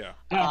anyone. Yeah.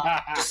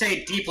 Just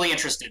say deeply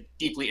interested.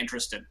 Deeply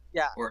interested.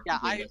 Yeah. Or Yeah.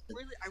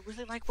 deeply I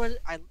really like what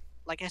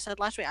like I said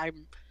last week.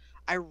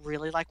 I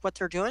really like what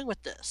they're doing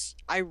with this.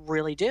 I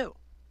really do.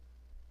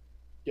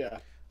 Yeah.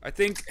 I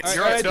think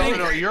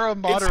You're a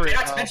moderate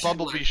It's-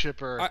 Bumblebee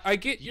shipper. I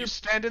get You your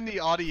stand in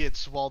the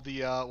audience while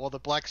the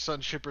Black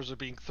Sun shippers are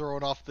being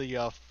thrown off the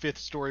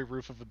 5th-story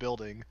roof of a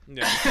building.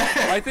 yeah.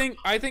 I think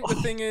the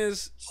thing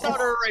is,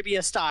 Saudi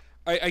Arabia style.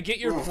 I get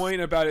your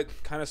point about it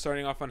kind of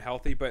starting off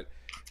unhealthy, but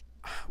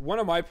one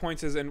of my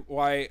points is, and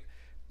why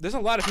there's a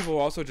lot of people who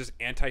are also just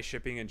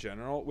anti-shipping in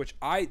general, which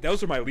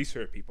those are my least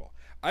favorite people.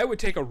 I would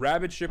take a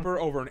rabid shipper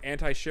over an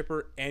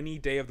anti-shipper any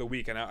day of the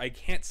week, and I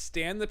can't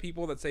stand the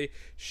people that say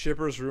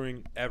shippers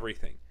ruin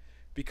everything,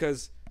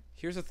 because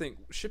here's the thing: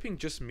 shipping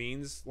just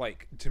means,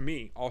 like, to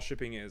me, all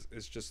shipping is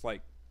just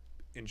like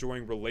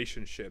enjoying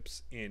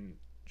relationships in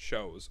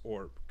shows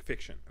or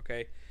fiction.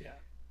 Okay. Yeah.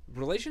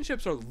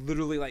 Relationships are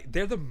literally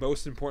they're the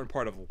most important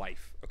part of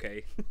life.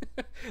 Okay.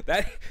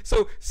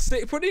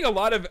 Putting a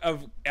lot of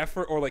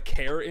effort or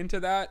care into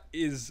that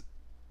is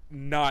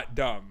not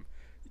dumb.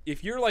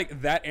 If you're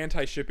that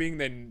anti-shipping,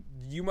 then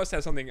you must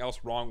have something else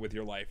wrong with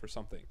your life or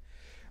something.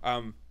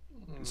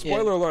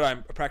 Spoiler alert: I'm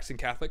a practicing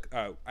Catholic.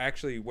 I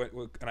actually went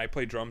and I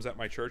play drums at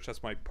my church.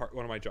 That's one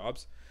of my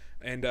jobs.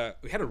 And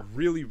we had a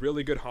really,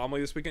 really good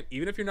homily this weekend.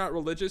 Even if you're not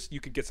religious, you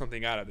could get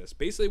something out of this.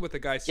 Basically, what the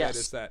guy said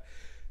is that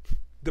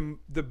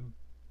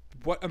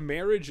what a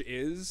marriage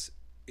is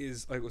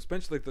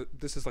especially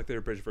this is the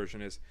abridged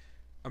version, is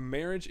a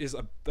marriage is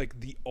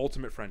the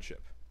ultimate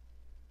friendship.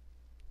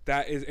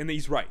 That is, and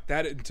he's right.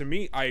 That, to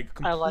me, I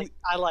like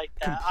that. I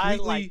like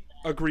completely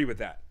agree with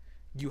that.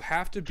 you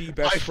have to be I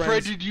best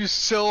friends. friended you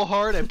so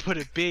hard I put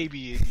a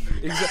baby in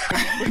you.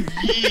 Exactly.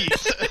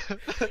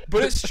 Yeet.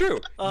 But it's true.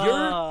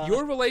 Uh.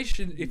 Your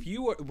relation, if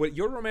you what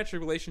your romantic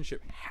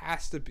relationship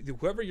has to be,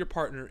 whoever your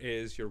partner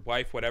is, your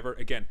wife, whatever.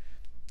 Again,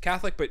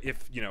 Catholic, but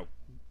if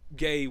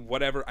gay,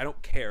 whatever, I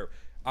don't care.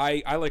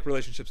 I like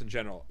relationships in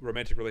general,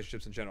 romantic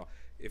relationships in general.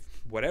 If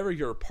whatever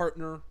your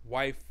partner,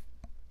 wife,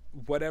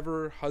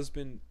 whatever,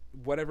 husband,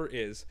 whatever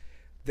is,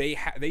 they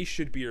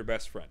should be your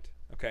best friend.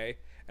 Okay,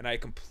 and I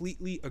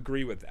completely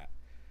agree with that.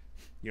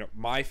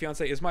 My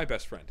fiance is my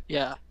best friend.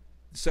 Yeah.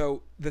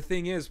 So the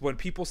thing is, when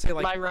people say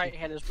like My right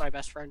hand is my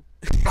best friend.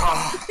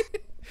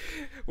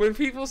 when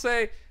people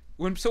say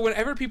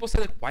whenever people say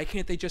like, why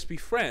can't they just be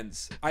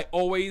friends? I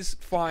always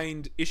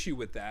find issue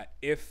with that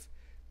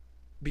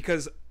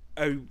because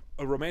a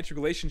romantic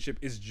relationship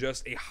is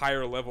just a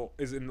higher level,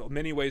 is in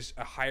many ways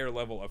a higher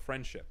level of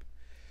friendship.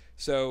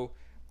 So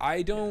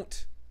I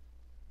don't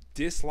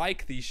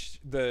dislike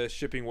the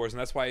shipping wars, and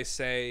that's why I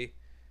say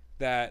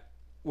that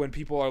when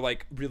people are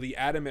like really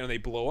adamant and they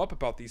blow up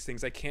about these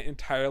things, I can't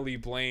entirely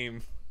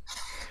blame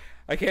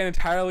the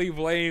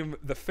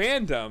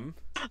fandom.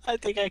 I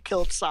think I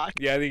killed Sock.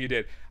 Yeah, I think you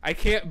did. I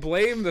can't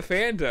blame the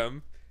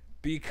fandom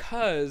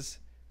because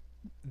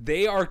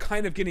they are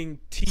kind of getting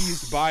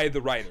teased by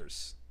the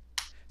writers.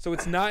 So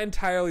it's not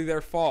entirely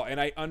their fault, and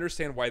I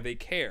understand why they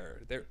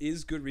care. There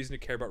is good reason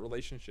to care about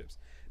relationships.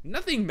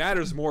 Nothing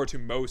matters more to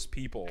most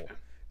people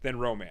than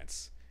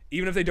romance,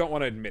 even if they don't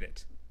want to admit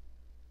it.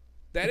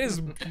 That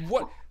is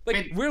what, like,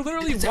 I mean, we're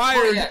literally it's a-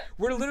 wired. yeah.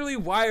 We're literally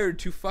wired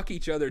to fuck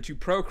each other, to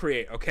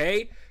procreate.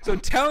 Okay,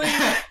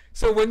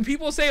 so when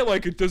people say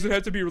like it doesn't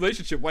have to be a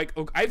relationship, like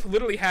I've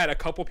literally had a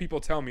couple people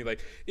tell me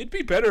like it'd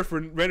be better for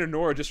Ren and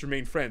Nora just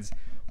remain friends.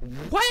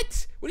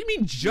 What? What do you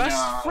mean just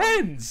No.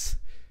 friends?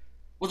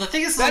 Well, the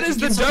thing is, That like, is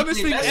you the get something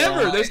dumbest thing invested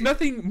ever. in, There's like-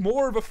 nothing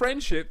more of a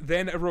friendship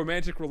than a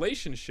romantic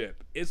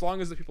relationship, as long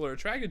as the people are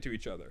attracted to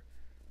each other.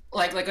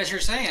 like as you're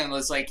saying,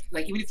 was like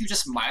even if you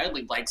just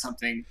mildly like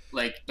something,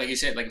 like you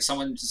said, like if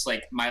someone just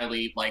like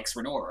mildly likes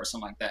Renor or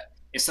something like that,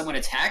 if someone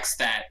attacks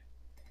that,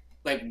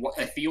 like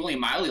if you only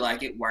mildly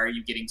like it, why are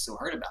you getting so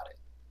hurt about it?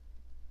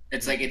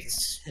 It's like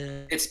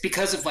it's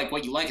because of like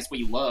what you like, it's what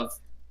you love,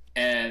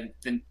 and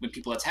then when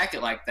people attack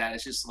it like that,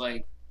 it's just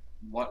like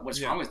what's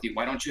Yeah. wrong with you?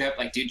 Why don't you have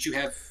didn't you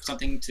have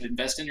something to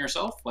invest in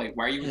yourself? Like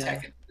why are you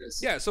attacking this?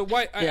 Yeah, so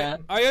why Yeah.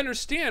 I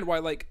understand why,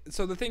 like,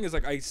 so the thing is,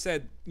 like I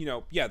said,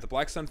 the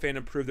Black Sun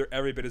fandom proved they're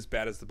every bit as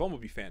bad as the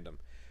Bumblebee fandom.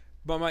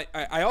 But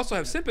I also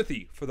have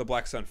sympathy for the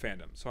Black Sun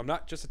fandom, so I'm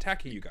not just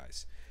attacking you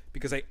guys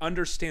because I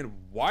understand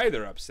why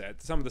they're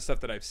upset. Some of the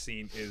stuff that I've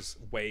seen is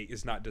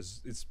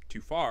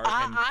too far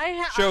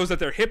and shows that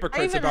they're I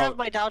hypocrites even have about.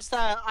 my doubts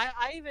that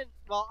I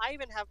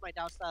even have my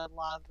doubts that a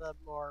lot of the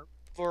more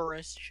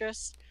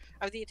voracious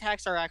of the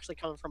attacks are actually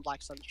coming from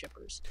Black Sun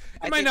shippers.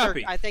 It might not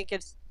be. I think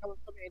it's coming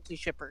from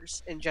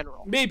anti-shippers in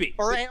general. Maybe.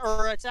 Or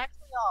it's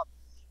actually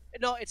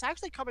no, it's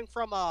actually coming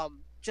from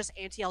just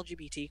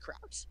anti-LGBT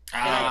crowds.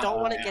 And I don't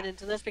want to yeah. get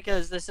into this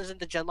because this isn't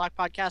the Genlock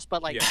podcast,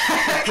 but like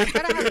Yeah. we're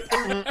gonna have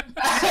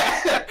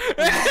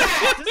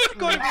this is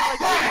going to be like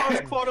the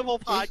most quotable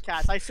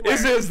podcast. I swear.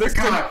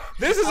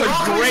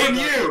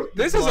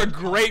 This is a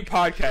great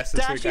podcast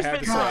this week. Dash I has have been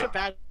to such say. a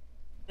bad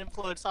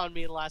influence on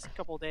me the last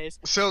couple of days.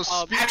 So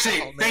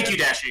Actually, thank you,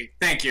 Dashy.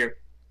 Thank you.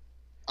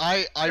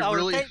 I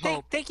really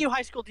hope. Thank you,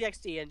 High School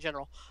DxD in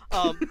general.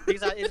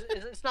 Because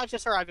it's not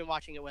just her I've been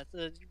watching it with.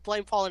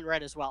 Blame Fallen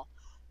Red as well.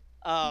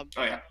 Oh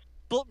yeah.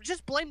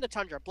 Just blame the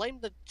Tundra. Blame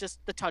the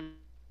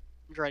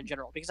Tundra in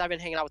general because I've been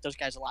hanging out with those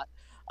guys a lot.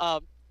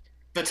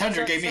 The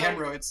Tundra So- gave me so-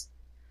 hemorrhoids.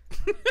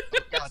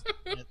 God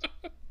damn it.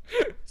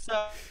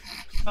 So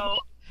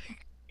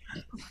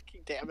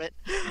fucking damn it.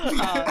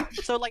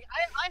 So like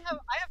I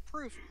have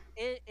proof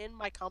in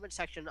my comment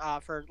section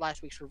for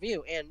last week's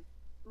review and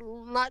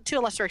not to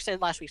a lesser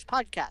extent last week's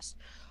podcast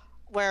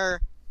where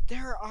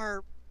there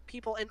are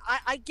people and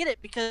I get it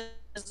because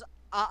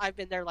I've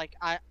been there. Like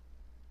I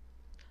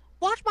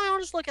watch my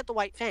honest look at the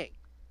White Fang.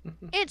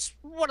 It's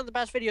one of the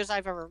best videos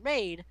I've ever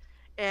made,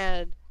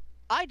 and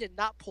I did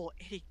not pull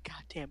any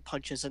goddamn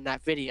punches in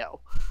that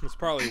video. That's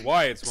probably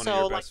why it's one of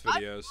your So, best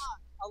like, videos.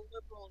 A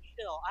liberal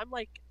shill. I'm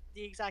like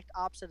the exact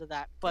opposite of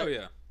that. But Oh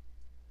yeah.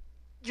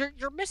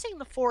 you're missing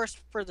the forest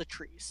for the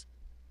trees,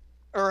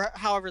 or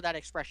however that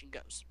expression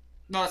goes.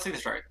 No, I think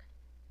that's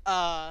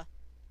right.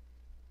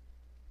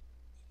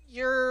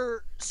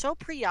 You're so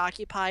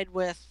preoccupied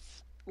with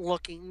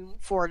looking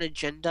for an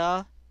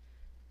agenda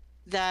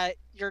that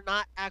you're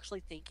not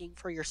actually thinking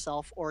for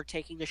yourself or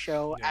taking the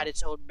show Yeah. at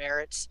its own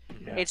merits.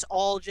 Yeah. It's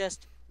all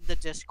just the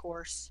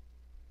discourse.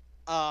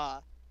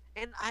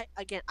 And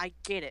I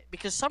get it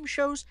because some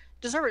shows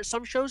deserve it.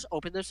 Some shows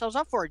open themselves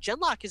up for it.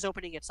 Genlock is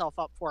opening itself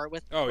up for it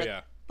with Oh with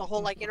yeah. the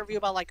whole like interview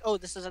about like, oh,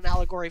 this is an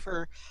allegory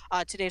for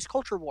today's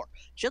culture war.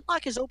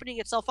 Genlock is opening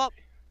itself up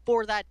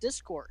for that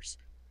discourse.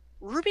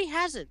 RWBY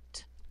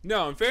hasn't.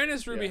 No, in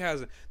fairness, RWBY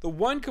hasn't. The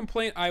one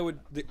complaint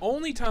the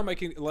only time I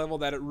can level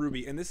that at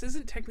RWBY, and this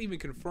isn't technically even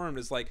confirmed,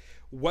 is like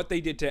what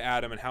they did to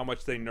Adam and how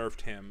much they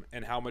nerfed him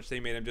and how much they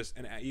made him just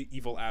an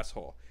evil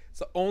asshole. It's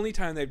the only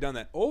time they've done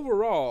that.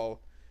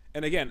 Overall,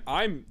 and again,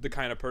 I'm the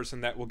kind of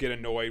person that will get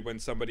annoyed when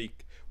somebody,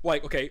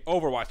 like, okay,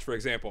 Overwatch, for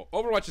example.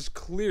 Overwatch is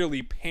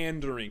clearly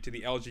pandering to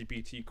the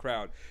LGBT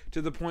crowd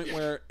to the point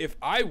where if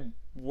I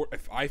were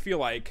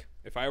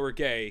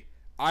gay,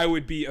 I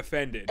would be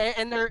offended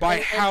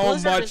by how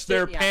much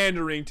they're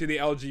pandering to the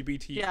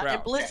LGBT crowd.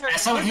 And Blizzard,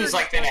 as someone who's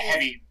like been a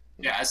heavy,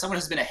 as someone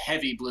who's been a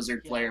heavy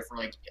Blizzard player for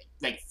like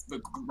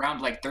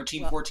around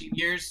 13, 14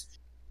 years,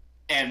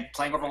 and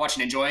playing Overwatch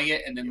and enjoying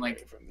it, and then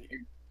like.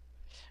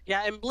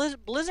 Yeah, and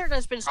Blizzard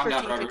has been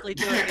strategically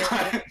doing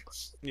it.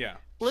 Yeah.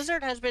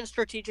 Blizzard has been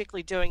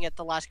strategically doing it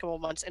the last couple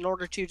of months in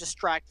order to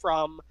distract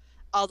from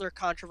other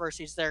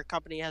controversies their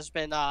company has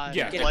been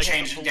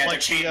changing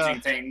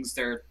things.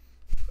 They're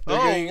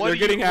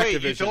getting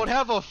Activision. You don't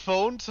have a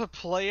phone to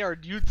play our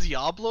new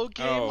Diablo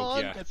game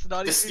on? Yeah. That's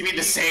not even. You mean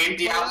the same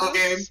Diablo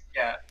game?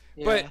 Yeah.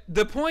 But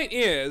the point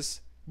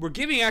is, we're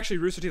giving actually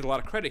Rooster Teeth a lot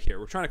of credit here.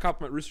 We're trying to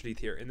compliment Rooster Teeth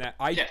here in that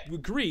I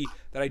agree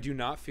that I do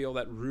not feel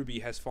that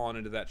RWBY has fallen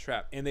into that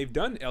trap. And they've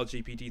done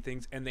LGBT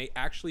things, and they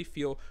actually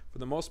feel, for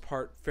the most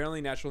part,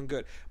 fairly natural and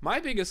good. My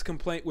biggest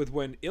complaint with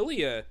when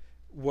Ilya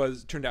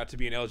turned out to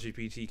be an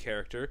LGBT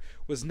character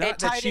was not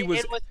that she was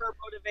in with her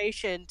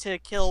motivation to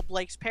kill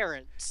Blake's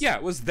parents. Yeah,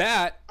 it was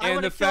that I and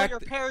the kill fact your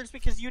parents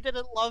because you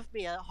didn't love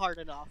me hard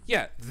enough.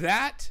 Yeah,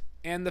 that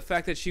and the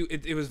fact that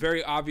it was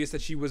very obvious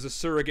that she was a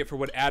surrogate for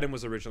what Adam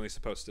was originally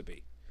supposed to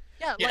be.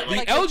 Yeah,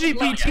 the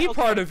LGBT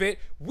part of it,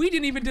 we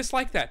didn't even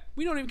dislike that.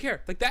 We don't even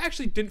care. Like, that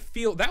actually didn't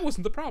feel, that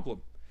wasn't the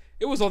problem.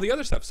 It was all the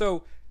other stuff.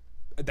 So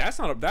that's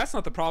not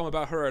the problem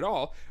about her at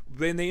all.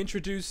 Then they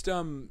introduced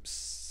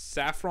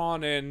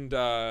Saffron and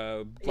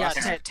Terra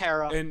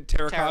and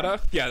Terracotta.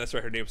 Tara. Yeah, that's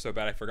right. Her name's so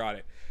bad I forgot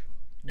it.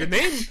 The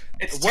name.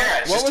 It's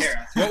Terra.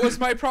 Terra. What was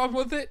my problem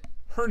with it?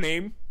 Her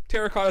name.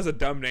 Terracotta is a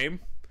dumb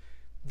name.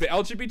 The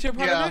LGBT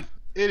part of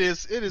it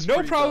is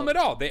no problem at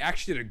all. They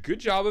actually did a good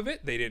job of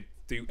it. They didn't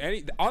do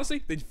any.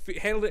 Honestly, they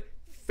handled it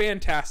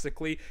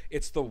fantastically.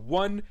 It's the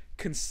one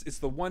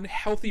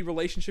healthy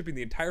relationship in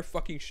the entire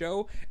fucking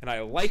show, and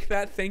I like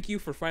that. Thank you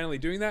for finally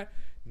doing that.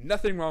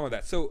 Nothing wrong with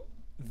that. So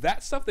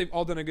that stuff, they've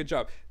all done a good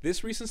job.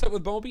 This recent stuff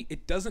with Bumblebee,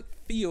 it doesn't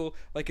feel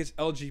like it's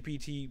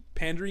LGBT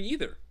pandering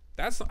either.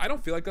 I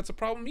don't feel like that's a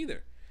problem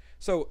either.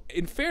 So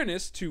in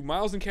fairness to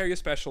Miles and Carrie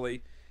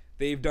especially,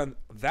 they've done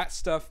that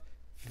stuff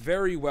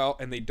very well,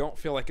 and they don't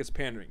feel like it's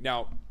pandering.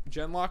 Now,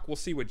 Genlock, we'll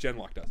see what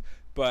Genlock does.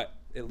 But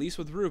at least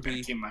with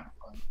RWBY,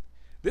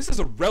 this is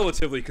a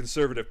relatively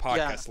conservative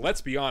podcast. Yeah. Let's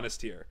be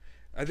honest here.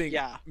 I think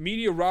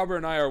Media Robber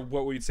and I are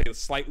what we'd say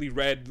slightly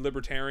red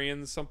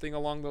libertarians, something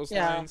along those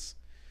lines.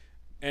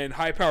 And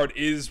High Powered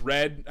is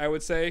red, I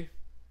would say.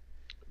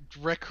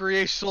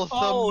 Recreational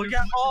thumb.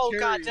 Oh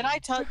god, did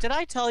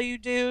I tell you,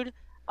 dude?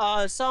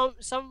 Some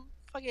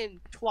fucking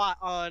twat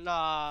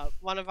on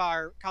one of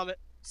our comment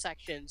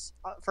sections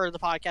for the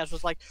podcast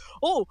was like,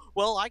 oh,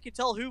 well, I could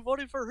tell who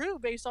voted for who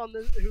based on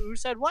who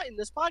said what in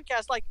this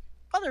podcast. Like,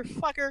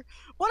 motherfucker,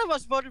 one of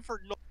us voted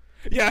for Nora.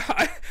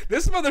 Yeah,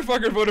 this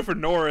motherfucker voted for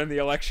Nora in the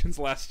elections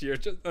last year,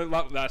 in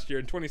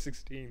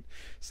 2016.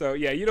 So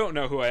yeah, you don't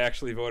know who I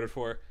actually voted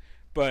for.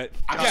 But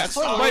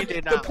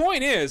the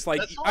point is,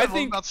 like, I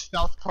think about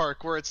South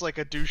Park, where it's like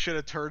a douche and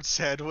a turd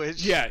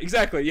sandwich. Yeah,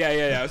 exactly. Yeah.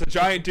 It's a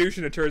giant douche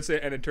and a turd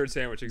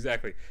sandwich.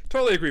 Exactly.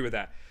 Totally agree with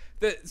that.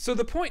 So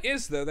the point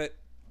is, though, that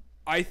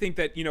I think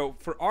that, you know,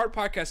 for our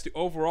podcast to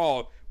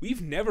overall,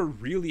 we've never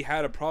really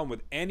had a problem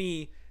with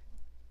any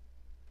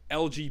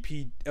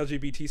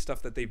LGBT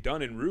stuff that they've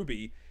done in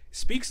RWBY.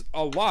 Speaks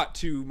a lot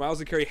to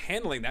Miles and Carrie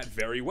handling that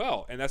very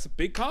well, and that's a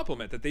big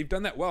compliment that they've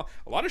done that well.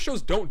 A lot of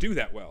shows don't do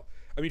that well.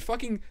 I mean,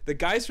 fucking the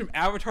guys from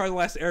Avatar: The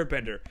Last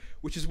Airbender,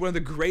 which is one of the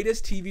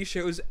greatest TV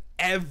shows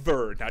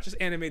ever, not just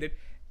animated,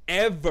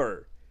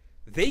 ever.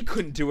 They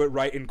couldn't do it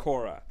right in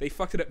Korra. They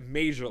fucked it up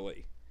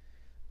majorly.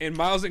 And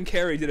Miles and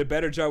Carrie did a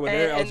better job with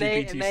their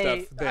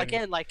LGBT stuff.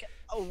 Again, like,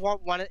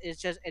 one is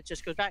just, it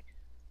just goes back.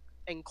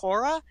 In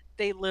Korra,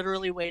 they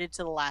literally waited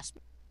to the last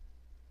minute.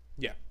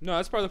 Yeah, no,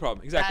 that's part of the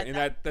problem. Exactly,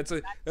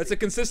 that's a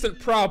consistent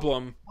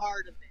problem.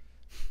 Part of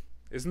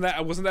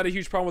it. Wasn't that a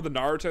huge problem with the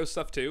Naruto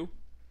stuff too?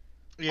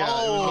 Yeah.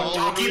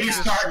 Don't get me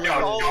started.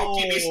 Don't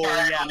get me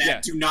started on that.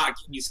 Yeah. Do not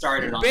get me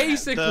started on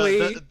Basically,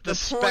 that.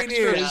 the point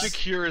is,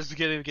 Secure is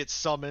going to get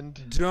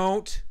summoned.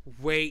 Don't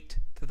wait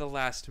to the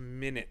last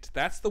minute.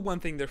 That's the one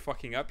thing they're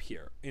fucking up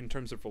here in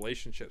terms of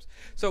relationships.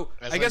 So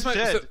I guess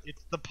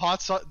it's the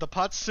pot's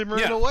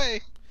simmering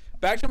away.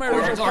 Back to my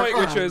original point,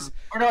 which was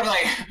we're gonna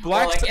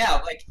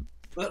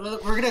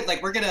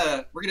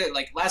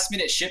last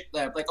minute ship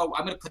I'm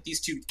gonna put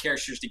these two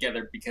characters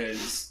together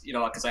because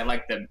I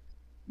like them.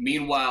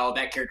 Meanwhile,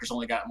 that character's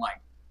only gotten like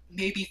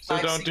maybe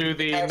 5 So don't do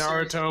the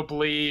Naruto,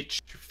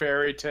 Bleach,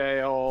 Fairy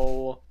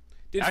Tail.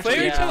 Did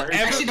Fairy Tail ever?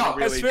 Actually, no.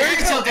 Has Fairy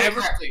Tail did it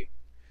correctly.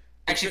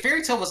 Actually,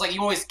 Fairy Tail was like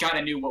you always kind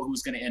of knew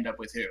who's gonna end up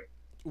with who.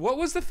 What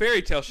was the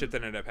Fairy Tail shit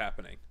that ended up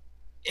happening?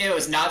 It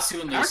was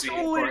Natsu and Lucy, of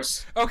Actually-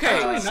 course. Okay,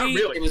 Not see,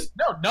 really. It was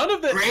No, none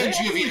of the Gray and they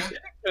actually Juvia.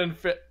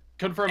 didn't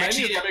confirm any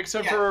Actually, of them yeah,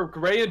 except yeah. for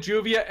Gray and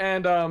Juvia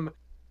and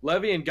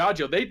Levi and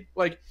Gajo. They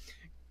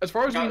as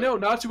far as we know,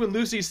 Natsu and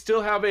Lucy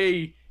still have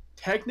a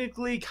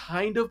technically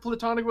kind of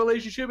platonic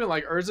relationship, and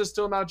like Urza's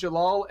still not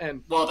Jalal,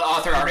 and well, the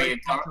author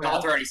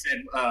already said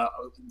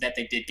that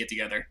they did get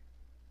together.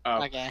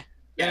 Okay.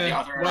 Yeah, the Eh,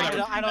 author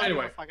whatever. I don't give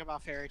Anyway. a fuck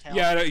about Fairy Tail.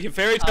 yeah,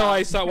 Fairy Tail. I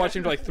Um, stopped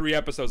watching for like 3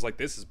 episodes. Like,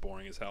 this is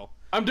boring as hell.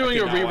 I'm doing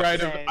I a did not watch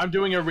rewrite of it. I'm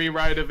doing a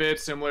rewrite of it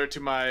similar to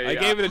my I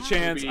gave it a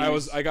chance.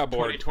 I got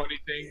bored. 2020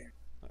 thing.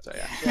 So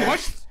yeah.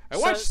 I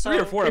watched 3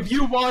 or 4 If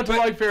you want to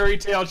like Fairy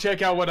Tail,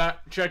 check out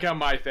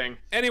my thing.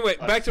 Anyway,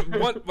 back to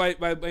what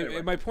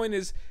my point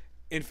is.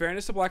 In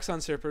fairness to Black Sun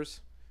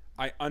Surfers,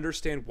 I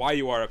understand why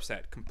you are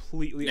upset.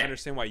 Completely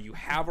understand why. You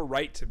have a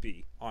right to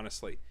be,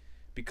 honestly,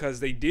 because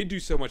they did do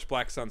so much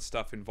Black Sun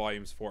stuff in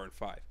volumes 4 and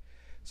 5.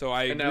 So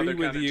I And now agree they're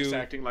with kind of you. just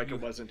acting like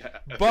it wasn't.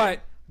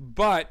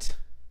 But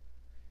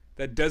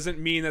that doesn't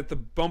mean that the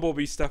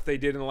Bumblebee stuff they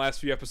did in the last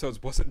few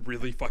episodes wasn't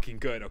really fucking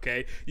good.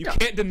 Okay, you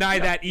can't deny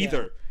that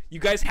either. You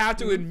guys have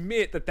to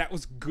admit that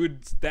was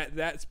good.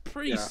 That's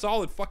pretty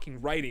solid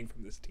fucking writing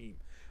from this team.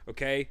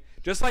 Okay,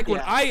 just like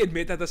when I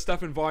admit that the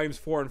stuff in volumes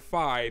 4 and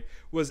 5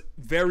 was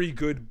very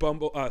good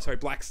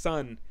Black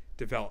Sun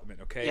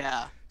development. Okay,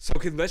 Yeah. so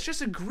let's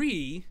just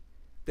agree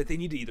that they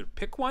need to either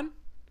pick one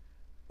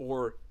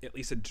or at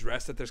least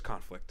address that there's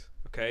conflict.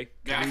 Okay.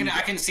 Yeah,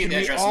 I can see Can the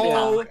we address.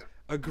 all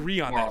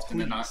agree on More that, often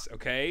than not. please?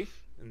 Okay.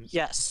 And,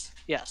 Yes.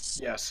 Yes.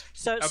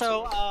 So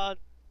Absolutely.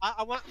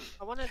 I want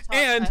to talk.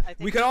 and I think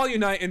we can all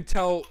unite and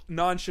tell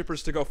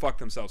non-shippers to go fuck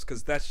themselves,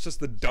 because that's just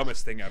the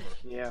dumbest thing ever.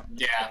 Yeah.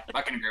 Yeah,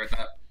 I can agree with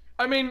that.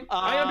 I mean,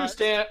 I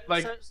understand.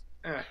 Like, so,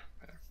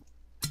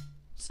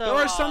 so, There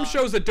are some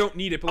shows that don't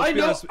need it, but let's I be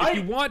know- honest, if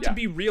you want to yeah.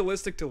 be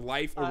realistic to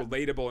life or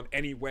relatable in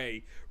any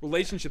way,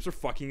 relationships are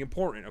fucking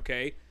important,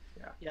 okay?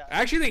 Yeah.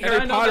 I actually think And I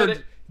Harry know Potter,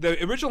 that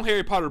the original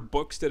Harry Potter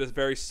books did a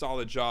very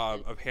solid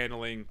job of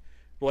handling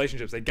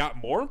relationships. They got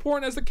more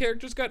important as the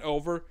characters got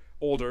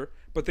older,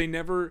 but they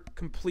never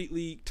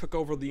completely took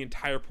over the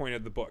entire point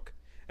of the book.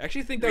 I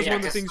actually think that was Yeah, one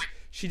of the 'cause, things like-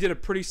 she did a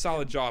pretty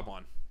solid job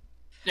on.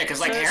 Yeah, because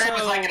like So- Harry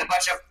was like so- in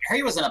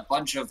a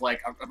bunch of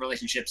like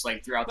relationships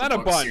like throughout the Not a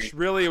book bunch, series.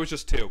 really. It was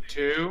just 2.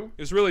 2.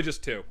 It was really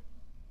just 2.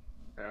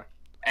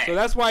 Hey, So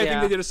that's why I think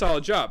Yeah. they did a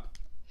solid job.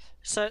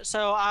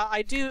 So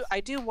I do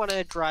want to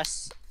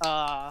address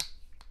the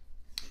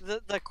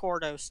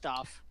Cordo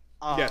stuff.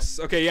 Yes.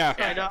 Okay. Yeah.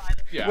 I know.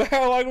 Yeah. Well,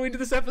 how long do we do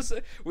this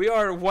episode? We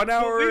are 1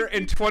 hour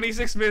and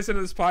 26 minutes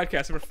into this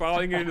podcast, and we're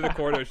following into the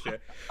Cordo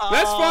shit. But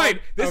that's fine.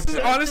 This is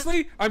okay.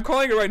 honestly, I'm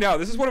calling it right now.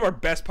 This is one of our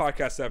best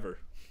podcasts ever.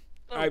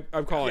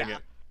 I'm calling Yeah.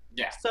 it.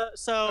 yeah.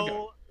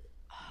 So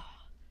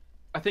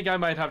I think I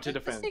might have to the,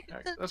 defend. the,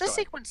 Alright, the, let's the go ahead.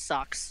 sequence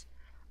sucks.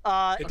 It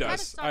It kinda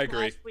does. sucked I agree.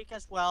 Last week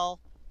as well.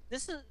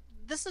 This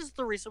is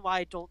the reason why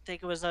I don't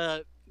think it was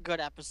a good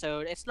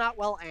episode. It's not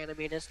well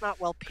animated. It's not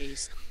well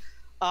paced.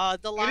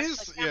 The last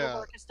is, like, camera yeah.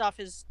 work and stuff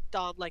is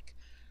dumb. Like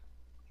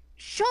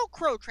show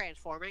Crow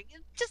transforming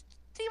and just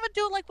even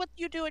do like what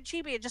you do in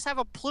Chibi and just have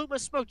a plume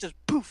of smoke just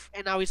poof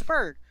and now he's a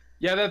bird.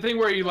 Yeah, that thing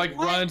where he like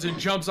What? runs and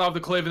jumps off the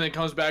cliff and then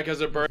comes back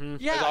as a bird. Mhm.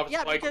 As Yeah, often,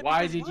 yeah. like, because,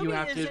 why because did you Ruby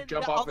have is to in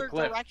jump the off the other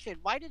cliff? direction?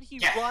 Why did he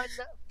Yeah. run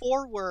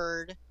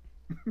forward?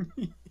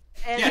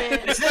 And Yeah,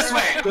 then, it's this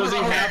way. Does he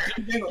have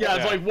to? Yeah, Yeah.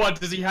 it's like what?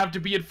 Does he have to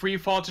be in free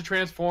fall to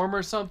transform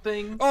or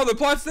something? Oh, the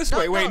plot's this No,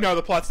 way. Wait, no. no,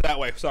 the plot's that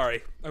way.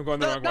 Sorry, I'm going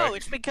the No, wrong no, way.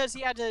 it's because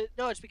he had to.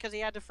 No, it's because he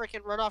had to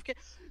freaking run off.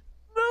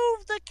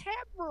 Move the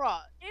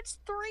camera. It's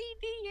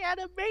 3D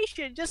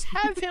animation. Just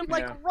have him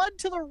like Yeah. run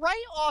to the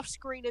right off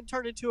screen and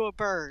turn into a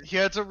bird. He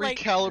had to Like-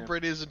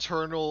 recalibrate his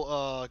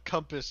internal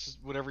compass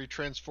whenever he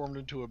transformed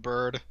into a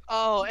bird.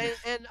 Oh,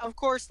 and of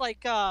course,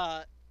 like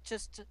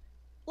just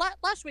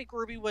last week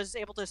Ruby was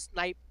able to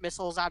snipe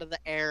missiles out of the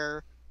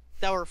air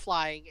that were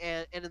flying,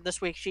 and then this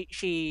week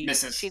she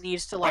Misses. she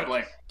needs to Quite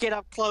like like, get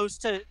up close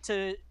to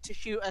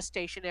shoot a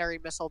stationary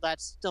missile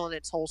that's still in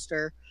its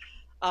holster.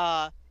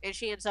 And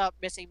she ends up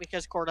missing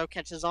because Cordo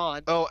catches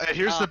on. Oh, and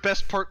here's Uh, the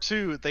best part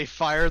too. They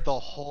fired the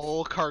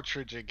whole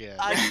cartridge again.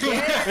 I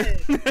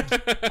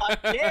did.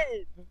 I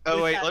did. Oh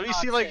with wait, that let me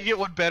see if I can nonsense. get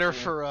one better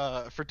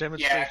for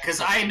demonstration. yeah, because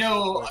I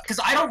know, because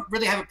I don't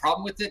really have a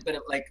problem with it, but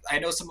like I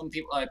know some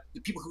people,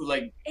 the people who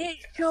like, It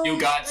shows You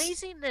guys.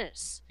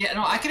 laziness. yeah,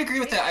 no, I can agree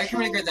with that. I can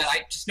really agree with that.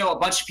 I just know a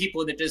bunch of people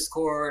in the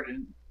Discord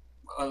and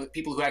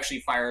people who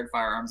actually fired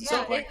firearms and Yeah,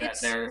 stuff like that.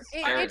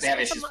 They have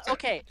issues. with it.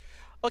 Okay.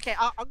 Okay.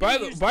 I'm By gonna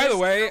the use by the this-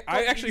 way, I'm I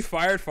gonna actually use-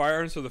 fired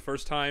firearms for the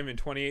first time in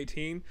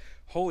 2018.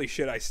 Holy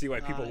shit! I see why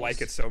people Nice.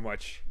 like it so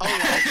much. Oh,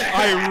 yeah.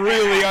 I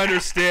really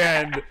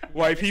understand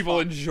why It's people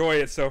fun. enjoy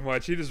it so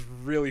much. It is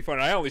really fun.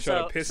 I only shot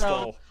a So-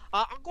 pistol.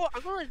 I'm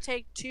going to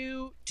take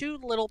two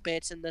little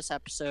bits in this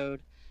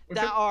episode Okay.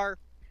 that are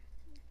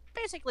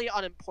basically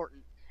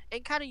unimportant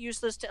and kind of use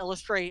this to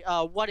illustrate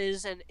what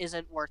is and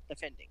isn't worth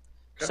defending.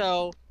 Okay.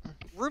 So,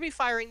 Ruby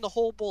firing the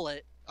whole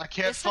bullet I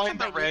can't It's such a find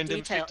the minute random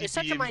detail. 50 It's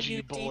such a BMG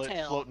minute bullet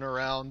detail. floating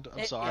around.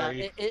 I'm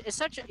sorry. It's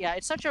such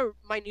a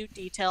minute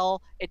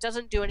detail. It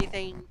doesn't do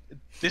anything.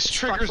 This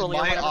triggers structurally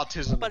or my whatever,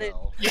 autism, but it-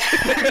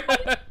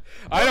 though.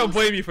 I don't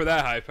blame you for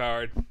that, high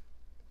powered.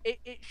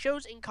 It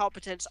shows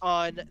incompetence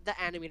on the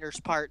animator's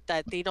part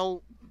that they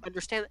don't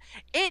understand.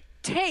 It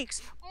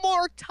takes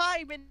more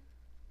time and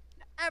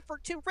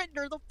effort to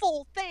render the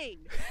full thing.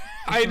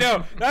 I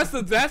know that's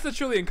the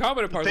truly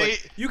incompetent part.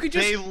 Like, you could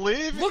just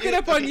look it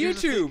up on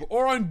YouTube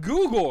or on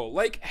Google.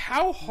 Like,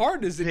 how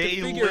hard is it to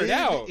figure it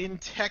out? They live in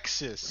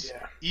Texas.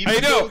 Yeah. Even I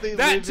know, though they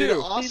that live too. In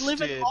Austin, They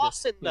live in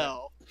Austin,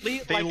 though. Also,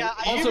 It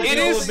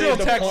people is have still made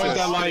the point Texas.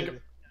 that,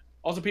 like,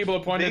 also, people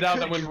have pointed They out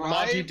that could when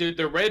Monty drive- did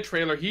the Red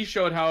trailer, he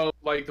showed how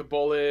like the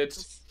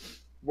bullets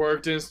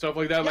worked and stuff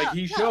like that. Like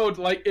he showed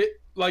like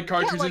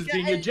cartridges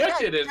being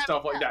ejected and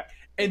stuff like that,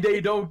 and they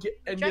don't get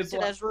and it's Ejected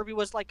like, as RWBY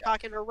was like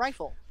cocking her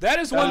rifle. That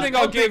is one thing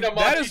I'll give. That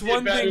Monty is did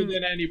one better thing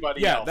than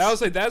anybody Yeah, else. that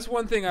was like that's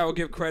one thing I will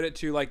give credit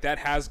to. Like that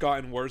has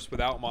gotten worse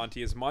without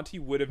Monty. Is Monty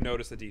would have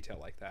noticed a detail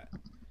like that?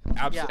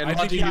 Absolutely, Yeah. And I think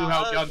Monty he knew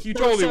how guns. He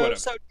totally would have.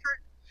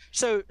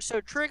 So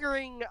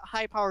triggering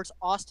High Power's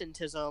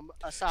Austentism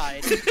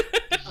aside,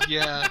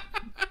 Yeah.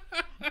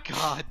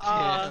 God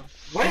damn.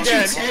 What did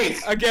Again, you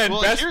take? Again,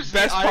 Well, best here's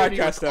the irony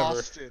podcast with ever.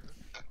 Austin.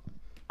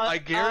 I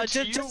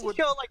guarantee just you to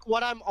show like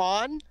what I'm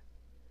on.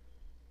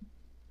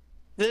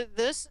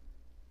 This,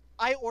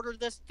 I ordered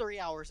this 3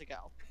 hours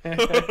ago.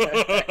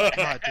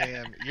 God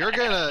damn. You're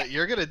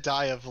gonna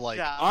die of like.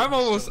 Yeah.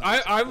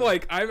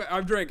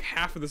 I've drank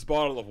half of this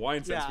bottle of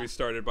wine since Yeah. we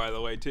started, by the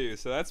way, too.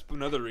 So that's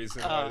another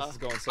reason why this is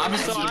going so I'm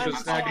well. just- You've been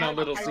snacking on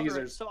Little hyper,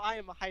 Caesars. So I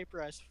am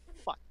hyper as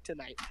fuck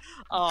tonight.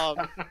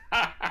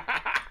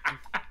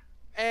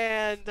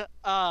 And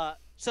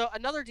so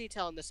another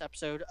detail in this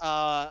episode,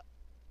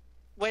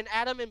 when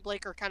Adam and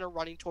Blake are kind of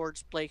running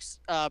towards Blake's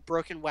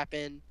broken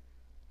weapon,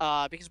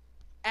 because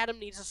Adam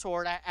needs a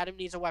sword, Adam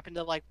needs a weapon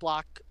to like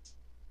block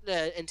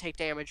and take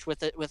damage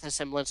with it with a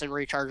semblance and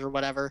recharge or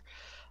whatever.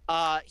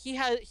 He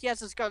has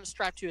his gun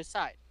strapped to his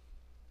side,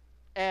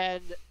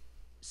 and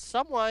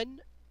someone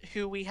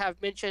who we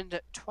have mentioned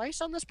twice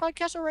on this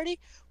podcast already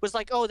was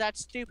like, "Oh, that's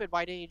stupid.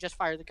 Why didn't you just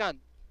fire the gun?"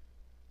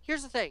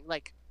 Here's the thing,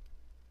 like,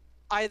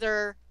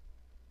 either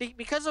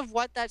because of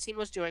what that scene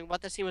was doing,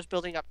 what the scene was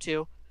building up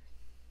to,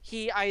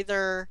 he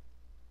either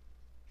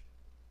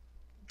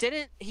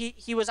didn't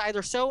he was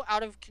either so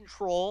out of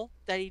control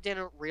that he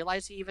didn't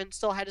realize he even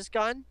still had his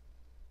gun,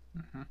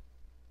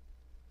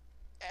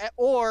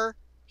 or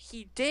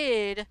he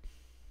did,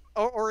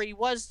 or he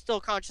was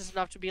still conscious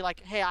enough to be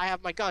like, hey, I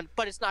have my gun,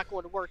 but it's not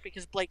going to work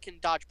because Blake can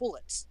dodge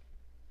bullets.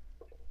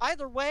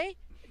 Either way,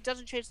 it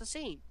doesn't change the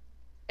scene.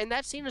 And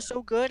that scene is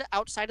so good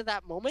outside of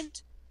that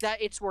moment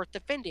that it's worth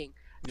defending.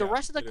 The Yeah,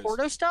 rest of the it is.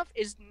 Cordo stuff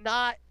is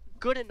not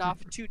good enough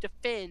to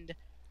defend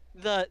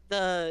the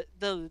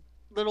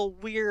little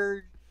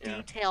weird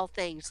detail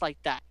things like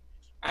that.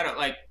 I don't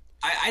like.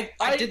 I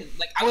didn't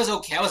like. I was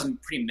okay. I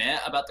wasn't pretty meh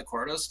about the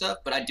Cordo stuff,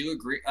 but I do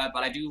agree.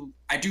 But I do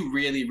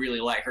really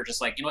like her.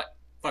 Just like, you know what?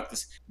 Fuck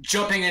this.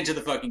 Jumping into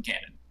the fucking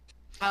cannon.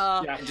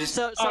 Yeah. And just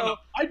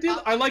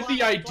I like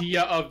the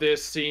idea of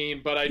this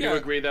scene, but I do Yeah.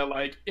 agree that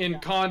like in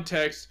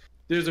context,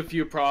 there's a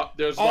few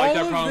there's All like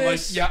that of problem.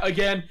 this- Like, yeah,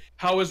 again,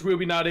 how is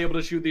RWBY not able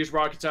to shoot these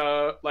rockets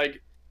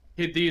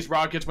hit these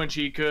rockets when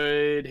she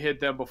could hit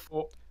them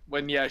before?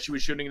 When she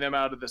was shooting them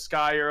out of the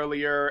sky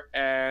earlier,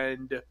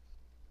 and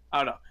I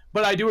don't know.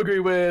 But I do agree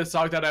with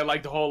Sock that I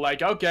like the whole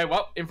like, okay,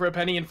 well, in for a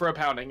penny, in for a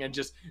pounding, and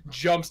just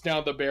jumps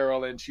down the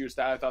barrel and shoots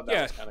that. I thought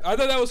that was kind of I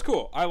thought that was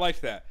cool. I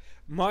liked that.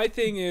 My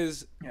thing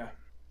is,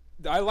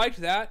 I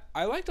liked that.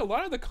 I liked a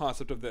lot of the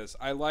concept of this.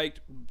 I liked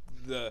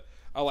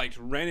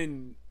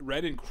Ren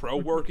and Crow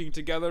working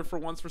together for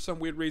once for some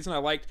weird reason. I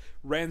liked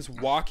Ren's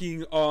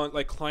climbing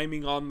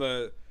on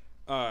the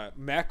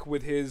mech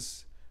with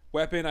his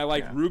weapon. I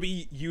liked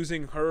RWBY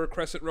using her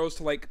Crescent Rose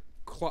to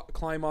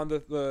climb on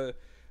the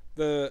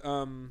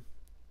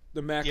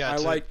mech. Yeah, I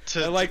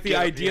like the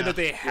idea that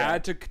they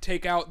had to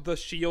take out the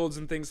shields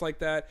and things like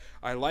that.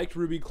 I liked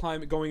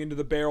RWBY going into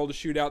the barrel to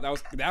shoot out.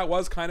 That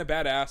was kind of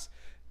badass.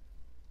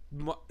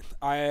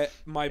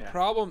 My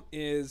problem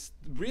is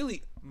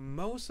really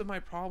most of my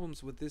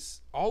problems with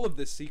all of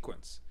this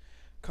sequence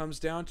comes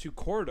down to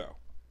Cordo.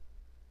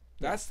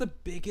 That's the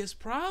biggest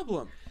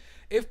problem.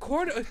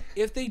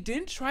 If they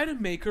didn't try to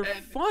make her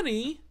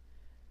funny,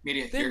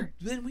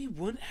 then we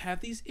wouldn't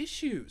have these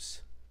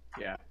issues.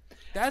 Yeah.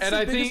 That's And the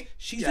I biggest. think-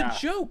 She's a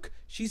joke.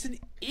 She's an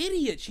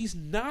idiot. She's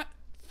not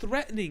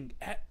threatening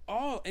at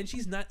all, and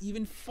she's not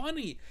even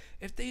funny.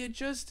 If they had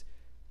just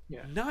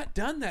not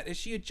done that, if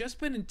she had just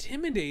been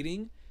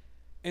intimidating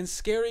and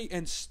scary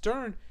and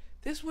stern,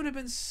 this would have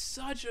been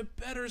such a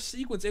better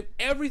sequence if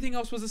everything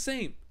else was the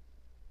same.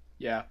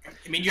 Yeah.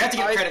 I mean, you have to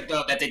give credit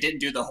though that they didn't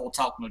do the whole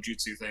talk no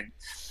jutsu thing.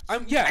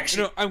 I'm glad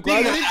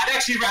I'm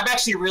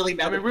actually really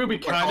mad. I mean,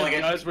 RWBY kind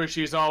of does where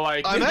she's all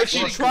like, I'm but she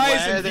actually tries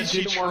glad and that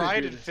she didn't wanna tried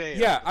do and this. failed.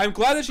 Yeah, I'm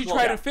glad that she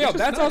tried and failed. which is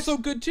That's nice. also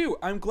good too.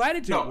 I'm glad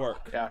it didn't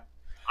work. Yeah.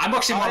 I'm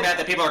actually more mad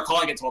that people are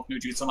calling it Talk No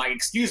Jutsu. I'm like,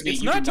 excuse me,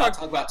 It's you not do not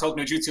talk about Talk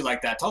No Jutsu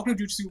like that. Talk No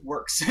Jutsu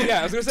works. Yeah,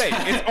 I was gonna say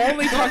it's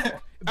only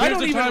talk. I There's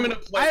don't a even. time and a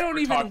place I don't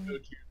for Talk even. No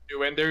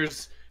Jutsu, and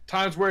there's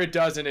times where it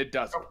does and it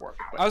doesn't work.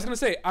 I was gonna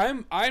say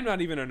I'm not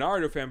even a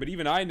Naruto fan, but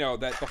even I know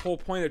that the whole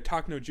point of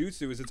Talk No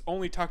Jutsu is it's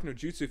only Talk No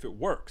Jutsu if it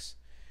works.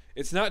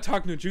 It's not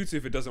Talk No Jutsu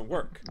if it doesn't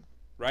work,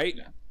 right?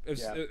 Yeah.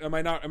 Am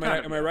I not? Am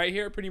I right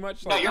here? Pretty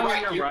much. No, you're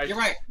right. You're right.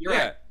 You're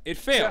right. It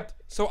failed. Yeah.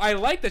 So I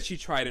like that she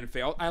tried and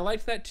failed. I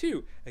liked that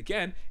too.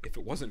 Again, if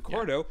it wasn't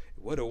Cordo, it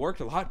would have worked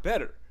a lot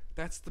better.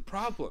 That's the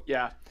problem.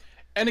 Yeah,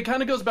 and it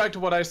kind of goes back to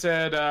what I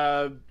said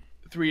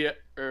 2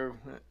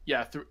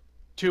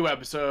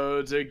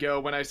 episodes ago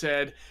when I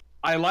said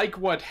I like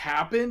what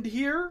happened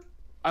here.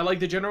 I like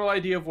the general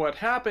idea of what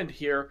happened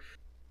here.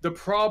 The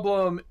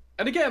problem,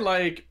 and again,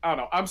 like, I don't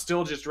know, I'm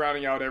still just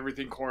drowning out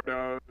everything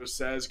Cordo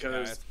says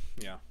because,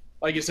 Yeah.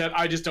 like you said,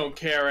 I just don't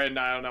care, and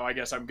I don't know, I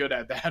guess I'm good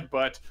at that,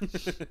 but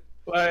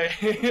like,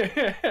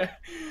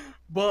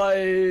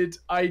 but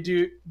I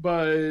do,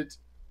 but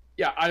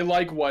yeah, I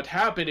like what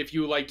happened. If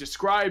you like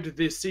described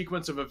this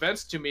sequence of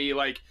events to me,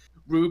 like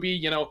RWBY,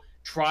 you know,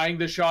 trying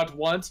the shot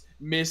once,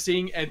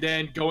 missing, and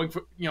then going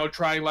for, you know,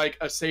 trying like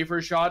a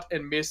safer shot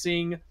and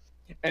missing,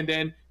 and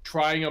then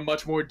trying a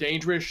much more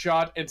dangerous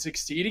shot and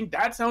succeeding,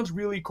 that sounds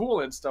really cool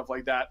and stuff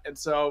like that. And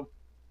so,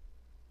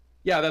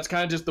 yeah, that's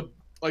kind of just the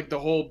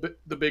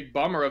big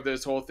bummer of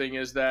this whole thing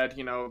is that,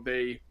 you know,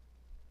 they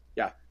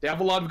have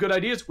a lot of good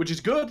ideas, which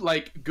is good.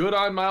 Like, good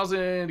on Miles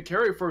and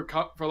Carrie for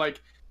like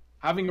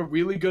having a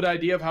really good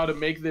idea of how to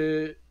make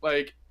the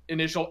like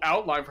initial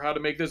outline for how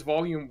to make this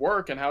volume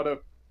work and how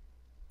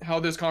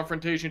this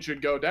confrontation should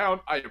go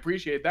down. I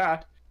appreciate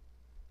that.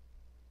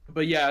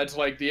 But yeah, it's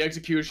like the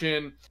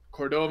execution,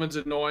 Cordovan's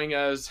annoying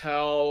as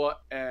hell,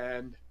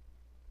 and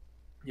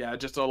yeah,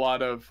 just a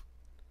lot of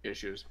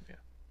issues. Yeah,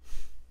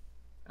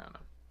 I don't know.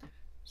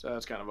 So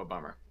that's kind of a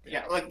bummer.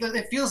 Yeah, like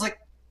it feels like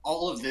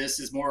all of this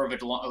is more of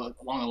it along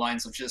the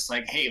lines of just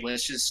like, hey,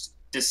 let's just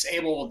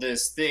disable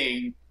this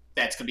thing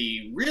that's gonna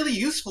be really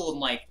useful in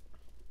like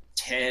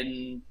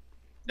 10,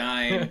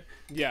 9,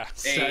 Yeah.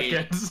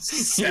 8,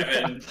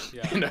 7,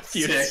 Yeah. In a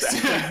few 6.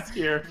 seconds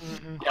here.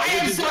 I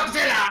am stuck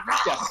there. Yeah,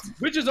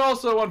 which is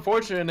also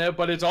unfortunate,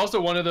 but it's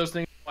also one of those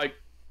things like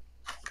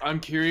I'm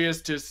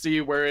curious to see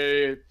where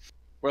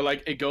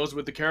it goes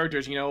with the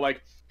characters, you know,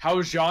 like how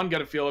is Jean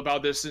gonna feel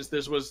about this since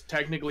this was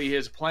technically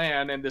his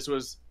plan and this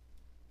was,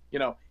 you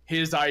know,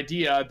 his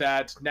idea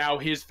that now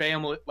his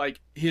family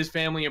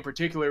in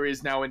particular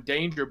is now in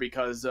danger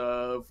because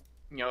of,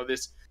 you know,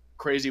 this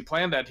crazy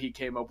plan that he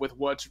came up with.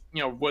 What's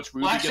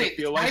RWBY gonna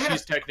feel like?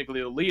 She's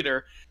technically the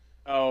leader.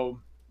 Oh,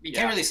 you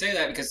can't really say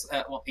that because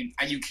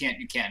you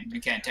can't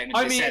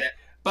technically say that.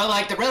 But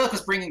like the relic was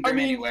bringing Grimm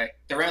anyway.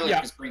 The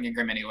relic was bringing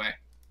Grimm anyway.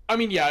 I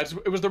mean, yeah,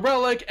 it was the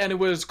relic, and it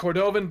was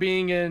Cordovan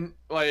being in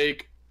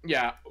like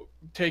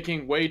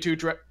taking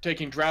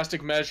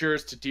drastic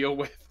measures to deal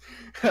with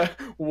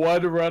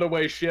one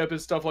runaway ship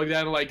and stuff like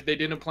that. And like they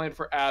didn't plan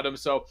for Adam,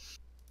 so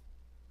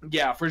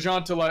yeah, for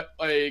Jean to like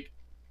I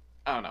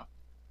don't know.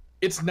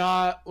 It's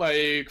not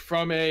like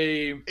from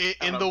a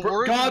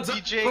God's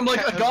eye view.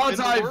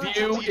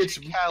 It's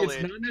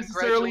not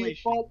necessarily his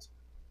fault,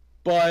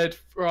 but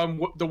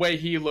from the way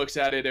he looks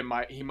at it,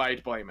 he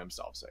might blame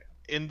himself. So,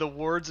 in the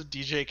words of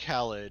DJ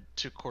Khaled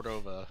to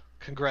Cordova,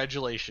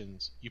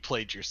 congratulations, you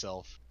played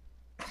yourself.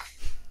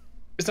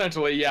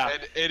 Essentially, yeah.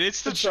 And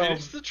it's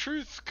the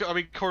truth. I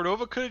mean,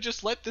 Cordova could have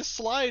just let this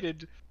slide,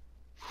 and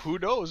who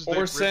knows?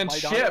 Or sent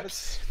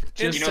ships.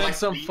 Just send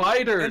some and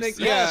fighters.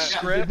 she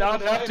did not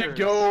have to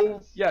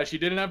go. Yeah, she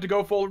didn't have to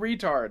go full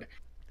retard.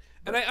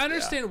 And I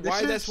understand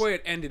why that's where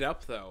it ended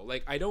up, though.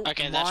 Like, I don't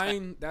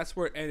mind that's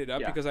where it ended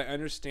up because I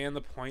understand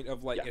the point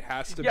of like it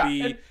has to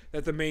be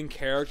that the main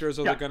characters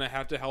are gonna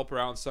have to help her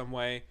out in some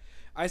way.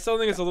 I still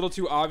think it's a little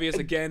too obvious.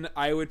 Again,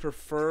 I would have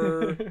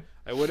preferred,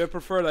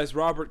 as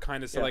Robert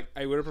kind of said, like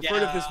I would have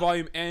preferred if this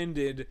volume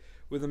ended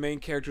with the main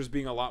characters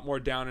being a lot more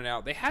down and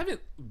out. They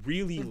haven't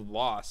really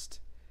lost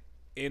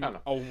in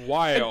a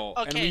while,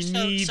 and we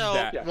need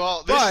that. Yeah.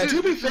 Well,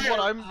 to be fair,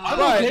 I'm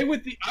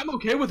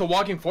okay with the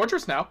Walking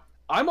Fortress now.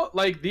 I'm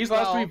like these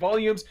last 3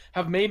 volumes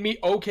have made me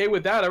okay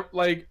with that.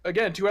 Like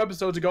again, 2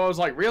 episodes ago, I was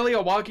like, really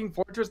a Walking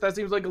Fortress? That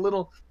seems like a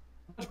little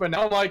much, but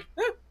now I'm like,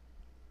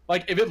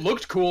 like if it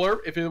looked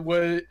cooler, if it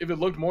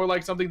looked more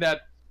like something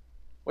that,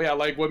 well, yeah,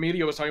 like what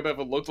Media was talking about, if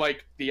it looked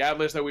like the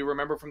Atlas that we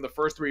remember from the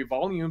first 3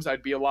 volumes,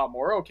 I'd be a lot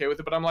more okay with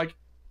it. But I'm like,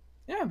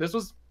 yeah, this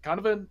was kind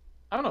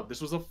of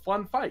this was a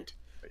fun fight.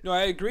 No,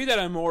 I agree that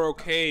I'm more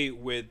okay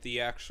with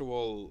the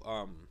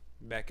actual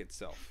mech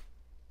itself.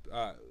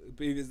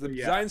 Because the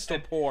design's still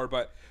poor,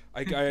 but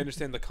I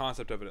understand the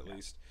concept of it at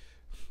least.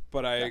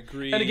 But I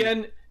agree. And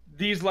again,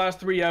 these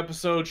last 3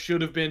 episodes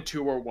should have been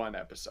 2 or 1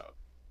 episode.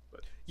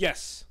 But...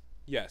 Yes.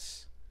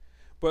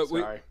 But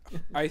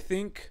I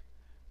think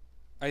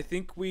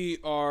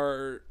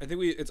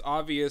it's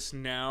obvious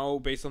now,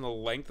 based on the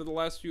length of the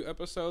last few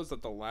episodes,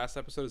 that the last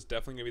episode is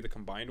definitely gonna be the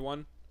combined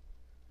one.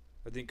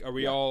 I think, are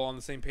we all on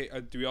the same page?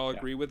 Do we all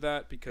agree with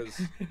that? Because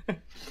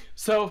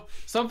So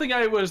something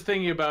I was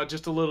thinking about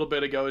just a little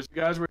bit ago is you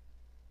guys were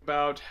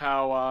about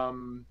how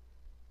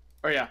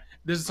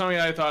this is something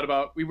I thought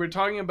about. We were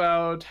talking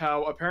about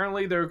how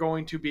apparently they're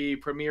going to be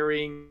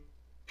premiering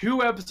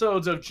 2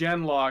 episodes of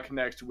Genlock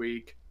next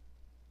week.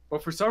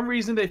 But for some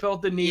reason they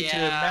felt the need to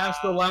mash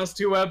the last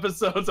 2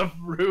 episodes of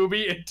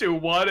RWBY into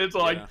one. It's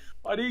like,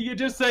 why do you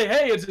just say,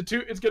 hey,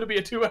 it's gonna be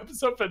a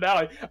 2-episode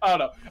finale? I don't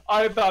know.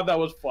 I thought that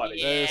was funny.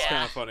 that is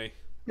kind of funny.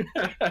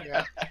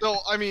 Yeah. So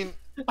I mean,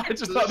 I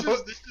just this thought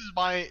is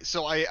my.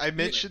 So I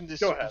mentioned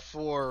this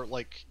before,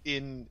 like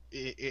in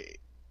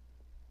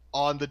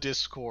on the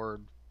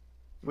Discord,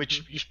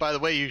 which you, by the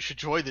way, you should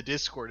join the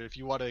Discord if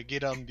you want to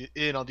get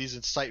in on these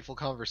insightful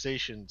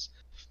conversations.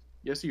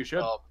 Yes, you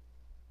should.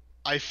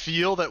 I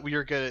feel that we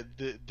are gonna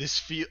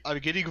I'm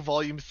getting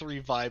Volume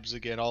 3 vibes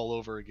again, all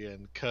over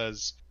again,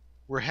 because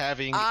we're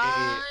having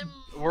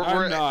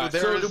we're not.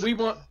 So do we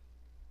want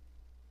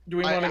to go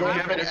into an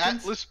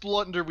predictions? Atlas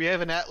blunder? We have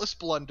an Atlas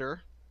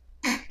blunder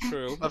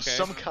True. of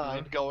some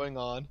kind going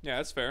on. Yeah,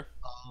 that's fair.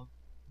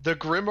 The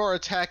Grimm are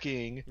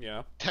attacking.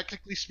 Yeah.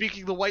 Technically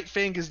speaking, the White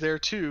Fang is there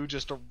too.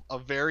 Just a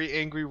very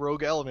angry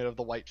rogue element of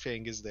the White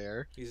Fang is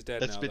there. He's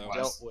dead that's now, been though.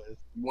 dealt with.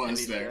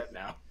 Was there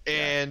now?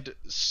 And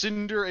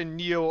Cinder and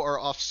Neo are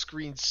off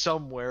screen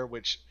somewhere,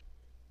 which,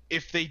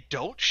 if they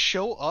don't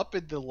show up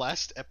in the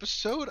last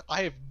episode,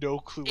 I have no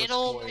clue what's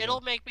going on.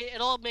 It'll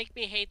make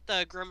me hate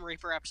the Grim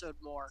Reaper episode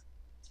more,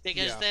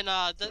 because then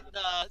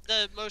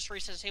the most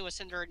recent scene with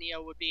Cinder and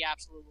Neo would be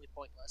absolutely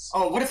pointless.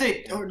 Oh, what if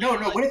they? Oh, no.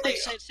 What if they?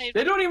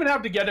 They don't even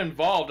have to get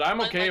involved. I'm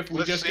okay if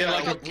we just get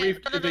like a brief.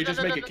 If they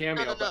just make a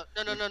cameo.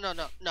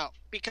 No,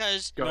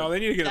 because No, they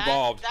need to get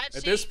involved.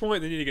 At this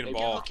point, they need to get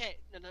involved. Okay,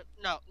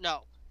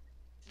 no.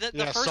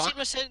 The first scene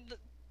was Cinder.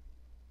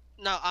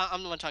 No,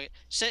 I'm the one talking.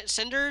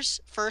 Cinder's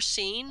first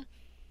scene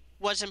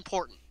was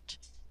important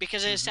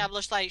because it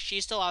established like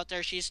she's still out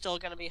there, she's still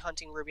gonna be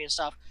hunting Ruby and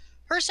stuff.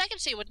 Her second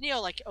scene with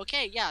Neo, like,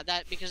 okay, yeah,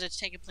 that because it's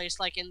taking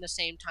place like in the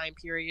same time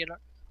period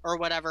or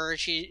whatever.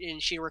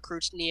 She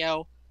recruits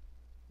Neo.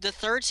 The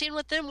third scene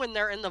with them when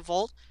they're in the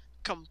vault,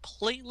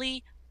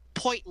 completely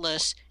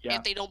pointless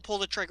if they don't pull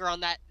the trigger on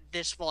that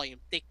this volume.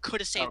 They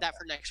could have saved that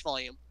for next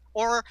volume,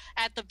 or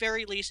at the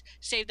very least,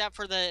 save that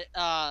for the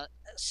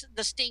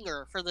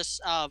stinger for this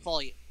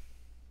volume.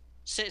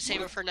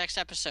 Save it for next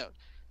episode.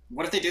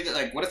 What if they do that?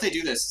 Like, what if they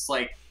do this? It's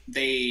like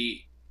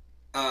they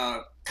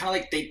kind of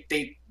like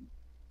they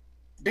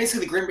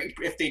basically the Grim.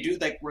 If they do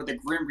like where the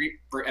Grim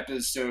Reaper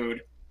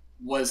episode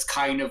was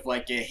kind of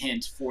like a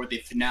hint for the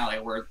finale,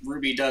 where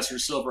Ruby does her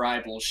silver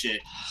eye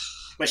bullshit,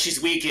 but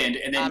she's weakened,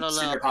 and then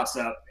Cinder pops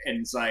up,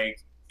 and it's like,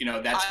 you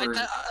know, that's where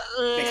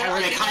they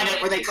kind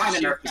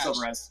of nerf the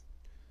silver eyes.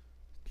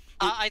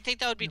 I think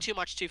that would be too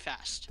much too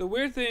fast. The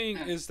weird thing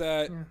is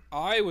that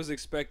I was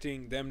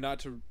expecting them not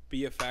to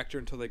be a factor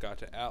until they got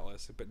to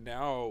Atlas, but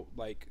now,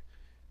 like,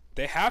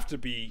 they have to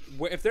be.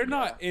 If they're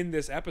not in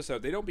this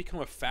episode, they don't become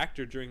a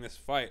factor during this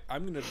fight.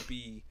 I'm gonna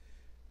be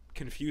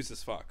confused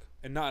as fuck,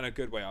 and not in a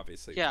good way,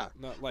 obviously. Yeah.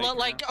 Not like, well,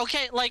 like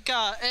okay, like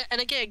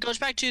and again, it goes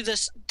back to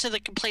the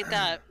complaint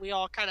that we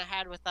all kind of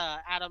had with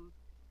Adam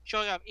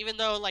showing up. Even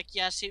though, like,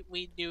 yes,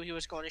 we knew he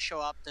was going to show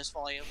up this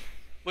volume.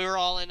 We were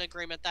all in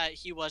agreement that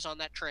he was on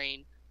that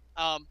train.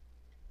 The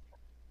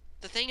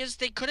thing is,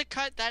 they could have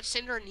cut that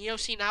Cinder and Neo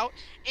scene out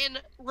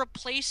and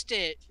replaced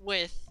it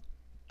with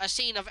a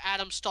scene of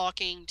Adam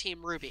stalking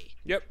Team RWBY.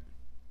 Yep.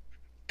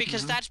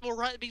 Because that's more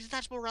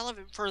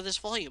relevant for this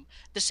volume.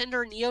 The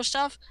Cinder and Neo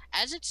stuff,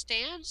 as it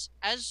stands,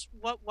 as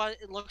what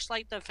it looks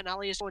like the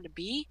finale is going to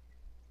be,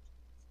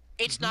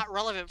 it's not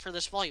relevant for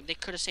this volume. They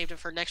could have saved it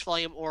for next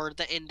volume or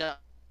the end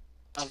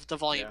of the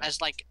volume as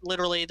like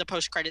literally the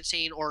post-credit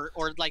scene or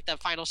like the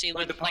final scene.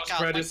 Like the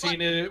post-credit scene,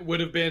 it would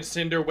have been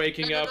Cinder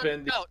waking up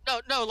and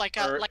like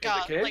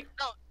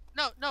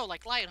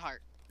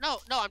Lionheart. No,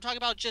 I'm talking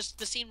about just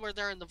the scene where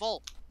they're in the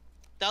vault.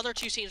 The other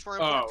two scenes were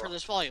important for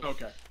this volume.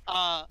 Okay.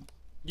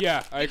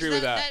 Yeah, I agree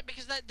with that.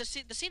 Because the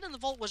scene in the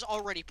vault was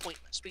already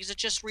pointless because it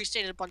just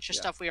restated a bunch of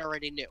stuff we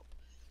already knew.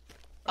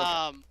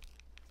 Okay.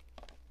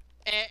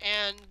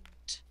 And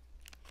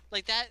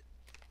like that.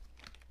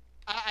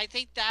 I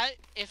think that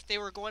if they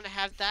were going to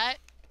have that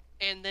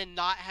and then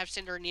not have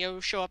Cinder and Neo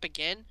show up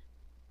again,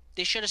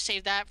 they should have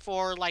saved that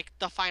for like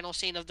the final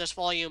scene of this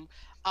volume,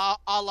 a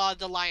la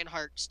the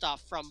Lionheart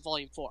stuff from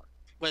Volume 4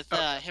 with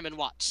him and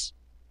Watts.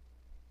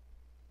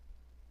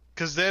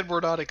 Because then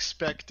we're not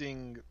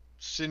expecting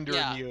Cinder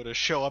and Neo to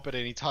show up at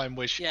any time,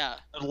 which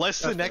unless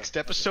the next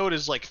episode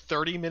is like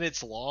 30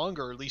 minutes long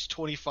or at least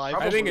 25.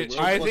 I think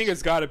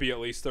it's got to be at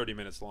least 30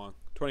 minutes long.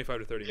 25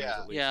 to 30 minutes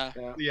at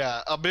least.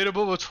 Yeah, a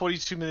minimum of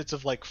 22 minutes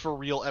of like for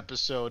real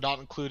episode, not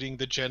including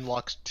the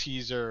Genlock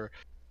teaser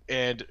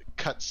and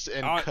cuts.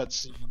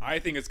 I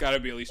think it's got to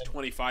be at least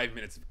 25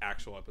 minutes of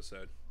actual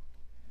episode.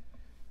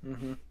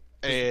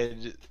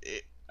 And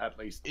at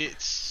least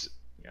it's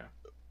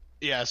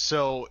Yeah,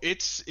 so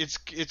it's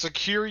a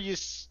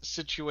curious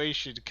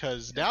situation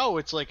because now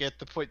it's like at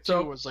the point too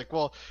So- where it's like,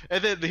 well,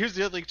 and then here's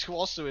the other thing too.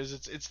 Also, is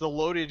it's the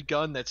loaded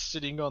gun that's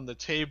sitting on the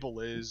table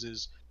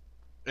is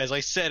as I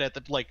said at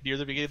the like near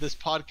the beginning of this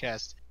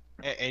podcast.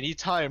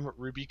 Anytime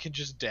Ruby can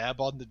just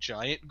dab on the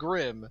giant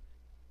Grim,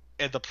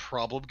 and the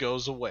problem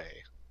goes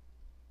away.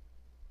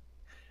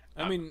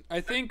 I mean,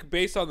 I think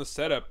based on the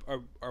setup,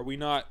 are we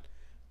not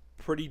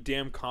pretty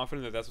damn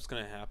confident that that's what's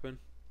going to happen?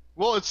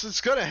 Well,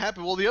 it's gonna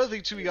happen. Well, the other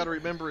thing too we got to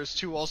remember is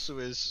too also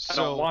is so. I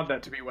don't want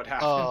that to be what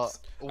happens.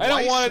 I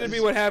don't want it to Weiss be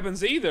what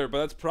happens either, but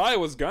that's probably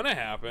what's going to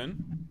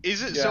happen.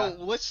 Is it Yeah. so?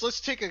 Let's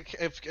take a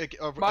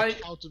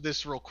account of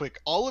this real quick.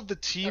 All of the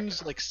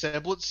teams like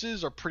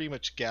semblances are pretty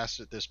much gassed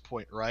at this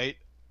point, right?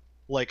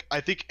 Like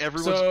I think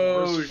everyone's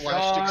So doors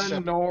flashed John,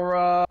 except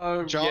Nora,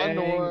 John, Yang,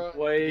 Nora,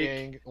 Blake,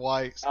 Yang,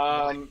 Weiss.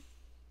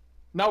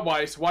 not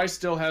Weiss. Weiss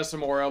still has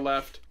some aura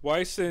left.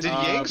 Weiss and, Did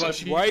Yang-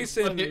 Weiss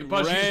and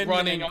but she's Ren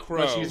running. and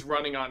Crow. But she's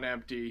running on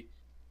empty.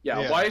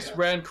 Yeah, Yeah. Weiss,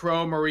 Ren,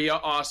 Crow, Maria,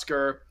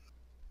 Oscar.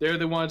 They're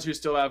the ones who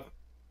still have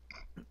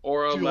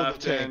aura Fuel the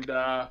left, tank.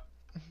 and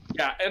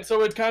yeah, and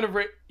so it's kind of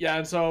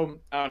and so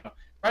I don't know.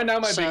 Right now,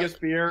 my So- biggest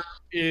fear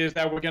is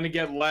that we're gonna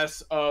get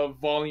less of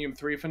Volume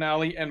 3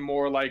 finale and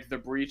more like the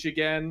Breach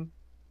again,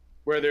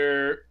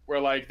 where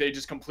like they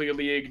just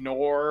completely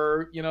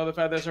ignore the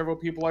fact that several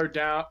people are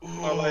down,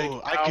 are like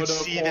Ooh, out I could of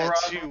see aura. that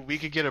too. We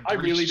could get a I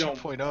Breach really don't-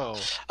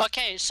 2.0.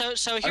 Okay, so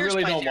here's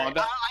really my don't theory. want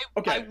that.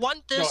 Okay, I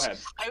want Go this.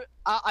 ahead.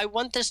 I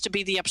want this to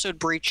be the episode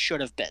Breach should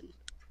have been.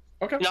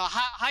 Okay.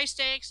 High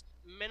stakes,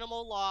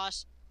 minimal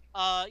loss.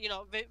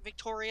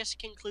 Victorious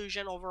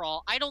conclusion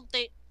overall. I don't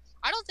think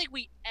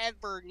we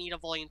ever need a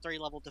Volume 3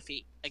 level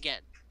defeat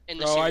again in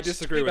the Oh, I series.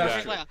 disagree with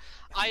Perfectly that.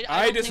 honest.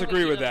 I don't think disagree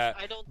we need with a- that.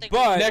 I don't think But-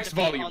 we need a Next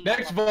defeat volume. on that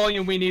Next level.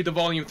 volume, we need the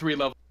Volume 3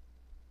 level.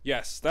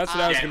 Yes, that's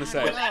what I was Yeah. going to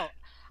say. No,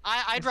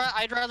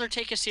 I'd rather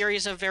take a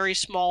series of very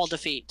small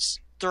defeats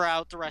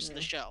throughout the rest of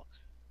the show,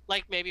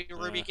 like maybe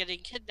Ruby getting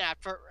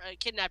kidnapped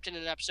in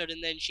an episode,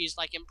 and then she's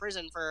like in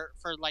prison for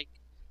like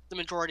the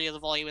majority of the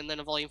volume, and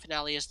then a volume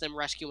finale is them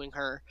rescuing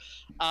her.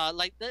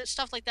 Like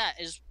stuff like that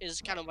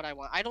is kind of what I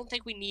want. I don't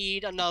think we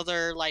need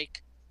another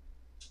like.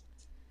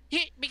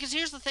 Because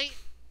here's the thing,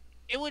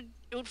 it would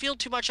feel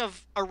too much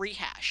of a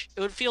rehash. It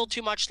would feel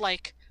too much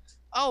like,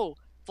 oh,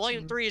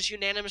 Volume 3 is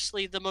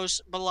unanimously the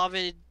most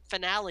beloved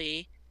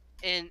finale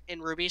in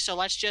RWBY, so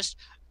let's just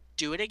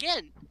do it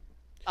again.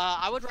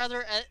 I would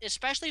rather,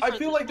 especially for I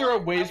feel this like there are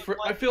one, ways would for.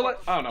 I like feel more-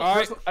 like I don't know. All right.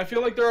 Personally, I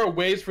feel like there are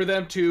ways for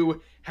them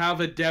to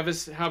have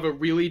a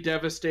really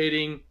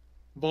devastating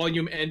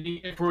volume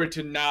ending for it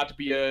to not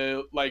be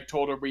a like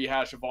total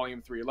rehash of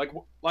Volume 3, like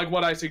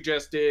what I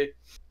suggested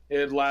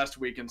last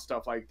week and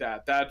stuff like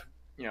that. That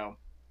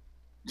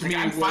to me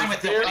I'm fine with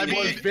very, that.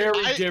 was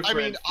very different. I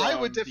mean, I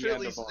from would the end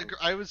definitely. of Volume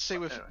I would say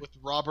with Anyway. with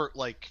Robert,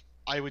 like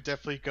I would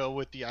definitely go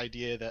with the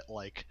idea that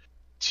like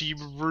Team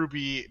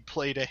RWBY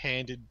played a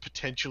hand in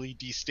potentially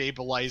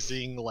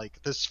destabilizing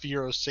like the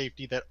sphere of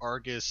safety that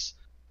Argus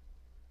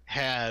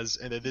has,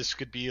 and then this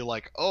could be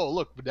like, oh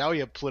look, now we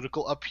have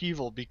political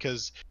upheaval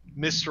because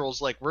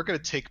Mistral's like, we're gonna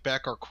take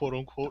back our quote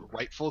unquote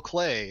rightful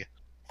clay,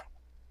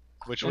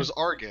 which was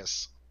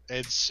Argus,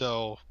 and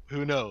so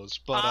who knows?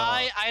 But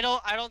I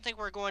don't think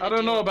we're going to I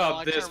don't deal know with the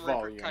about this long-term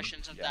volume.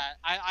 repercussions of Yeah. that.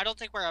 I don't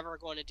think we're ever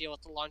going to deal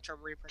with the long-term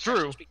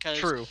repercussions because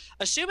true.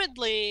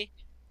 assumedly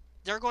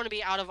they're going to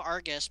be out of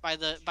Argus by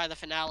the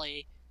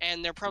finale,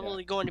 and they're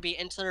probably going to be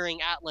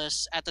entering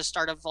Atlas at the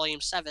start of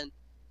Volume 7.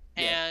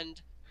 Yeah.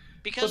 And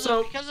because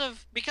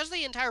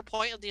the entire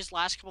point of these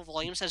last couple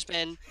volumes has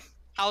been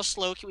how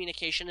slow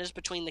communication is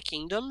between the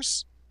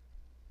kingdoms.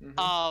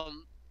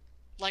 Mhm.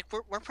 Like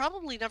we're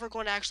probably never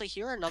going to actually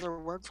hear another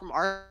word from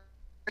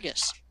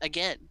Argus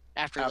again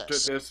after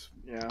this.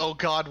 Yeah. Oh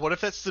god, what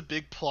if that's the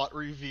big plot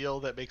reveal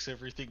that makes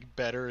everything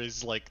better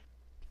is like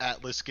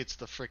Atlas gets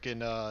the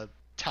frickin'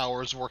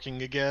 towers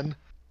working again?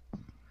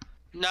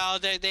 No,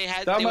 they would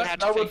have to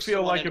That would fix the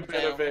feel one like a in bit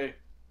Vale. of a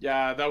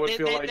that would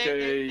feel like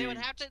they would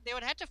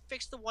have to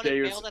fix the one in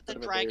Deus- Vale that the bit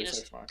of a dragon Deus is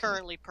Ex Machina.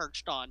 currently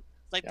perched on.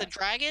 Like the Yeah.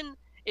 dragon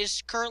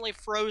is currently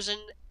frozen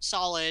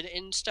solid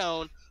in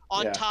stone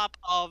on Yeah. top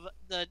of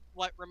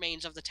what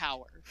remains of the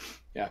tower.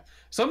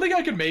 Something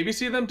I could maybe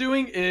see them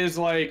doing is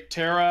like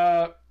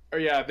Terra,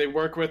 they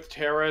work with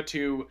Terra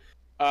to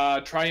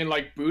try and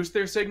like boost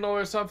their signal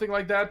or something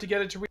like that to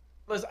get it to reach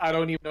Atlas. I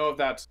don't even know if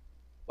that's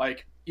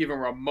like even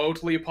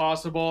remotely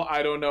possible.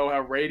 I don't know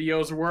how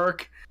radios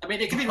work. I mean,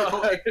 it could be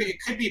it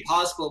could be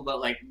possible, but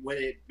like, would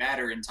it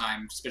matter in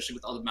time, especially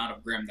with all the amount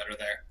of Grim that are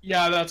there?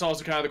 Yeah, that's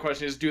also kind of the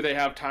question: is do they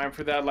have time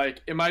for that?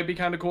 Like, it might be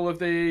kind of cool if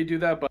they do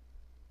that, but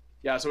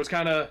yeah. So it's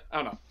kind of I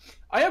don't know.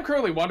 I am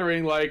currently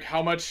wondering like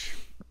how much,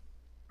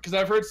 because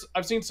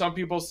I've seen some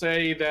people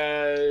say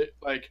that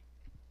like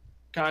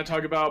kind of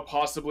talk about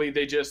possibly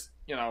they just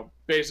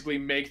basically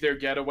make their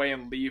getaway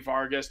and leave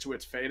Argus to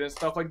its fate and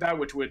stuff like that,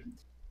 which would.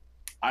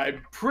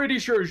 I'm pretty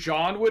sure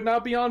Jean would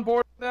not be on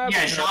board with that.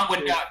 Yeah, because Jean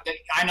would not.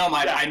 I know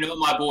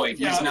my boy. He's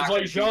Yeah, not. it's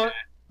like Jean.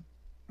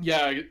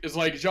 Yeah, it's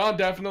like Jean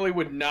definitely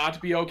would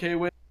not be okay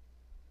with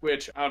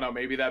which I don't know,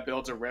 maybe that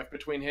builds a rift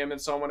between him and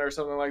someone or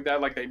something like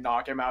that. Like they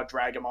knock him out,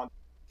 drag him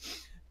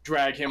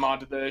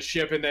onto the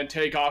ship, and then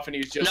take off, and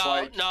he's just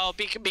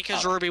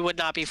because RWBY would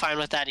not be fine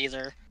with that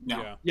either.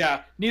 No.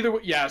 Yeah.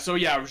 So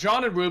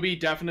Jean and RWBY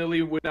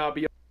definitely would not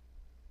be.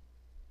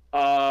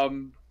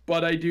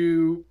 But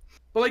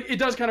it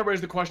does kind of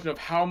raise the question of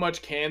how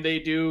much can they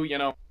do? You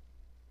know,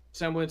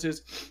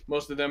 semblances.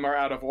 Most of them are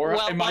out of aura.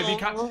 It might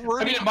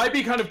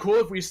be kind of cool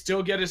if we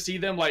still get to see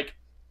them. Like,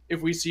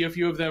 if we see a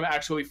few of them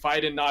actually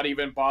fight and not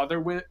even bother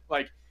with,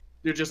 like,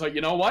 they're just like, you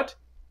know what?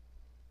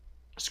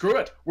 Screw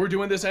it. We're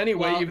doing this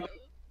anyway.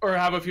 Or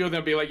have a few of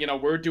them be like, you know,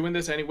 we're doing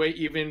this anyway,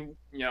 even,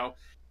 you know,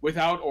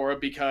 without aura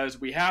because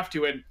we have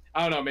to. And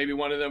I don't know, maybe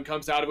one of them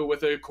comes out of it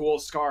with a cool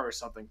scar or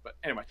something. But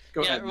anyway,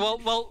 go ahead. Well,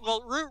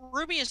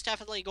 RWBY is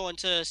definitely going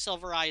to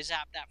Silver Eye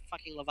Zap that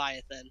fucking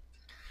Leviathan.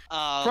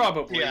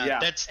 Probably, yeah.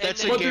 That's a but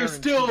guarantee. there's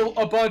still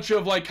a bunch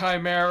of like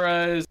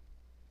chimeras.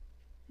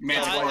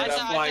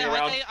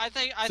 I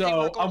think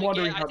I'm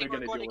wondering how they're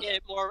going to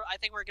get more. I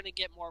think we're going to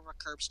get more of a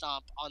curb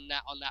stomp on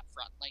that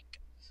front, like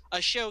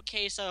a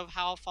showcase of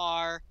how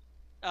far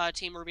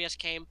Team Rubius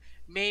came.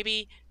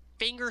 Maybe,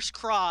 fingers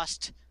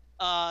crossed,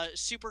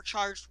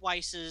 supercharged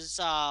Weiss's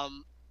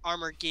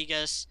armored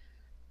Gigas.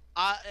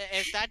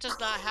 If that does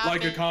not happen,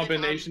 like a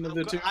combination of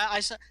the two.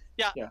 I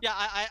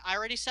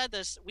already said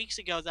this weeks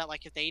ago that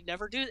like if they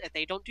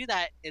don't do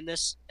that in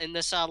this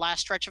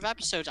last stretch of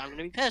episodes, I'm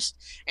gonna be pissed,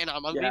 and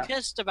I'm gonna be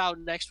pissed about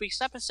next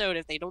week's episode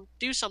if they don't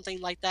do something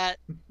like that.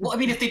 Well, I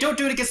mean, if they don't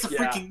do it against the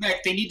freaking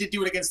mech, they need to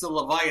do it against the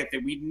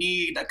Leviathan. We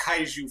need a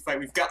kaiju fight.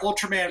 We've got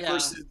Ultraman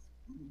versus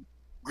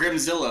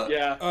Grimzilla.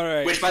 Yeah. All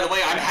right. Which, by the way,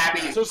 I'm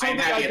happy. So something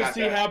I can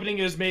see that. happening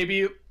is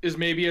maybe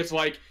it's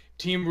like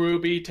Team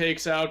RWBY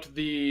takes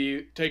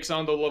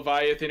on the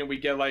Leviathan, and we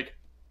get like,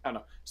 I don't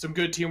know, some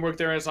good teamwork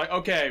there, and it's like,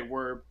 okay,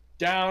 we're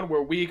down,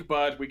 we're weak,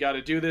 but we got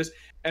to do this.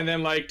 And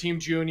then like Team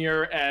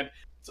Junior, and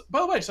by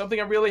the way, something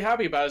I'm really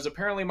happy about is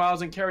apparently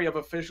Miles and Carrie have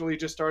officially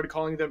just started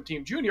calling them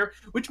Team Junior,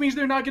 which means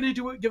they're not going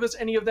to give us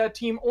any of that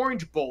Team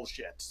Orange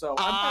bullshit. So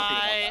I'm happy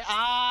about that.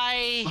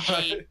 I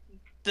hate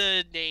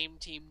the name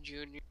Team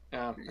Junior.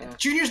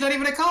 Junior's not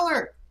even a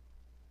color.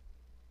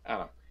 I don't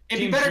know.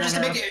 It'd be better just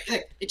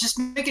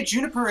to make it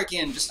Juniper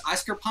again. Just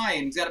Oscar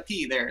Pine. He's got a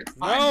P there. It's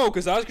fine. No,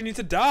 because Oscar needs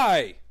to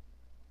die.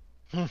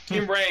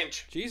 Team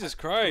Range. Jesus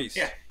Christ.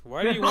 Yeah.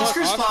 Why do you want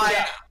Oscar's Oscar?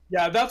 fine.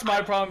 Yeah, that's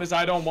my problem. Is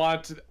I don't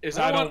want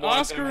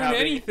Oscar in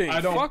anything.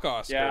 Fuck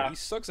Oscar. Yeah. He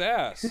sucks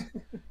ass.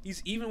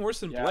 He's even worse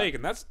than Blake,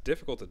 and that's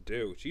difficult to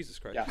do. Jesus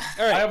Christ. Yeah.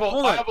 All right, I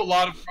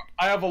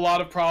have a lot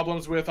of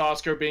problems with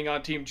Oscar being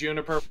on Team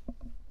Juniper,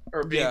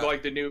 or being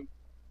like the new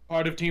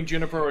part of Team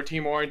Juniper or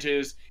Team Orange.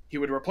 Is he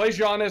would replace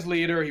Jean as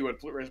leader, he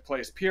would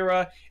replace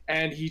Pyrrha,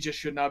 and he just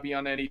should not be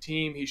on any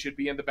team. He should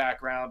be in the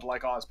background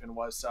like Osmond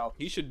was. So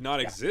he should not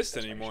exist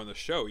anymore in the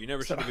show. You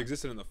never should have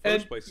existed in the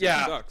first place.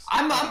 Yeah. It sucks.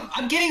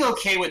 I'm getting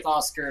okay with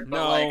Oscar,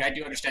 but like I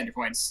do understand your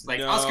points.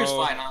 Like Oscar's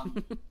fine.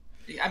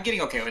 I'm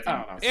getting okay with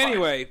him.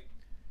 Anyway,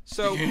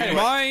 so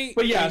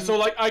but yeah, so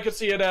like I could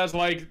see it as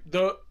like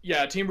Team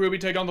RWBY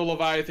take on the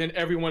Leviathan.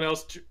 Everyone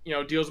else,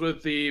 deals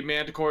with the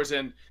Manticores,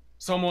 and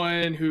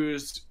someone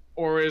whose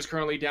aura is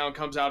currently down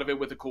comes out of it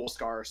with a cool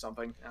scar or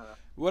something. I don't know.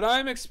 What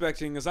I'm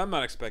expecting is I'm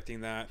not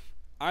expecting that.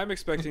 I'm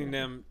expecting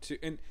them to,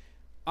 and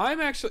I'm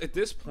actually at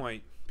this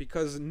point,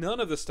 because none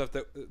of the stuff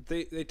that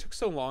they took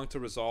so long to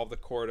resolve the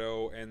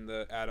Cordo and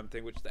the Adam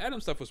thing, which the Adam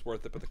stuff was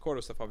worth it, but the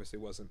Cordo stuff obviously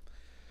wasn't.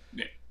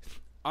 Yeah.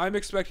 I'm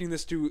expecting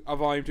this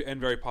volume to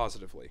end very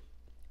positively,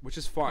 which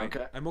is fine.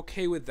 Okay. I'm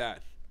okay with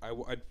that.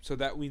 So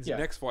that means the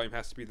next volume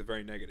has to be the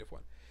very negative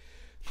one.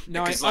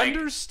 Now, I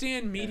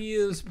understand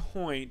media's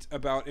point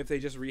about if they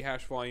just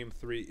rehash Volume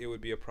 3, it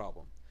would be a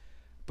problem.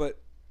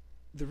 But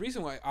the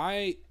reason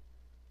why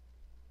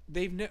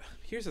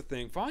here's the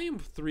thing. Volume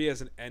 3 as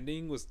an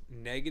ending was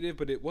negative,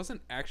 but it wasn't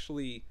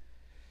actually...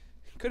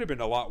 It could have been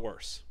a lot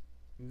worse.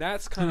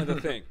 That's kind of the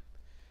thing.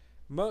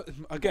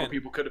 Again, more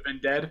people could have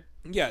been dead.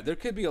 Yeah,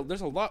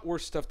 there's a lot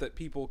worse stuff that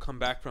people come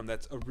back from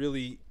that's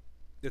really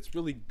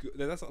good.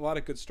 That's a lot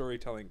of good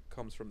storytelling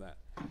comes from that.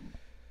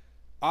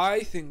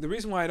 I think the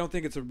reason why I don't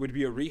think would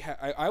be a rehash.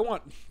 I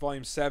want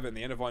Volume 7,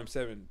 the end of Volume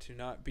 7, to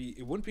not be.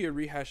 It wouldn't be a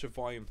rehash of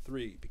Volume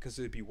 3 because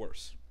it'd be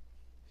worse.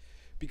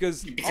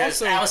 Because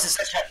also, Atlas is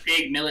such a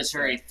big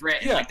military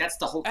threat. Yeah, and like that's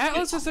the whole.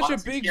 Atlas is such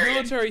a big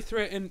military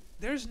threat, and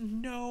there's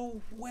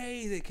no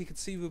way they could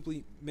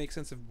conceivably make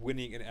sense of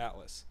winning in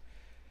Atlas.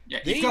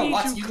 Yeah, you've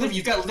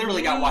got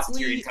literally got Watson's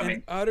Fury coming.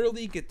 And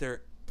utterly get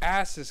their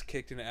asses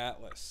kicked in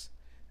Atlas,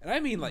 and I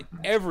mean like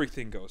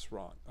everything goes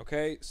wrong.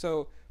 Okay,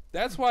 so.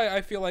 That's why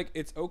I feel like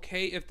it's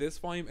okay if this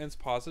volume ends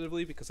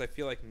positively, because I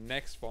feel like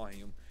next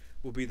volume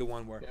will be the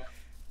one where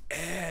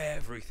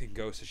everything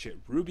goes to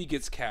shit. RWBY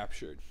gets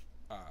captured.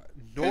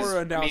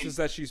 Nora announces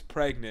that she's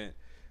pregnant.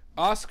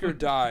 Oscar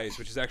dies,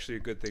 which is actually a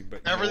good thing,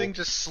 but everything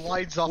just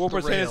slides off the rails.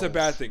 We'll pretend it's a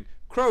bad thing.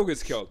 Crow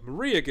gets killed.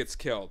 Maria gets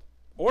killed.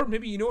 Or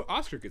maybe,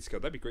 Oscar gets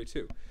killed. That'd be great,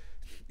 too.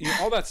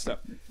 All that stuff.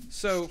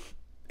 So,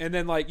 and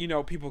then,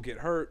 people get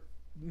hurt.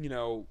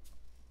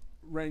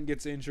 Ren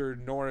gets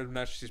injured, Nora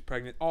now she's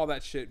pregnant, all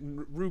that shit.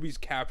 Ruby's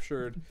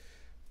captured.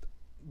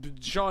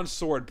 Jean's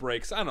sword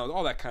breaks. I don't know,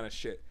 all that kind of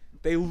shit.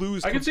 They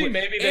lose. I can see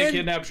maybe they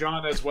kidnap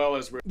Jean as well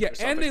as Ruby. Yeah,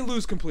 and they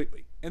lose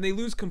completely. And they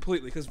lose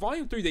completely because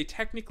Volume 3 they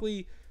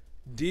technically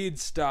did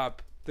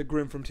stop the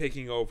Grimm from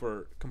taking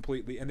over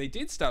completely, and they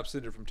did stop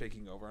Cinder from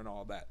taking over and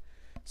all that.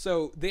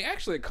 So they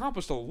actually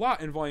accomplished a lot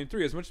in Volume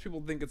 3. As much as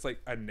people think it's like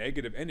a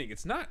negative ending,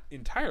 it's not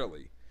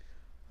entirely.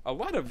 A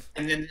lot of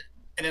and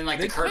then like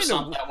the curse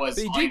stomp that was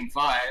Volume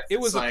 5. It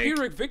was a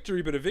Pyrrhic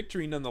victory, but a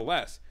victory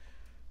nonetheless.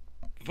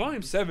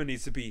 Volume 7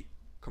 needs to be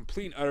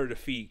complete and utter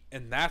defeat,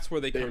 and that's where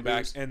they come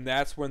back, and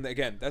that's when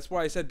again, that's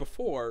why I said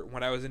before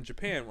when I was in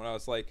Japan, when I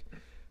was like,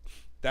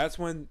 that's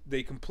when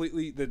they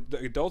completely the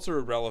adults are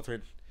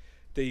irrelevant.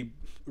 They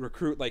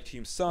recruit like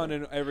Team Sun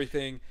and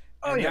everything,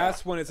 and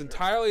that's when it's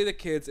entirely the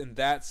kids, and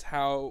that's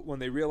how when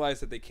they realize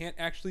that they can't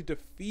actually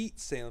defeat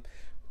Salem.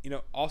 You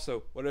know,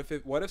 also, what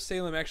if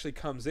Salem actually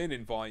comes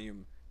in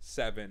Volume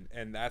 7,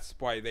 and that's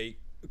why they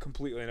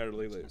completely and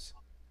utterly lose.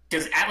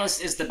 Because Atlas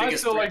is the biggest. I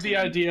still like the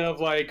idea of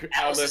like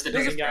Atlas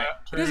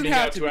turning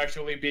out to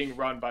actually being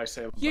run by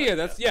Salem.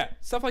 Yeah,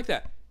 stuff like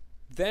that.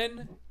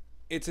 Then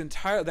it's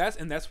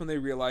that's when they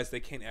realize they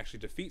can't actually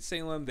defeat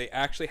Salem. They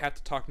actually have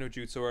to talk no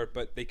Jutsu,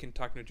 but they can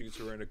talk no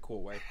Jutsu in a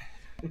cool way.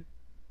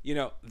 You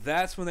know,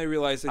 that's when they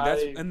realize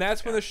that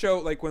that's when the show,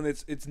 like when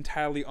it's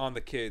entirely on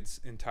the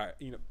kids,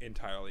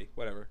 entirely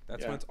whatever.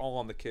 That's when it's all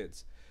on the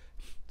kids.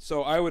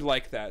 So I would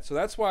like that. So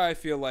that's why I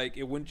feel like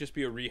it wouldn't just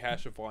be a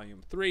rehash of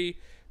Volume 3.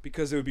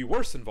 Because it would be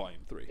worse than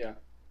Volume 3. Yeah.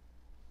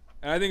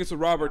 And I think it's what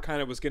Robert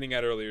kind of was getting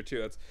at earlier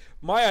too. That's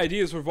my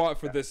ideas for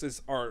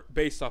this are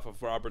based off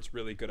of Robert's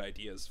really good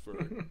ideas for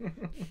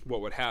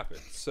what would happen.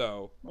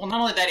 So well, not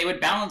only that, it would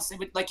balance. It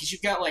would like because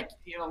you've got like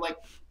like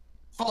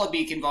Fallout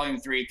Beacon Volume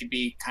 3 could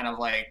be kind of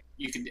like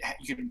you could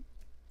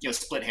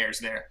split hairs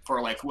there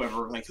for like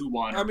whoever like who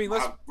won. I mean,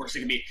 how worse it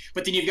can be.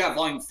 But then you've got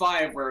Volume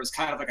 5 where it was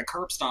kind of like a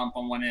curb stomp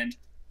on one end.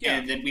 Yeah.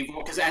 And then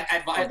because at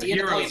the end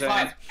of Volume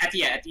 5, at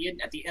the end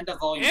of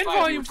Volume 5, and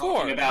Volume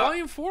 4, about,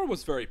 Volume 4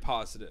 was very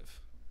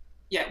positive.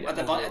 Yeah,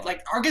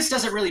 like Argus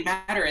doesn't really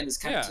matter in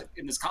this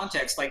in this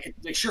context. Like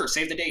sure,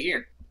 save the day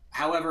here.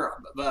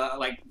 However,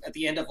 like at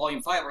the end of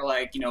Volume 5, we're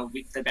like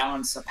the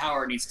balance of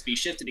power needs to be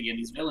shifted again.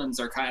 These villains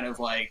are kind of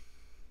like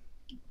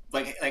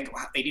they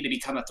need to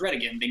become a threat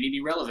again. They need to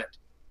be relevant,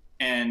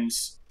 and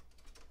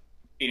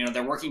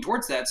they're working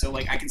towards that. So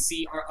like I can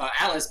see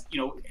Alice,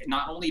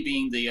 not only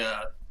being the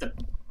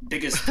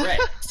biggest threat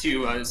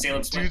to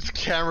Salem's Dude's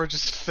camera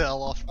just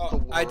fell off the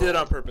wall. I did it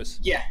on purpose.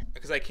 Yeah.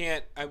 Because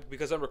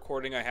because I'm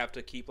recording, I have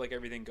to keep like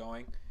everything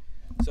going.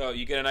 So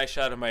you get a nice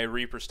shot of my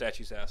Reaper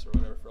statue's ass or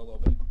whatever for a little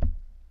bit.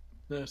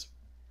 Nice.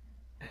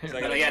 It's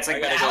like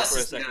Alice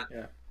is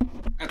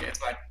okay, it's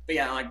fine. But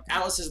yeah, like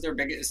Alice is their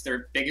biggest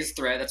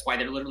threat. That's why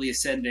they're literally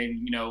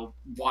ascending,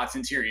 Watts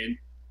and Tyrion.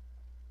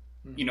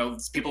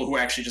 It's people who are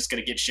actually just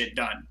gonna get shit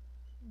done.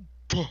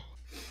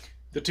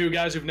 The two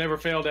guys who've never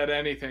failed at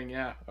anything,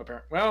 yeah.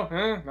 Apparently. Well,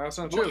 that's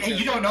not true. Well,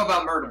 you don't know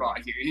about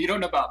Murderbot here. You don't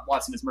know about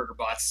Watson as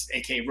Murderbots,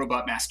 aka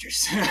Robot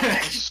Masters. I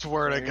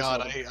swear to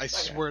God, I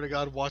swear to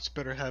God, Watts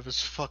better have his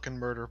fucking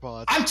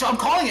Murderbots. I'm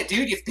calling it,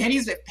 dude. If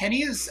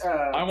Penny is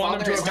I want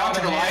him to have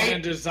Dr.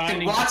 Light,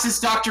 then Watts is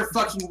Dr.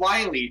 fucking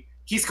Wiley.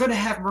 He's gonna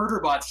have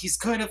Murderbots. He's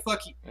gonna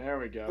fucking. There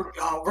we go.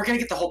 We're gonna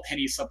get the whole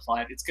Penny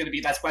subplot. It's gonna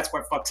be that's what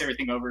fucks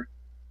everything over.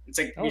 It's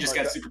like you just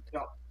got super.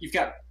 You've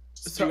got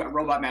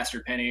Robot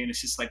Master Penny, and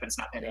it's just like, but it's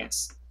not Penny.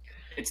 It's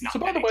not. So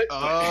Penny. by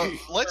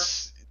the way,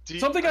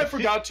 something I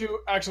forgot to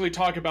actually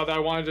talk about that I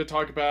wanted to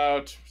talk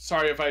about.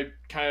 Sorry if I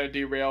kind of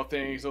derail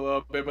things a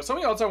little bit, but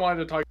something else I wanted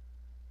to talk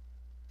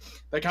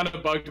that kind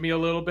of bugged me a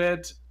little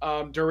bit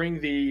during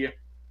the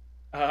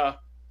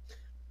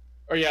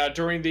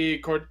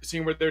court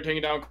scene where they're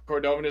taking down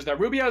Cordovan is that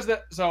Ruby has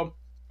that. So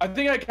I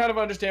think I kind of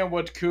understand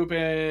what Coop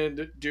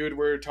and Dude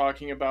were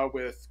talking about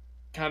with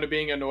kind of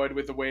being annoyed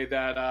with the way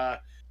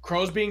that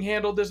Crow's being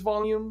handled this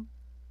volume,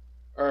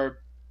 or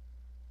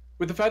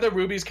with the fact that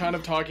Ruby's kind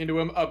of talking to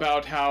him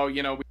about how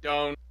we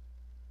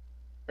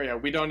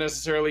don't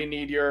necessarily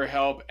need your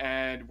help,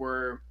 and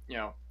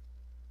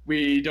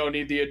we don't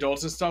need the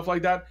adults and stuff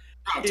like that.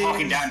 Oh,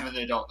 talking down to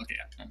the adult. Okay,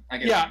 I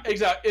get it.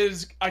 Exactly.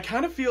 I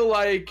kind of feel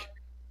like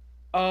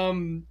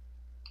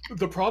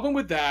the problem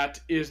with that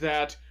is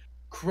that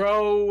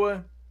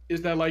Crow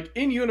is that like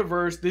in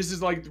universe, this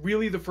is like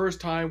really the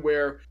first time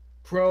where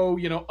Crow,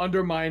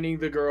 undermining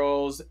the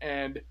girls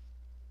and,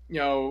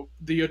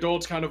 the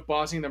adults kind of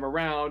bossing them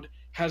around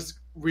has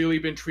really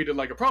been treated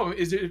like a problem.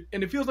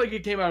 And it feels like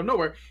it came out of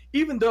nowhere.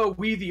 Even though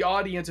we, the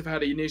audience, have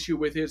had an issue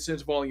with it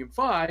since Volume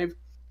 5,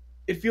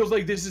 it feels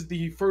like this is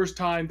the first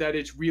time that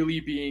it's really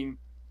being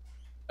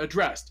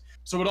addressed.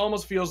 So it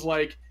almost feels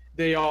like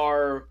they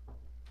are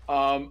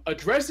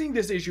addressing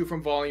this issue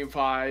from Volume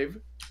 5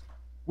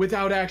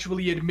 without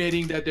actually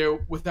admitting that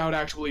without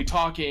actually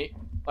talking,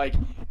 like,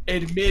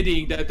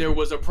 admitting that there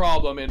was a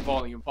problem in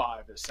Volume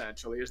 5,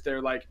 essentially. Is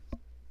there, like,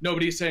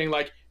 nobody's saying,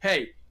 like,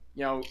 hey,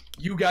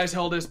 you guys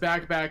held us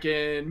back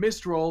in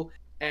Mistral,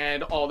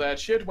 and all that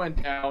shit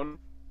went down,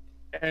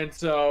 And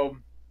so,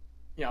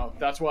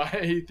 that's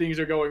why things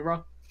are going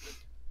wrong.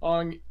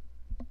 And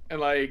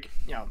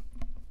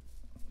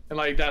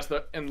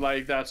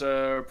that's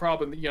a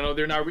problem.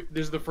 They're not.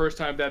 This is the first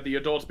time that the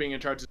adults being in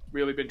charge has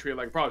really been treated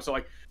like a problem. So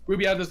like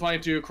Ruby had this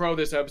line to Crow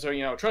this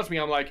episode. Trust me,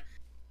 I'm like,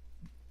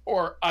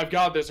 or I've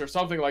got this, or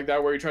something like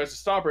that, where he tries to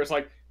stop her. It's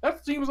like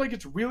that seems like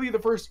it's really the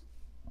first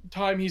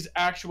time he's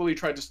actually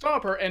tried to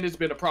stop her, and it's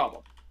been a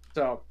problem.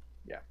 So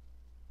yeah,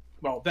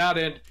 well, that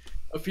and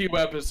a few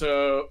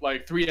episodes,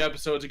 like 3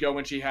 episodes ago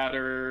when she had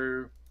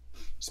her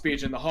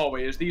speech in the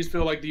hallway, is these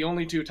feel like the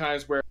only 2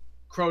 times where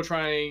Crow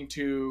trying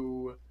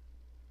to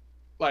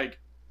like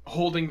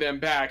holding them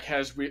back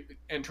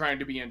and trying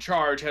to be in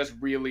charge has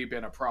really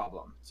been a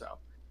problem. So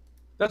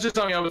that's just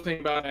something I was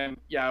thinking about, and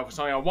yeah, it was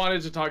something I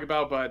wanted to talk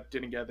about but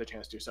didn't get the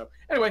chance to. So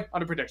anyway,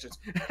 on to predictions.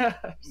 Sorry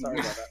about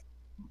that.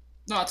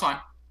 No, that's fine.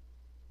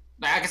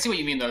 I can see what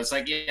you mean though. It's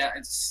like, yeah,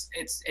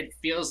 it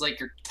feels like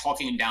you're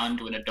talking down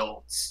to an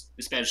adult,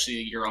 especially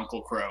your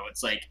Uncle Crow.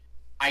 It's like,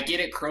 I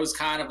get it, Crow's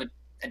kind of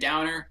a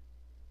downer,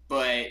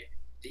 but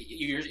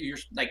you're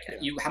like,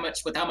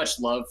 with how much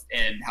love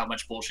and how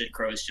much bullshit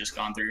Crow's just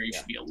gone through, you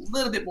should be a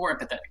little bit more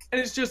empathetic. And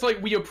it's just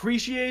like, we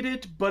appreciate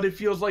it, but it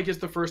feels like it's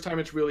the first time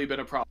it's really been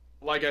a problem.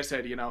 Like I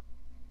said,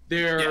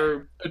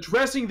 they're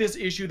addressing this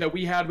issue that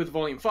we had with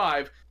Volume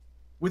 5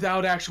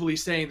 without actually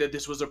saying that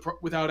this was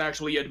without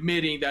actually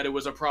admitting that it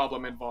was a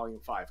problem in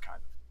Volume 5, kind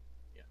of.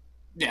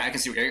 Yeah, I can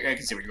see where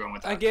you're going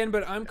with that. Again,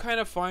 but I'm kind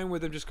of fine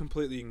with them just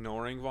completely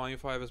ignoring Volume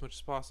 5 as much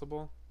as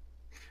possible.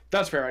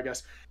 That's fair, I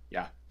guess.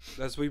 Yeah.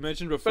 As we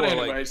mentioned before. But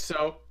anyway,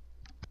 so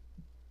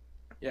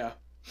yeah.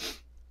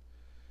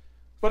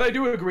 But I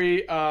do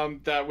agree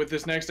that with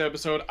this next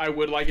episode, I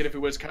would like it if it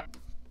was kind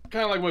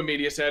of like what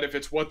Media said, if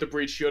it's what the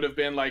breach should have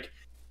been. Like,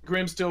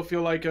 Grimm still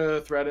feel like a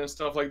threat and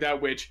stuff like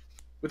that, which,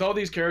 with all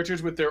these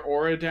characters with their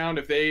aura down,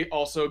 if they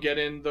also get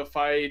in the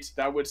fight,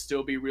 that would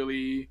still be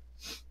really,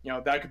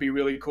 that could be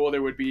really cool.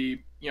 There would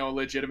be, a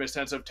legitimate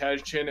sense of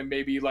tension, and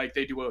maybe, like,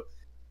 they do a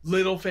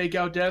little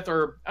fake-out death,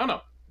 or, I don't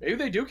know, maybe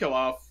they do kill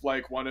off,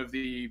 like, one of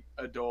the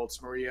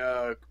adults,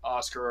 Maria,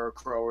 Oscar, or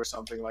Crow, or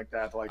something like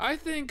that. Like, I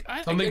think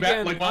something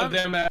again, like one of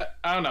them.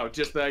 I don't know,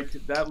 just like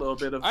that little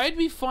bit of. I'd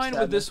be fine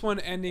sadness with this one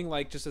ending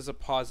like just as a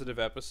positive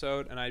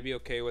episode, and I'd be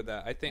okay with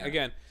that. I think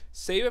again,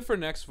 save it for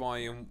next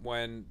volume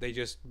when they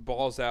just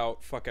balls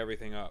out, fuck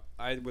everything up.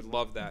 I would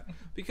love that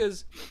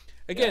because,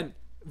 again,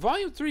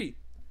 Volume 3,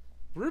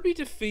 RWBY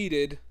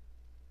defeated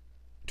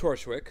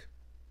Torchwick,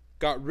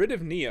 got rid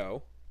of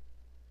Neo.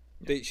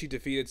 She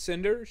defeated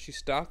Cinder. She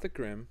stopped the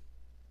Grimm,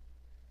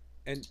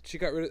 and she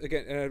got rid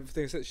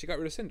of she got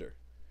rid of Cinder.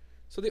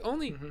 So the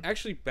only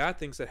actually bad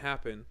things that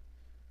happened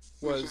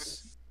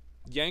was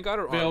Yang got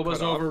her arm Veil was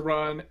cut off,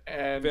 overrun,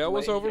 and Veil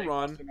was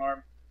overrun,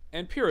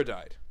 and Pyrrha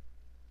died.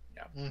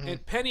 Yeah.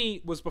 And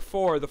Penny was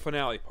before the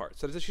finale part,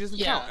 so she doesn't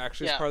count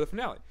actually as part of the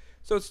finale.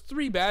 So it's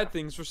 3 bad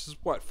things versus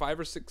what, 5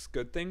 or 6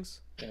 good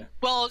things? Yeah.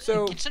 Well,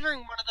 considering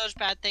one of those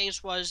bad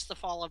things was the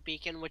fall of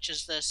Beacon, which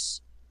is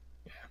this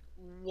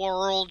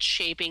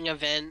world-shaping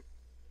event.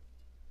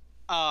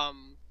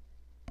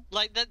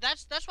 Like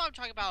that's what I'm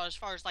talking about as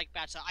far as like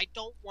bad stuff. I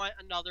don't want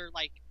another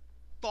like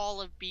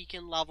fall of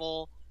Beacon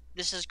level.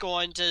 This is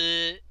going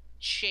to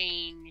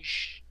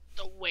change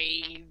the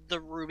way the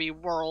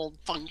RWBY world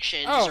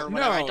functions or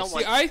whatever. No.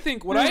 I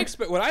think what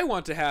I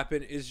want to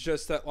happen is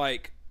just that,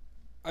 like,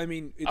 I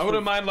mean, I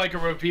wouldn't mind like a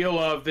reveal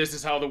of this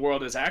is how the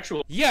world is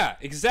actually. Yeah,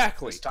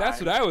 exactly.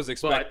 That's what I was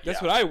expecting. That's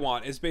what I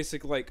want. Is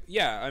basically like,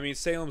 I mean,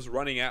 Salem's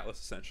running Atlas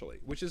essentially,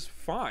 which is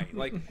fine.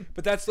 Like,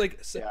 but that's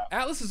like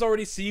Atlas is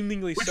already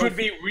seemingly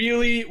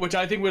which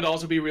I think would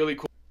also be really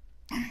cool.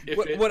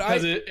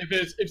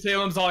 If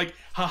Salem's like,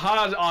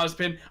 haha,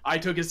 Ozpin, I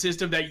took a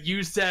system that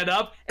you set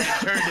up and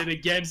turned it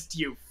against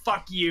you.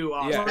 Fuck you,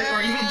 Ozpin.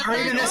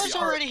 That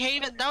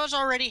was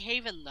already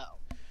Haven though.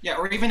 Yeah,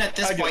 or even at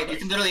this point, you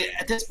can literally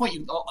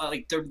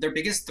like their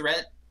biggest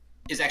threat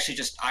is actually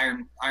just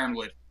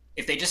Ironwood.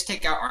 If they just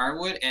take out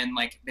Ironwood and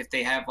like if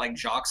they have like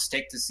Jox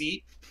take the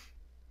seat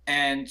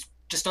and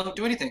just don't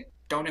do anything,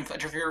 don't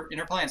interfere in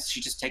her plans. She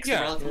just takes the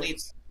relic and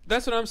leaves.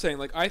 That's what I'm saying.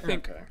 Like I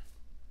think. Okay.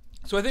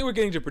 So I think we're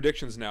getting to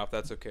predictions now, if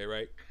that's okay,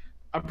 right?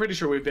 I'm pretty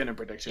sure we've been in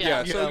predictions.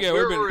 We've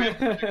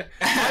been.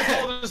 I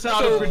pulled us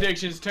out of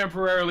predictions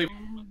temporarily.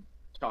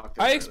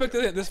 I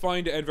expected this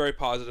volume to end very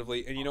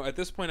positively, and at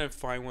this point I'm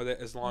fine with it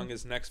as long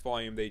as next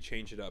volume they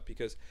change it up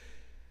because.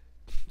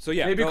 So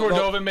maybe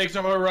Cordovan makes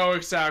a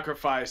heroic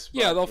sacrifice.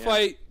 They'll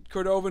fight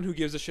Cordovan, who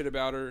gives a shit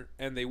about her,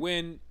 and they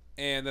win,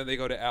 and then they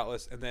go to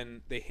Atlas, and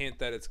then they hint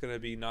that it's going to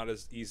be not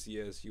as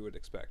easy as you would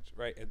expect,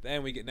 right? And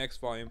then we get next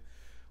volume,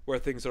 where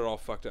things are all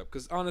fucked up.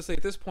 Because honestly,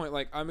 at this point,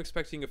 like I'm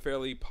expecting a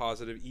fairly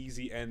positive,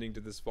 easy ending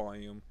to this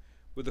volume,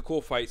 with a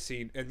cool fight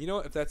scene, and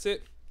if that's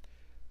it.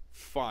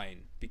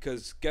 Fine,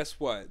 because guess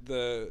what?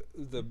 The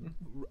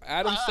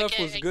Adam stuff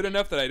was good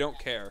enough that I don't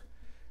care.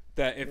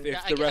 That if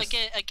the rest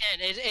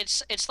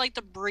it's like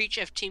the breach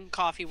if Team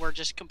Coffee were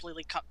just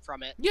completely cut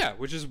from it. Yeah,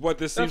 which is what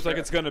this seems like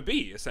it's gonna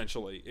be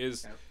essentially.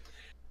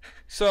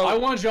 So I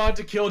want Jean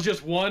to kill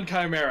just one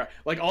chimera.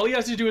 Like, all he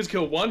has to do is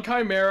kill one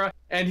chimera,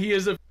 and he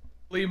is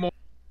officially more.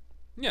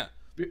 yeah.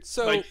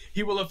 So like,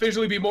 he will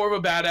officially be more of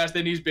a badass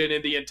than he's been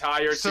in the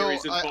entire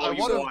series since I Volume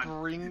want 1. to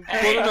bring.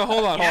 well, no,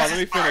 hold on. He does Let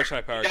me his part. finish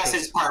High Power. He does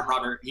his part,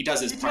 Robert. He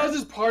does his He part. does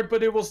his part,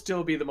 but it will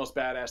still be the most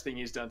badass thing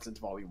he's done since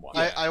Volume 1.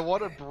 I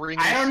want to bring.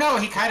 I don't know.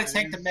 He kind of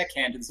tanked the mech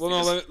hand. Well,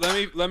 no,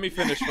 let me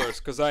finish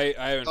first because I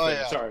haven't Oh,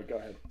 finished. yeah. Sorry, go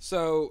ahead.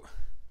 So,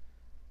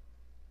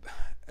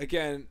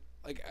 again,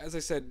 like as I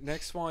said,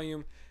 next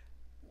volume,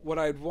 what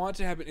I'd want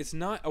to happen, it's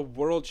not a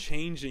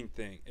world-changing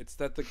thing. It's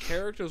that the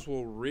characters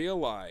will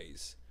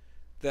realize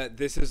that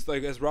this is,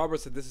 like, as Robert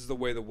said, this is the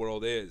way the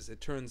world is.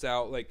 It turns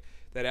out, like,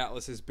 that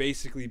Atlas is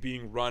basically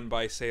being run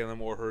by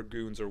Salem or her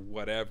goons or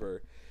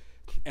whatever.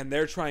 And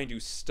they're trying to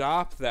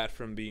stop that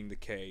from being the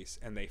case,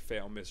 and they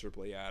fail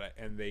miserably at it,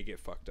 and they get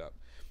fucked up.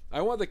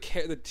 I want the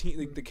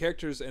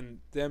characters and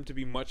them to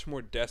be much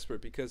more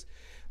desperate because,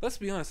 let's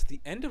be honest, at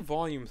the end of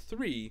Volume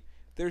 3,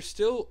 they're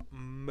still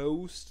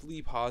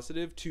mostly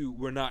positive to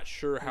we're not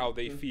sure how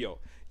they feel.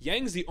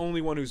 Yang's the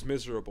only one who's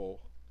miserable.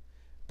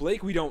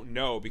 Blake we don't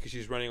know because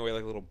she's running away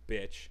like a little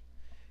bitch.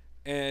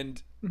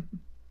 And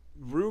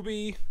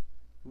Ruby,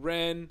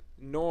 Ren,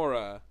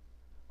 Nora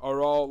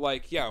are all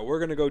like, yeah, we're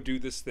gonna go do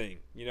this thing.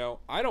 You know,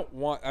 I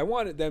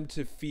wanted them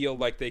to feel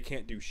like they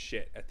can't do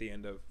shit at the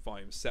end of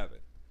Volume 7.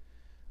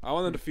 I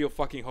want them to feel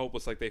fucking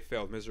hopeless, like they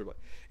failed miserably.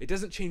 It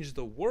doesn't change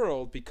the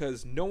world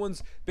because no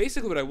one's...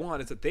 Basically what I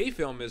want is that they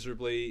fail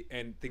miserably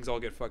and things all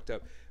get fucked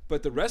up,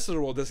 but the rest of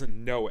the world doesn't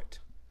know it.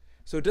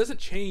 So it doesn't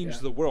change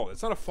the world.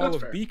 It's not a Fall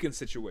of Beacon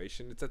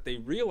situation. It's that they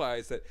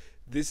realize that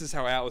this is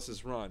how Atlas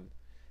is run,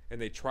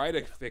 and they try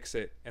to fix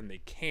it, and they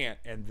can't,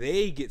 and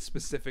they get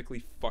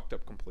specifically fucked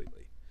up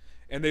completely.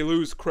 And they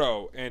lose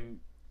Crow, and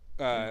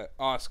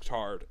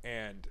Osktard,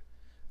 and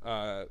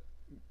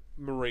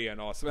Maria, and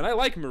all that stuff. And I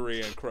like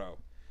Maria and Crow.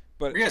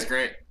 But Maria's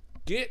great.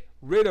 Get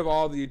rid of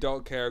all the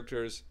adult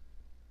characters.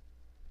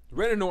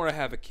 Ren and Nora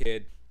have a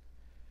kid.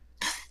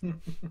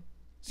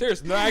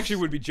 Seriously, that actually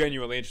would be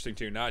genuinely interesting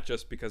too, not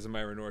just because of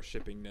my Renora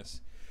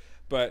shippingness,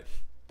 but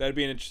that'd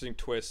be an interesting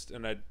twist,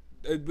 and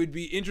it would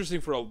be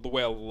interesting for the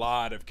way a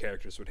lot of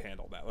characters would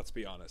handle that. Let's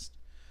be honest.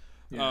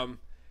 Yeah.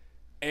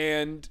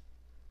 And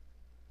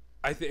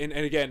I and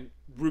again,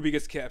 Ruby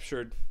gets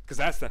captured because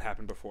that's not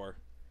happened before.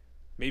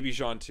 Maybe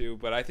Jean too,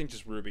 but I think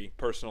just Ruby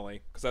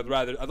personally, because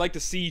I'd like to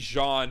see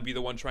Jean be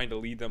the one trying to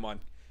lead them on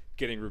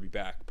getting Ruby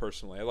back.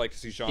 Personally, I'd like to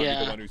see Jean be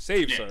the one who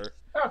saves her.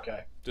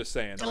 Okay, just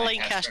saying.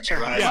 Lancaster.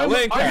 Yeah,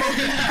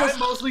 Lancaster.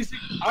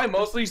 I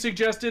mostly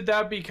suggested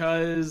that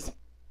because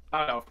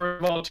I don't know.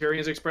 First of all,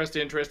 Tyrion's expressed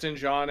interest in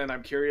Jean, and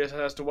I'm curious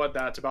as to what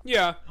that's about.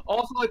 Yeah.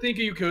 Also, I think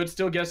you could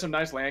still get some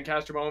nice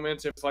Lancaster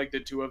moments if like the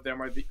two of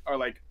them are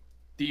like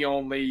the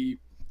only.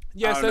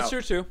 Yes, that's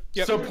true too.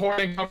 Yep.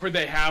 Supporting comfort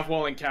they have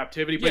while in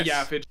captivity, but yes,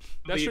 yeah, if it's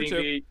leading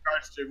the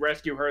guards to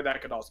rescue her,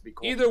 that could also be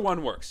cool. Either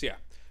one works, yeah.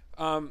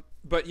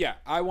 But yeah,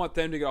 I want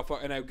them to get off.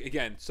 And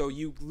again, so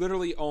you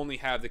literally only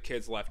have the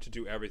kids left to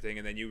do everything,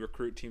 and then you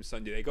recruit Team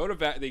Sunday. They go to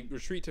they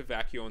retreat to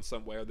Vacuo in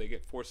some way, or they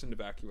get forced into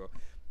Vacuo.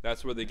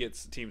 That's where they get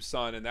Team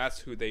Sun, and that's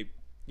who they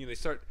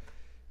start.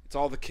 It's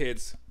all the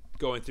kids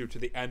going through to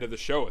the end of the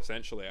show,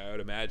 essentially. I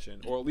would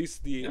imagine, or at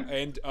least the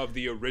end of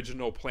the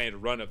original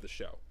planned run of the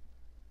show.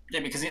 Yeah,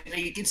 because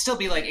it can still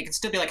be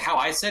like how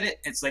I said it.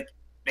 It's like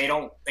they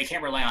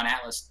can't rely on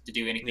Atlas to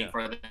do anything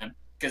for them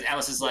because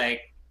Atlas is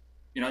like,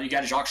 you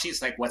got a jock sheet.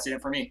 It's like, what's in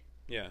it for me?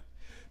 Yeah.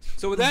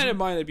 So with that in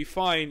mind, it'd be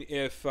fine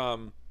if the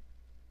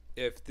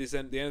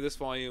end of this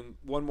volume,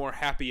 one more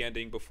happy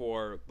ending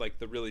before like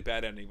the really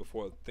bad ending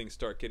before things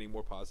start getting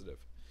more positive.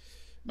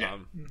 Yeah.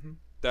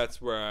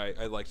 That's where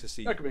I like to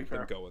see them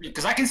go with it.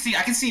 Because I can see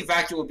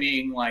Vacuo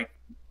being like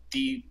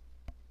the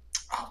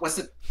what's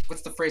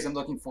the phrase I'm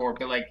looking for?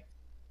 But like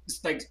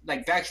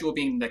Vacuo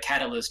being the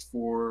catalyst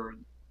for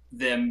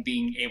them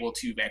being able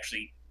to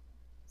actually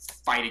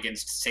fight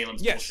against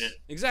Salem's bullshit.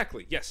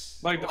 Exactly. Yes.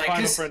 Like the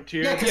final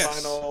frontier, the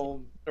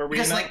final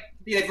arena.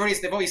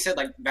 Because they've always said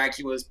like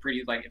Vacuo is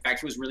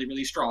really,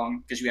 really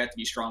strong because you have to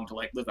be strong to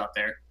like live out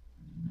there.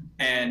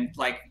 And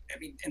like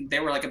and they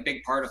were like a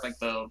big part of like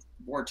the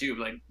war too.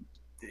 Like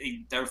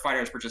their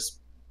fighters were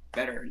just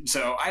better.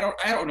 So I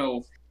don't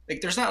know.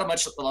 Like there's not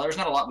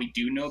a lot we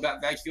do know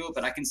about Vacuo,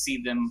 but I can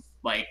see them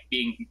like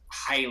being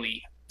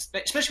highly,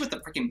 especially with the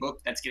freaking book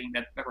that's coming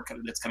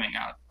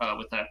out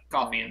with the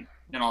coffee and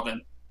all that.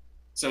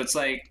 So it's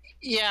like,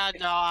 yeah,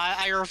 no,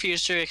 I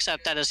refuse to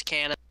accept that as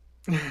canon.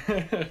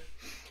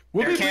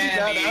 Would be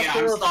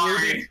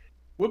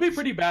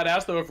pretty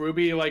badass though if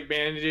Ruby like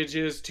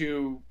manages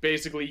to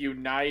basically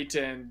unite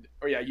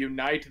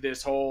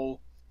this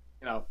whole,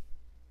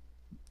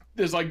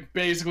 this like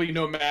basically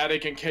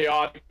nomadic and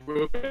chaotic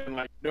group and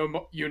like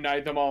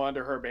unite them all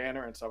under her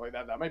banner and stuff like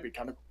that. That might be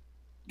kind of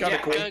cool.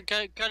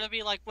 Gonna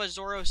be like what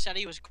Zoro said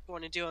he was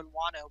going to do in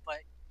Wano, but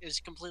is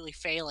completely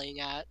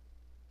failing at.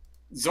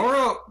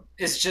 Zoro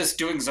is just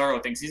doing Zoro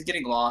things. He's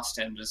getting lost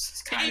and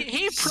just kind of.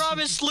 He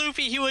promised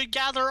Luffy he would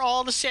gather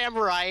all the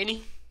samurai, and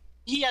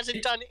he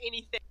hasn't done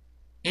anything.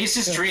 He's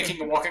just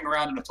drinking and walking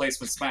around in a place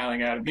with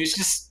smiling at him. He's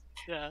just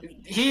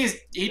he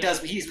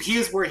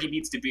is where he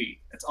needs to be.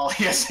 That's all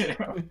he has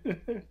to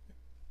do.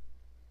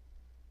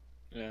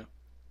 Yeah.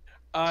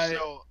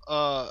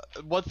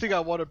 One thing I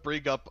want to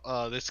bring up,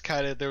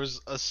 there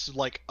was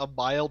a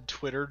mild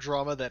Twitter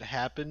drama that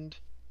happened.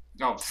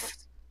 Oh,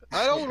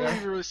 I don't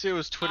really say it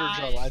was Twitter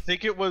drama. I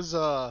think it was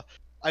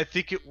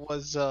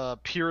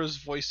Pyrrha's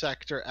voice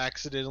actor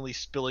accidentally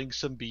spilling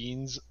some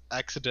beans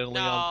on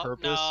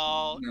purpose.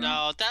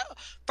 No. That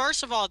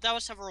first of all, that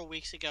was several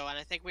weeks ago, and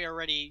I think we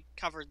already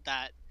covered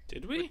that.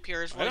 Did we? With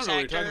Pyrrha's voice I don't know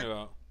actor. what you're talking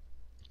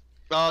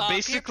about.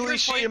 Basically,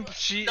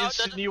 she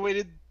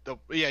insinuated.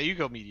 Yeah, you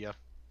go, media.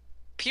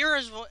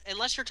 Pyrrha's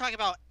unless you're talking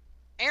about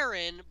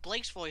Aaron,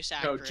 Blake's voice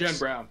actress. No, Jen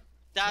Brown.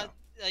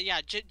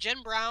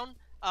 Jen Brown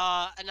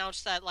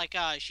announced that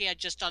she had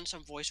just done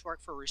some voice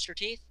work for Rooster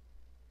Teeth,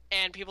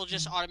 and people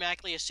just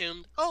automatically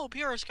assumed, oh,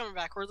 Pyrrha's coming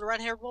back, or the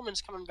red-haired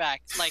woman's coming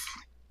back. Like,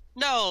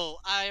 no,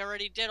 I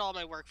already did all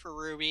my work for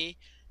RWBY.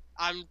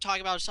 I'm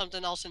talking about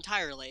something else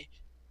entirely.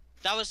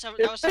 That was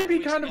It might be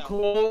kind of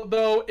cool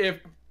though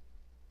if,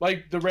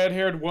 like, the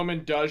red-haired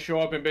woman does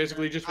show up and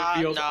basically just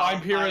reveals,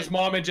 I'm Pyrrha's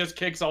mom, and just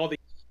kicks all the.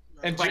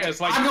 And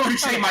just I'm going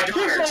to take my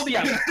daughter.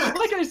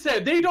 Like I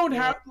said, they don't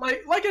have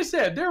like I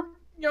said, they're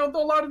a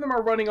lot of them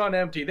are running on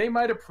empty. They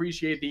might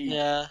appreciate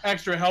the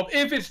extra help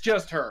if it's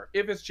just her.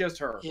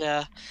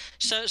 Yeah.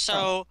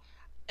 So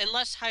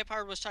unless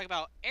Hypard was talking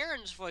about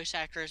Aaron's voice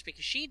actress,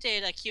 because she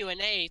did a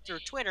Q&A through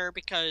Twitter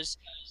because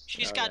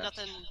she's got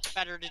nothing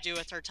better to do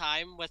with her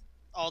time with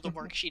all the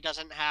work she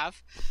doesn't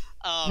have.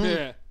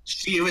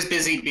 She was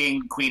busy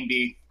being Queen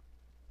Bee.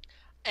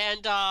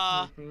 And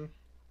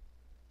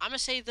I'm gonna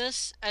say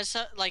this as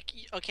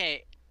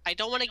okay, I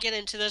don't want to get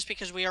into this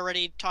because we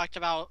already talked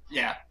about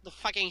the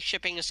fucking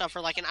shipping and stuff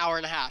for like an hour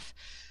and a half.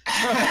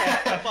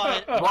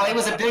 But well, it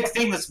was a big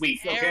thing this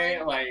week.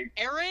 Okay,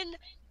 Aaron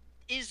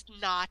is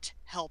not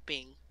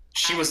helping.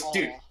 She was,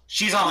 dude.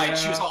 She was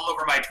all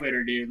over my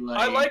Twitter, dude.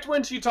 I liked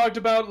when she talked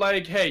about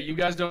hey, you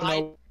guys don't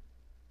know.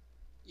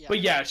 Yeah. But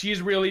yeah,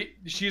 she's really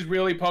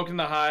poking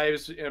the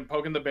hives and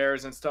poking the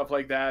bears and stuff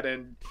like that,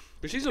 and.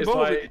 But she's a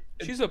bumblebee.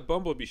 She's a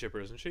bumblebee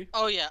shipper, isn't she?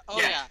 Oh yeah.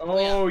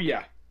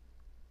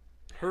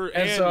 Her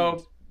and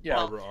so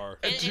Barbara are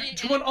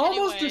to an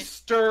almost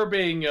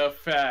disturbing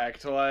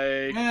effect.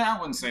 Like, I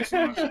wouldn't say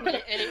so much.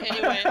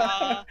 Anyway,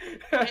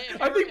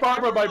 I think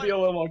Barbara might be a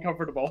little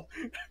uncomfortable,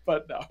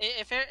 but no.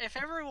 If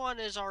everyone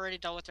is already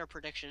done with their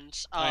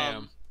predictions, I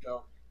am.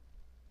 No.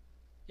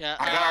 Yeah.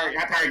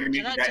 I powered your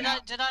music right now.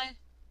 Did I?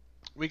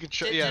 We could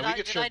shut. We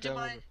could shut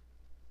down.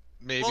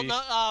 Maybe. Well,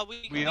 no.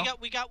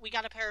 We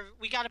got a pair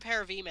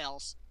of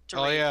emails.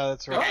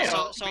 That's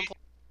right.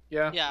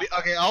 Yeah.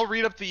 Okay, I'll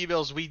read up the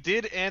emails. We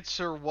did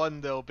answer one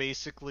though.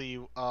 Basically,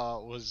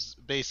 was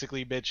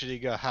basically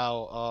mentioning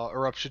how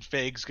Eruption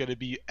Fang's gonna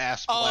be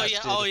ass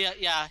blasted.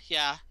 Yeah.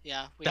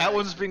 That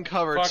one's been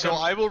covered. So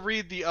I will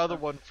read the other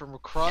one from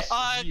across.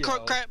 But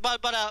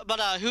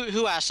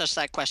who asked us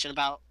that question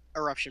about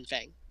Eruption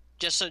Fang?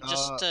 Just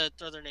to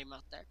throw their name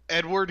out there.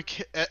 Edward.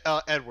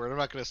 I'm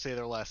not gonna say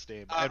their last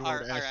name.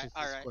 Edward asked us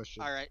this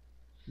question. All right.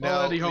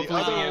 Now, the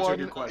other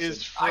one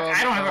is from,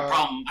 I don't have a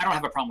problem. I don't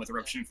have a problem with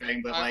Eruption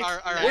Fang, but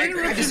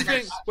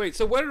wait.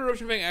 So what did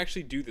Eruption Fang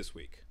actually do this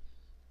week?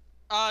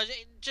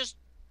 Just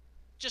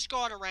go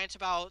on a rant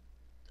about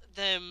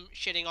them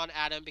shitting on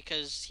Adam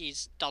because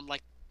he's dumb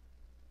like.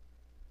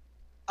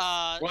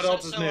 What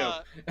else is new?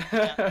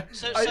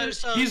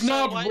 He's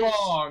not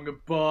wrong,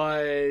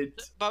 but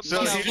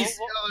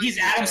he's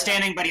Adam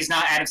standing, but he's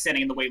not Adam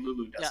standing in the way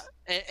Lulu does.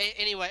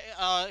 Anyway,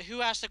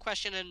 who asked the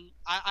question? And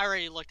I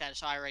already looked at it,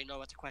 so I already know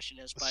what the question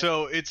is. But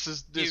so it's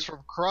this from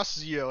Cross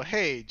Zio.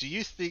 Hey, do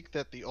you think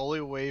that the only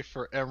way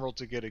for Emerald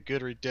to get a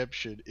good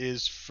redemption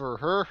is for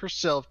her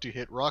herself to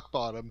hit rock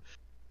bottom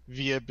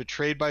via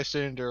betrayed by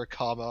Cinder,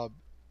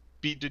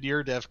 beaten to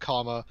near death,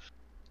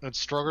 and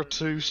struggle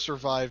to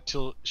survive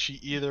till she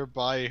either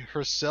by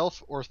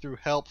herself or through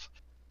help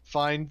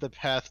find the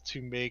path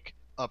to make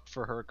up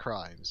for her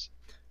crimes?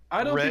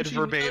 I don't think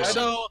verbatim.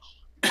 So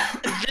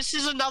this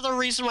is another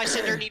reason why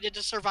Cinder needed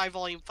to survive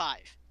Volume 5.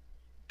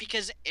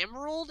 Because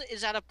Emerald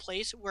is at a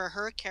place where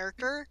her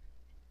character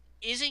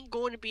isn't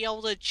going to be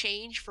able to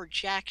change for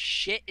jack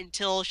shit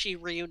until she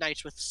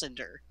reunites with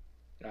Cinder.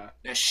 Yeah,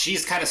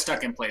 she's kind of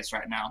stuck in place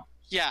right now.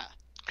 Yeah.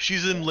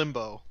 She's in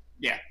limbo.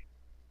 Yeah.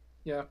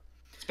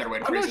 Better way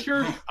to I'm phrase not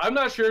sure. I'm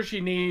not sure she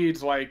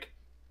needs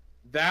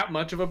that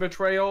much of a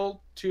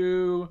betrayal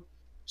to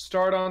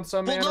start on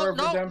some manner of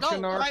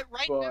redemption arc.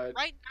 Right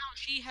now,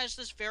 she has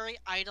this very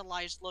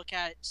idolized look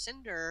at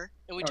Cinder,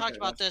 and we talked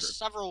about this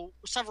several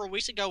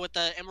weeks ago with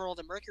the Emerald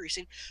and Mercury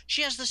scene.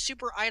 She has this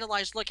super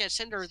idolized look at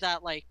Cinder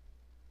that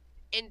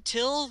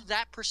until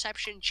that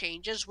perception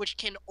changes, which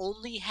can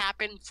only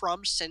happen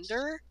from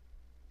Cinder.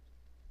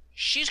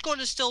 She's going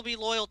to still be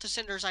loyal to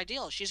Cinder's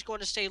ideal. She's going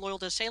to stay loyal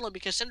to Salem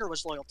because Cinder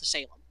was loyal to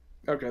Salem.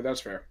 Okay,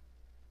 that's fair.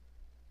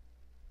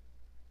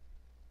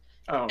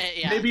 Oh,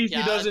 maybe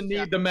she doesn't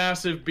need the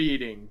massive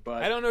beating,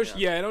 but I don't know.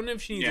 I don't know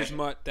if she needs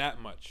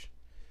that much.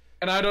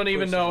 And I don't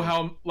even know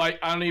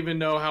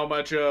Personally. how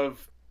much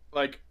of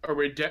like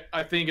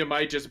I think it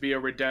might just be a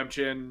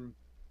redemption.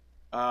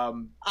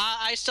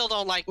 I still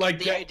don't like Like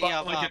the death, idea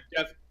of like a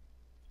death.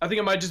 I think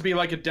it might just be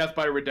like a death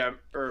by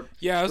or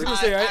Yeah, I was gonna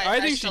say I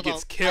think she still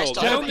gets don't- I killed.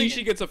 still I don't don't think like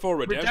she it. gets a full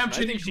redemption. I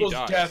redemption think she equals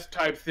dies. death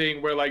type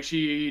thing, where like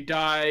she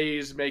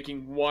dies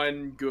making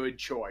one good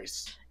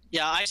choice.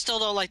 Yeah, I still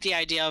don't like the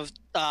idea of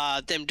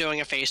them doing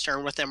a face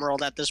turn with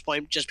Emerald at this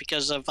point, just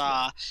because of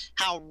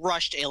how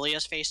rushed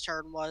Ilia's face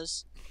turn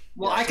was.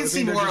 Well, Yeah, I so can I see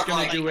think they're more just of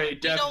gonna like do a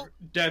death.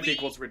 Death we-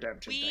 equals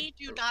redemption. We thing.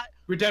 do not.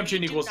 Redemption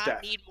we equals do not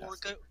death. Need more Yes.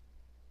 good.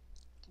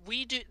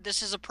 We do.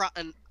 This is a pro.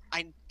 And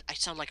I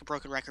sound like a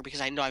broken record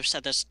because I know I've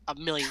said this a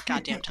million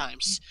goddamn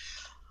times.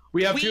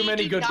 We have too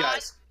many do good not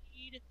guys.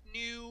 Need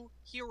new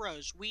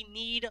heroes. We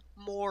need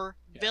more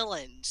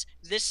villains.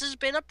 This has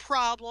been a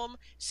problem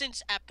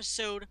since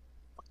episode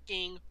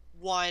fucking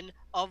 1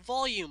 of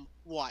volume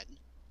 1.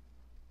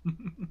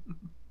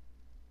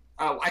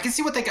 I can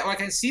see what they got. I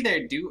can see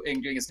they're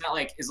doing. It's not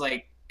like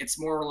it's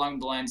more along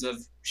the lines of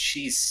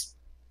she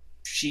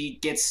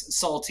gets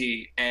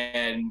salty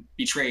and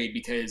betrayed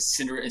because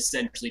Cinder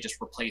essentially just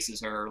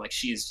replaces her. Like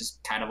she's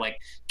just kind of like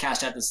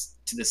cast out this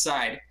to the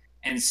side,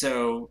 and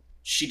so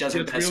she does her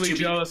She's best really to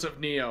jealous of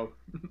Neo.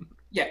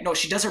 yeah, no,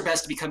 she does her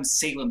best to become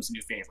Salem's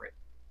new favorite.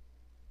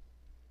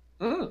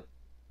 Mm.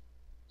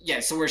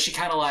 Yeah, so where she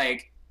kind of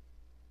like,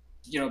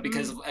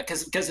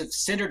 because if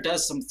Cinder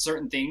does some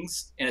certain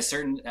things in a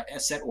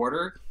set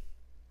order,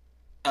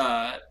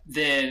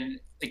 then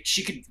like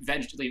she could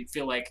eventually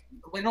feel like,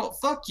 well, no,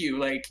 fuck you,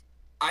 like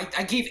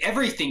I gave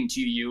everything to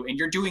you and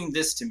you're doing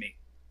this to me.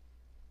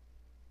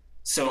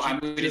 So I'm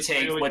going to She's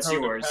take really what's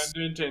yours.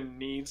 codependent and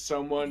needs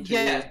someone to.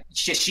 Yeah,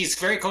 she's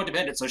very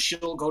codependent, so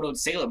she'll go to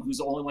Salem, who's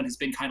the only one who's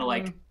been kind of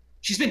like,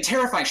 she's been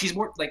terrifying. She's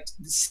more like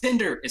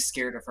Cinder is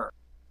scared of her.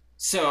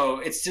 So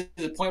it's to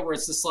the point where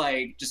it's just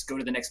like, just go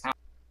to the next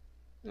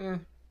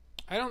power.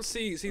 I don't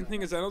see. See, the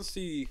thing is, I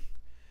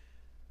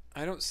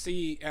don't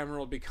see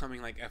Emerald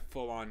becoming like a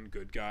full-on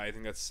good guy. I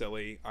think that's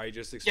silly. I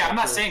just expect. Yeah, I'm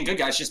not her... saying good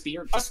guys, just be.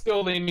 I'm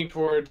still leaning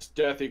towards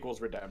death equals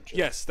redemption.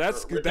 Yes,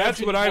 that's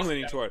Redemption what I'm equals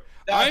leaning death. toward.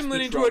 That's I'm the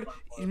leaning trope toward.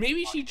 I'm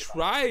Maybe she talking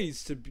about.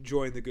 tries to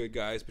join the good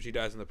guys, but she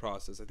dies in the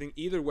process. I think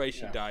either way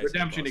she dies.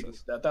 Redemption in the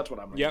equals process. death. That's what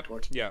I'm leaning Yep.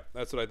 towards. Yeah,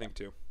 that's what I think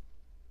too.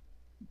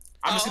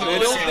 I'm just And gonna I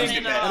go don't with think, Salem's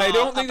and good bad. I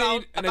don't think they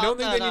need, and I don't about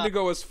think they that, need to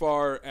go as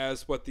far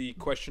as what the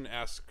question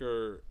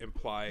asker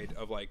implied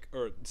of like,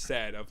 or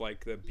said of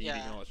like the beating.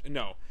 Yeah. And all that.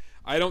 No,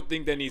 I don't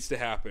think that needs to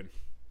happen.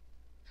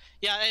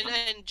 Yeah,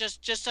 and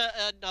just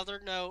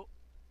another note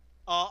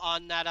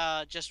on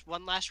that. Just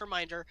one last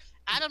reminder: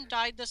 Adam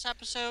died this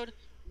episode.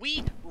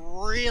 We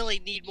really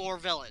need more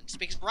villains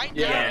because right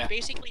now Yeah. we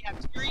basically have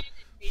Tyrion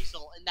and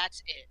Hazel, and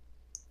that's it.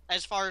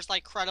 As far as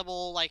like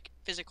credible like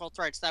physical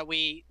threats that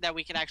we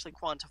can actually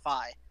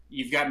quantify.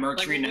 You've got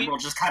Mercury Like, and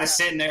Emerald just kind of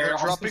sitting there, They're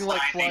all dropping like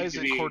deciding flies to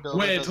in be- Cordova.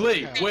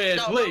 Whitley, doesn't count.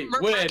 Whitley,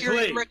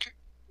 Whitley.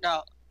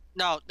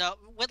 No.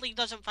 Whitley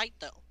doesn't fight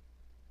though.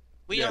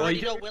 We Yeah,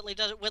 already well, know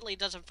Whitley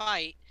doesn't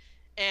fight.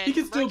 And He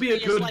can still be a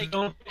Mercury is, good like,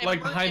 villain, and like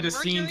Mer- behind the and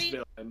scenes Mercury-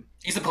 villain.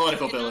 He's a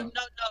political No, villain.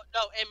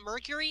 no. And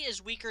Mercury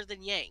is weaker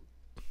than Yang.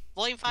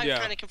 Volume 5 Yeah.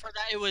 kind of confirmed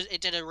that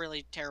it did a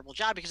really terrible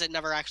job because it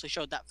never actually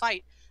showed that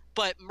fight.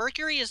 But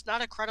Mercury is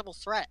not a credible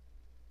threat.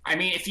 I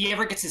mean, if he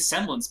ever gets his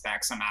semblance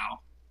back somehow.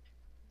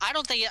 I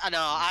don't think. No,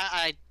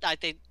 I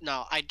think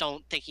no. I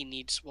don't think he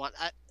needs one.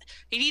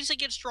 He needs to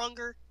get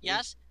stronger,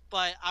 yes,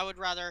 but I would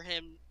rather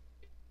him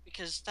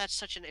because that's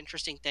such an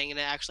interesting thing, and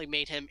it actually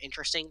made him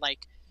interesting. Like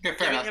Yeah, fair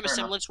giving enough, him a fair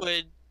enough.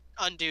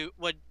 semblance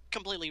would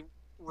completely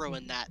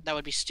ruin that. That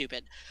would be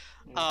stupid.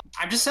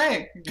 I'm just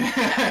saying.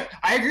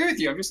 I agree with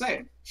you. I'm just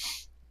saying.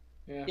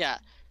 Yeah.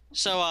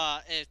 So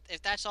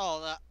if that's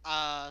all,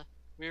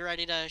 we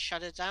ready to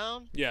shut it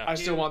down? Yeah. I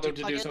still want them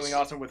to do plugins? something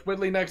awesome with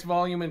Whitley next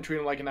volume and treat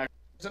him like an actual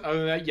person. Other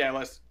than that,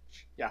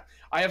 yeah.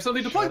 I have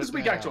something to plug Shut this it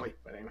week, down. actually.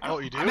 But anyway. Oh,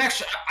 you do? I'm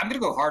gonna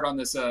go hard on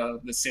this the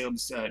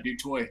Salem's new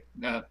toy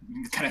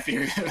kind of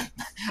theory.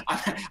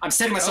 I'm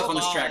setting myself on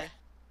this track.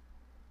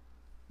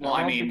 Well,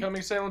 I mean,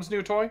 becoming Salem's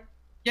new toy.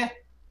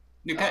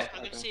 new pet. I'm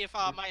gonna Okay. see if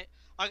I'm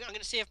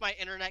gonna see if my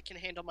internet can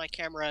handle my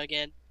camera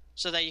again,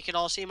 so that you can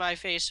all see my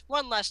face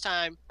one last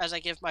time as I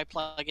give my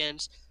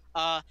plugins.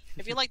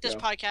 If you like this Yeah.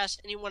 podcast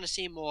and you want to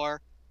see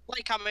more,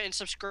 like, comment, and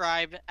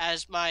subscribe.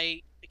 As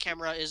my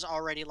camera is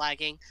already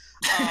lagging,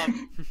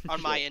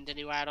 on my end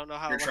anyway. I don't know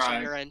how You're it looks on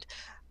trying. your end.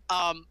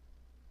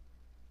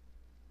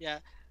 Yeah.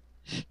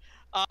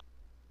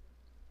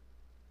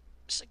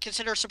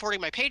 Consider supporting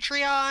my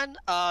Patreon.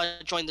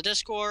 Join the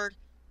Discord.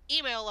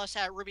 Email us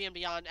at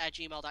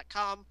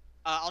rubyandbeyond@gmail.com.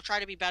 I'll try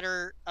to be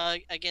better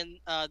again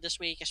this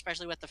week,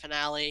 especially with the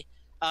finale,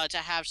 to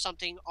have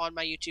something on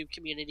my YouTube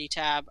community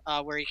tab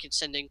where you can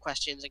send in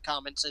questions and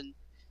comments, and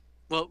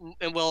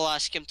we'll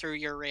skim through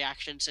your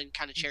reactions and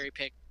kind of cherry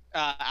pick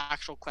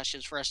actual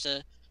questions for us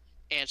to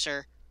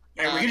answer.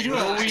 Hey, we're gonna do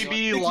Will a we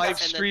be live and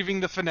then- streaming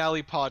the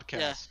finale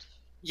podcast?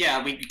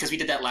 Yeah, because we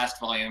did that last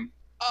volume.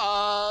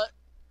 Equipment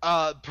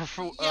I'd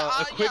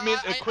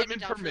be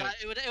down for permit. that.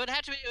 It would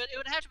have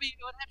to be.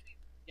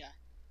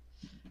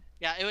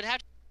 Yeah, it would have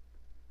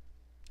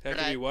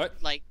to be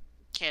what? like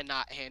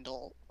cannot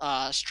handle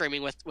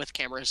streaming with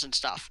cameras and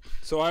stuff.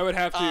 So I would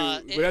have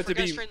to. Would have to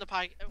be. Stream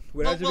the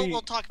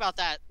We'll talk about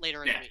that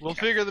later in the week. We'll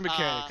figure the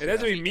mechanics. It has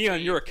to be me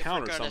on your if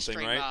account we're or gonna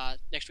something, stream, right?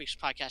 Next week's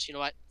podcast. You know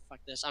what? Fuck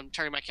this. I'm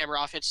turning my camera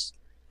off. It's.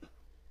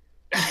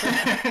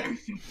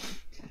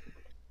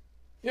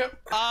 Yep.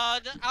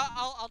 I'll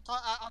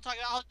talk.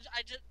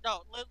 I just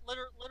no.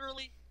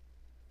 Literally.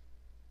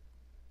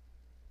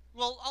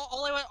 Well,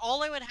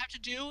 all I would have to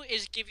do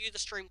is give you the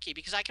stream key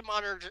because I can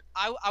monitor.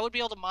 I would be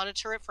able to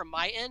monitor it from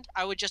my end.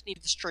 I would just need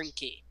the stream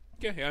key.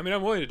 Yeah, I mean,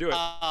 I'm willing to do it.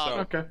 So,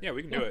 Okay. Yeah,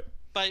 we can do it.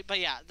 But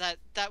yeah, that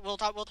we'll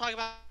talk about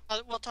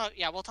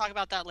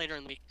that later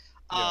in the week.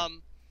 Yeah.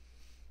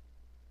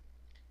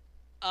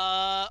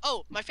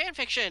 Oh, my fan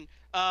fiction,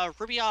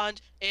 RWBY.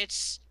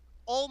 It's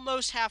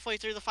almost halfway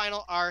through the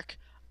final arc.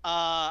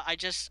 I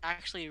just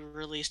actually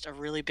released a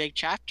really big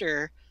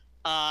chapter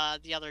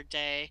the other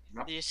day,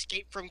 The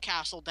Escape from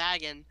Castle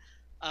Dagon.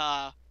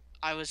 I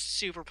was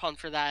super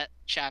pumped for that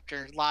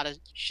chapter. A lot of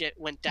shit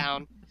went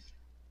down.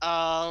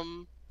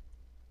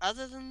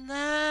 Other than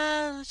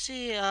that, let's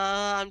see.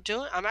 I'm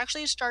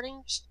actually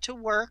starting to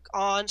work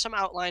on some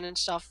outline and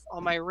stuff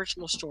on my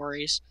original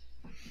stories,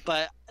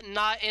 but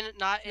not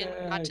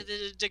to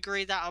the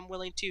degree that I'm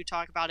willing to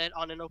talk about it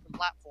on an open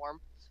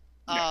platform.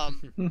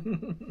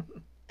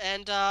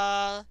 And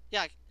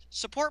yeah,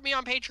 support me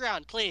on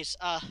Patreon, please.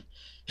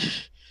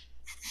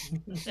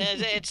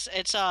 It's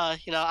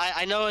you know,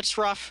 I know it's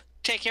rough.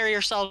 Take care of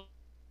yourselves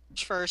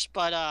first,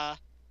 but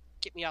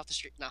get me off the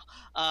street now.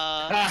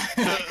 I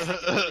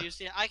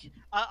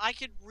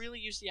could really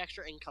use the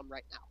extra income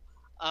right now.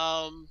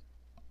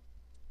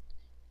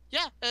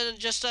 Yeah, and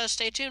just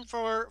stay tuned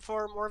for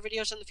more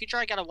videos in the future.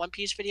 I got a One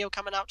Piece video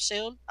coming out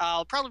soon.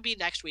 It'll probably be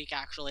next week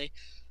actually.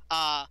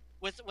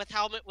 With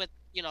Helmet, with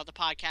you know the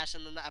podcast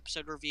and then the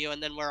episode review,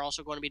 and then we're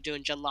also going to be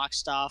doing Genlock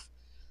stuff.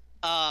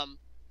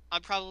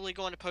 I'm probably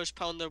going to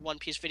postpone the One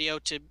Piece video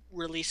to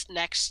release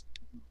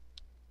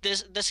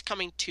this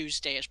coming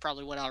Tuesday is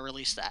probably when I'll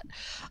release that.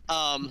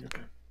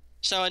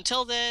 So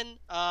until then,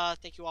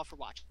 thank you all for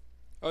watching.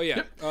 Oh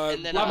yeah.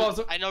 And then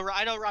I know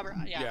Robert.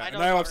 Yeah, I know.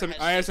 And I have Robert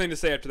I have something to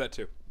say after that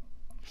too.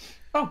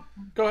 Oh,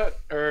 go ahead.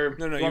 Or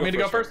No, you want me to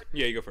go first?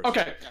 Yeah, you go first.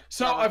 Okay,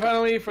 so I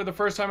finally, for the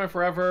first time in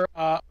forever,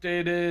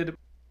 updated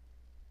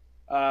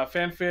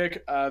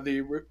fanfic,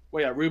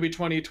 RWBY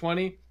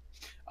 2020.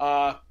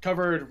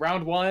 Covered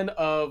round 1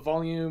 of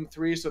volume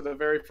 3, so the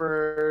very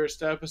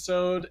first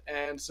episode,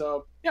 and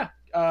so yeah,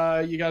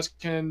 you guys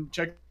can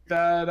check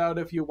that out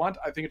if you want.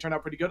 I think it turned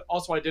out pretty good.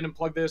 Also, I didn't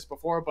plug this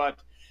before, but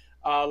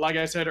like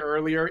I said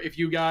earlier, if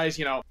you guys,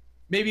 you know,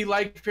 maybe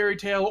like Fairy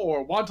Tail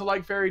or want to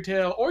like Fairy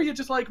Tail, or you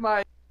just like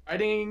my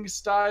writing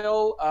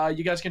style,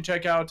 you guys can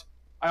check out.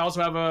 I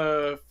also have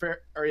a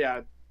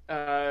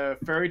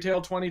Fairy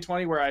Tail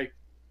 2020 where I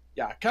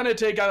kind of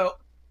take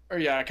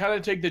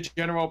the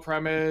general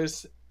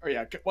premise,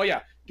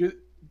 do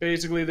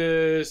basically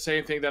the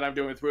same thing that I'm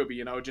doing with RWBY,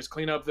 you know, just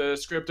clean up the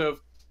script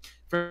of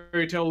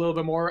Fairy Tail a little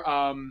bit more,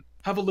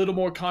 have a little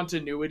more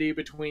continuity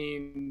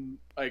between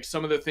like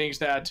some of the things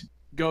that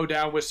go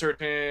down with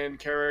certain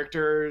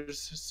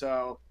characters.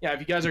 So yeah, if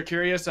you guys are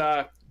curious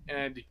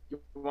and you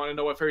want to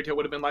know what Fairy Tail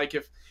would have been like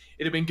if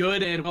it had been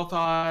good and well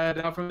thought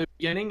out from the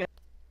beginning,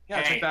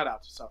 check that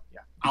out. So yeah,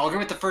 I'll agree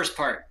with the first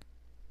part.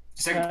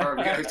 The second part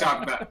we gotta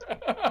talk about.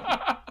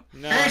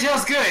 No. Fairy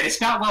Tail's good.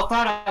 It's not well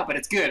thought out, but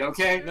it's good.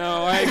 Okay.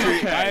 No, I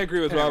agree. I agree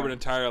with Robert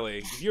entirely.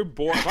 If you're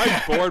bored, if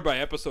I'm bored by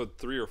episode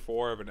 3 or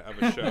 4 of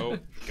a show,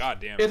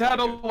 goddamn. It had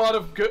a lot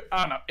of good.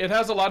 I don't know. It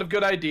has a lot of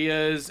good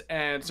ideas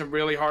and some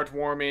really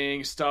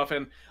heartwarming stuff,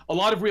 and a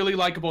lot of really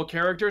likable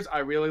characters. I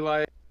really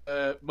like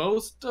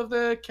most of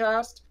the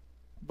cast,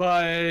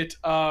 but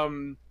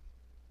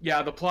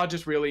the plot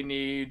just really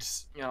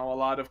needs, you know, a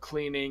lot of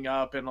cleaning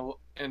up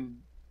and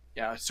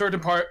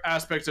certain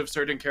aspects of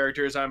certain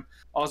characters I'm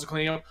also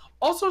cleaning up.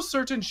 Also,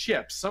 certain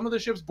ships. Some of the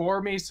ships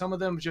bore me. Some of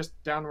them just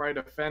downright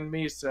offend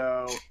me.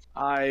 So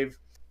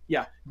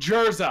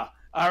Jerza.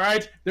 All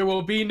right, there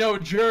will be no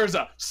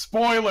Jerza.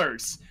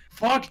 Spoilers.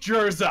 Fuck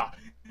Jerza.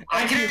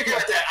 I can agree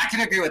with that. I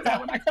can agree with that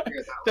one.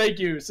 Thank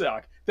you,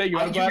 Sock. Thank you.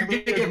 I'm glad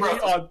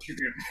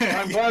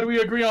we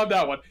agree on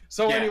that one.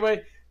 So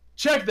anyway,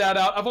 check that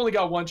out. I've only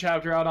got one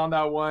chapter out on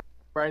that one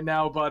right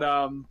now, but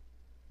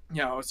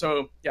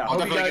so yeah. I'll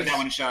definitely get that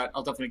one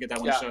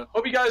a shot.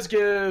 Hope you guys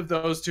give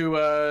those two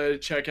a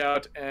check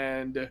out,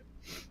 and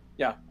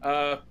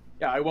I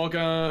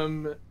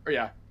welcome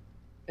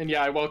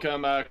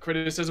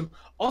criticism.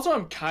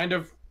 Also, I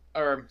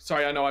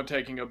know I'm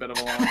taking a bit of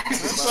a long.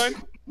 That's fine.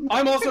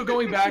 I'm also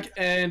going back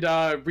and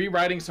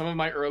rewriting some of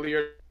my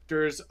earlier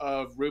chapters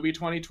of RWBY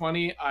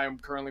 2020. I'm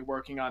currently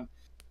working on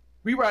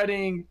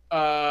rewriting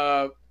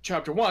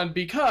chapter 1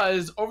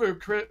 because part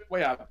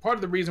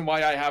of the reason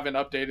why I haven't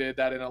updated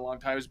that in a long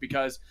time is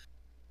because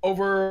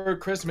over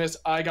Christmas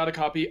I got a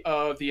copy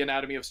of The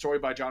Anatomy of Story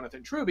by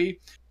Jonathan Truby,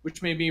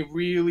 which made me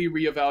really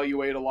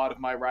reevaluate a lot of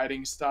my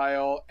writing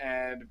style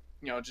and,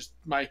 you know, just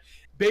my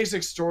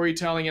basic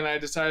storytelling, and I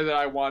decided that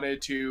I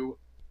wanted to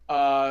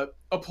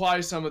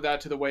apply some of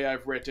that to the way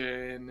I've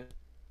written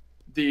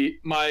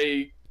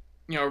my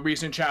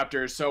recent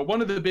chapters. So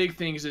one of the big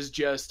things is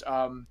just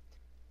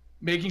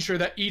making sure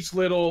that each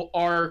little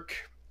arc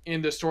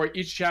in the story,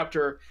 each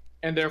chapter,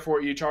 and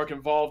therefore each arc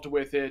involved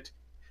with it,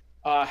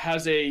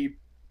 has a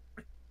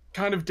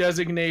kind of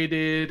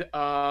designated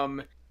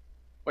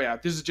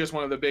this is just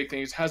one of the big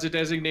things, has a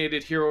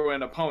designated hero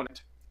and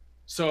opponent.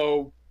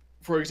 So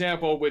for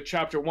example, with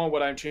chapter 1,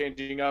 what I'm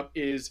changing up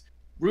is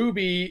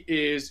Ruby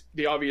is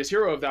the obvious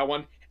hero of that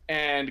one,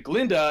 and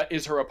Glinda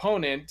is her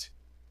opponent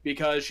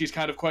because she's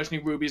kind of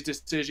questioning Ruby's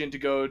decision to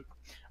go,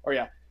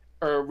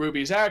 or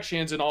Ruby's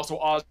actions, and also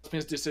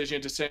Ozpin's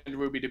decision to send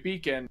Ruby to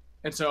Beacon.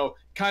 And so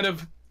kind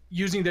of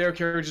using their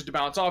characters to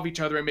bounce off each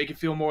other and make it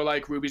feel more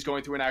like Ruby's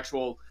going through an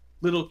actual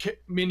little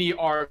mini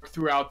arc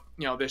throughout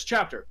this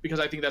chapter, because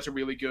I think that's a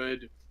really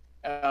good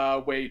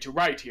way to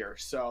write here.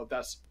 So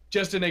that's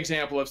just an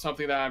example of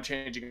something that I'm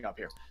changing up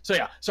here. So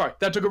yeah, sorry,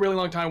 that took a really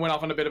long time, went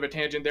off on a bit of a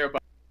tangent there,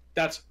 but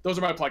those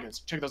are my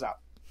plugins. Check those out.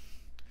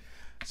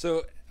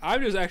 So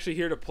I'm just actually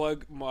here to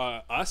plug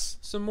us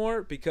some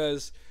more,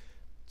 because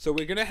so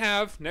we're gonna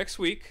have next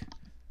week,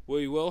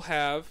 we will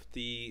have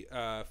the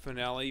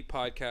finale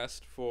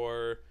podcast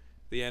for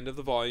the end of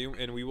the volume,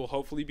 and we will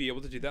hopefully be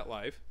able to do that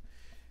live.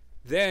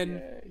 Then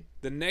Yay.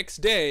 The next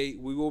day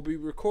we will be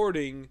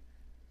recording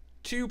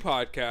 2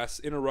 podcasts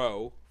in a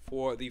row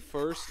for the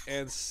first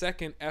and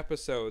second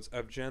episodes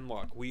of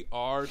Genlock. We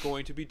are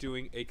going to be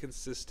doing a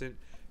consistent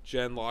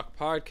Genlock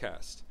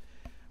podcast.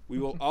 We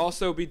will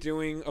also be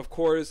doing, of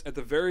course, at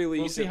the very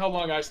least... We'll see how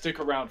long I stick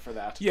around for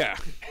that. Yeah,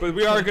 but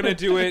we are going to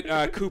do it.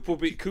 Coop,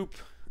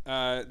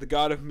 the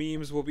god of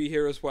memes, will be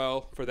here as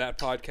well for that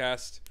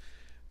podcast.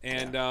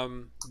 And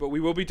but we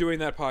will be doing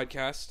that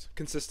podcast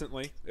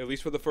consistently, at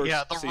least for the first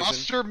season.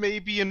 Roster may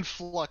be in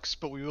flux,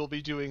 but we will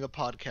be doing a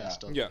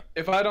podcast of it. Yeah.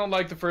 If I don't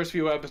like the first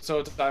few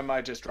episodes, I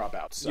might just drop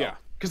out. So. Yeah.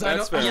 Because I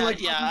don't like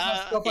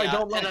stuff I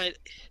don't like.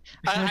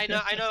 And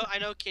I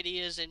know Kitty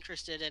is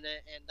interested in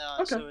it,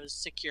 and so is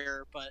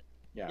Secure, but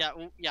yeah.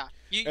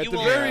 At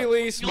the very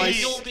least,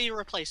 you'll be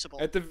replaceable.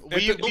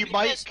 We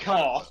might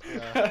call.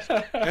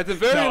 At the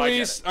very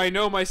least, I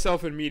know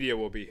myself and Media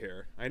will be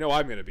here. I know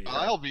I'm going to be here.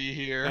 I'll be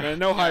here. And I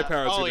know High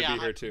Power's going to be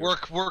here too.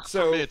 Work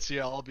permits,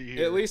 I'll be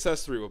here. At least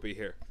us 3 will be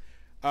here.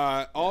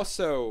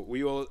 Also,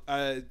 we will,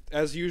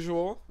 as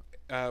usual,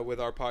 with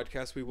our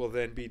podcast, we will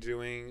then be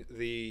doing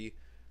the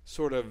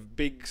sort of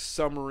big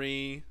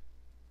summary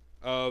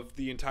of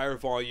the entire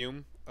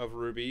volume of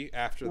RWBY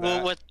after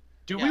that.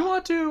 Do we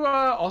want to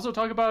also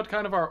talk about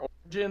kind of our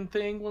origin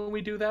thing when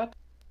we do that?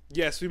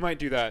 Yes, we might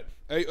do that.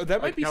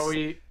 That might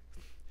be...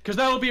 Because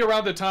that'll be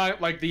around the time,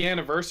 like the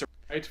anniversary,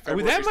 right?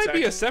 That might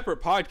be a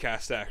separate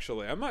podcast,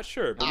 actually. I'm not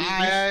sure. But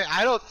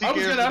I don't think I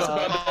was going to to ask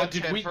about that.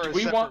 Do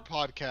we want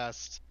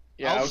podcast?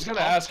 Yeah, I was going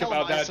to ask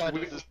about that.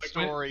 We've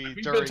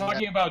been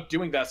talking about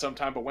doing that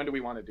sometime, but when do we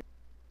want to do it?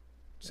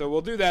 So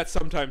we'll do that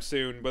sometime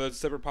soon, whether it's a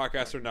separate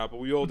podcast or not, but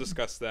we will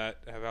discuss that,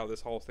 how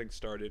this whole thing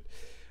started.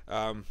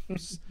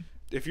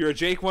 If you're a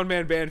Jake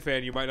one-man band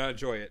fan, you might not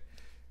enjoy it.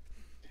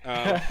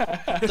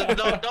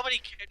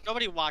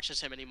 Nobody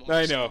watches him anymore.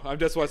 I know.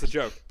 That's why it's a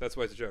joke.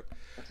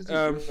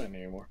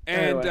 Anymore.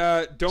 And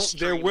Streams.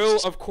 there will,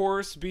 of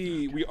course,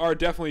 be. We are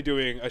definitely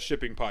doing a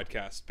shipping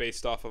podcast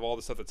based off of all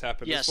the stuff that's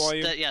happened this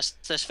volume.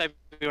 This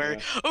February.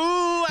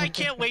 Ooh, I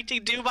can't wait to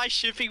do my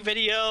shipping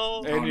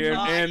video. And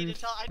I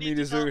need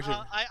to tell you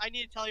all. I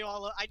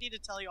need to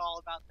tell you all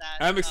about that.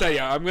 I'm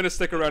excited. I'm gonna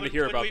stick around to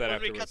hear about that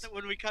afterwards.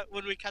 When we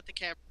cut the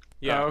camera.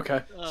 Yeah. Oh,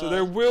 okay. So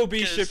there will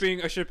be a shipping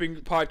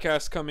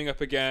podcast coming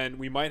up again.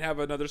 We might have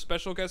another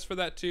special guest for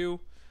that too.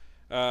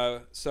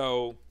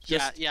 So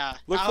just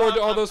look forward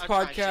to all those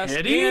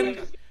podcasts. And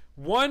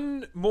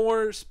one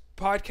more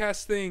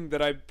podcast thing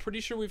that I'm pretty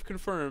sure we've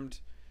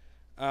confirmed.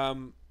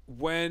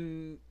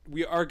 When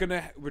we're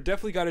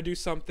definitely got to do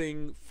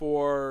something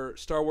for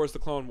Star Wars: The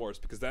Clone Wars,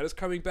 because that is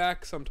coming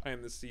back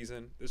sometime this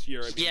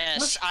year.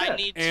 Yes, I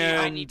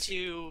need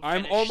to.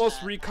 I'm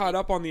almost caught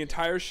up on the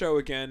entire show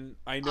again.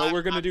 I know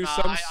we're gonna do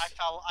some. I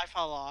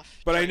fell off.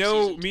 But I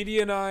know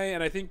Media and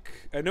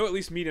I know at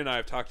least Media and I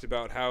have talked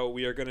about how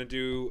we are gonna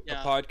do a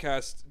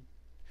podcast.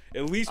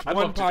 At least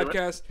one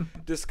podcast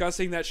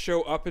discussing that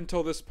show up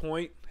until this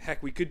point.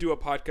 Heck, we could do a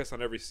podcast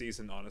on every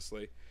season,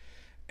 honestly.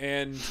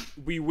 And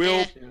we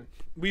will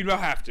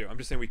have to. I'm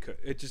just saying we could.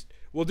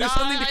 We'll do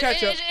something to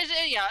catch up.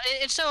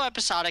 It's so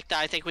episodic that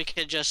I think we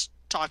could just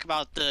talk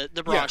about the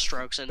broad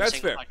strokes and that's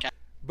fair. Podcast.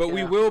 But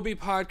we will be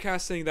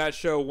podcasting that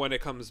show when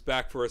it comes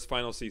back for its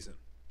final season.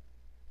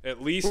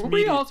 At least. Were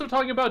we also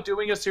talking about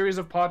doing a series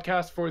of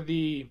podcasts for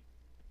the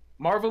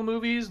Marvel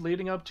movies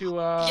leading up to?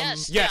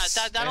 Yes.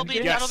 That'll be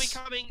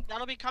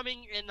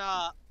coming in.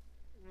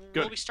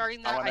 We'll be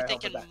starting that I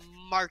think in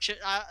March.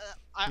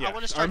 I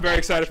want to start. I'm very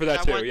excited for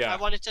that too. I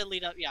want it to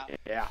lead up.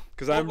 Yeah.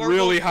 Because I'm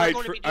really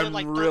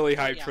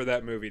hyped for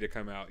that movie to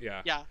come out.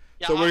 Yeah.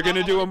 So we're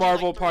gonna do a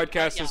Marvel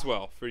podcast as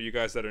well for you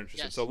guys that are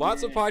interested. Yes. So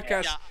lots of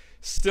podcasts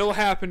still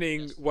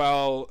happening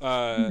while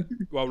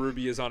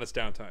RWBY is on its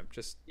downtime.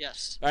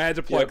 I had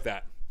to plug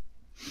that.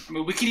 I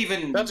mean, we could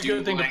even That's a do,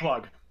 good thing like, to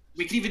plug.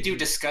 we could even do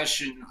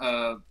discussion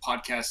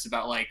podcasts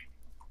about like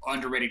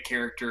underrated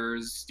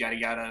characters, yada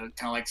yada,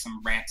 kind of like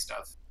some rant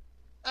stuff.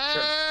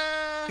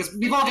 Because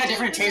we've all got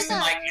different tastes in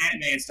like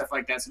anime and stuff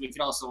like that, so we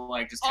could also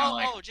like just kind of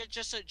like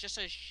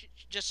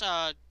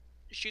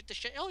shoot the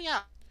shit. Oh yeah,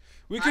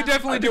 We could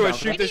definitely do a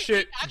shoot the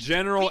shit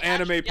general we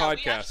actually- anime yeah,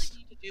 podcast.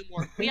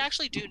 We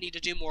actually do need to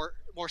do more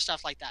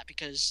stuff like that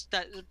because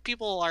that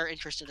people are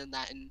interested in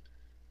that. And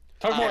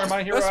Talk more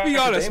My Hero Let's be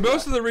honest. Academia.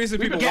 Most of the reason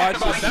We've people been watch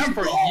talking about this. that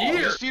for You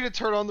years. just need to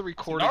turn on the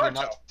recording and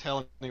Naruto. not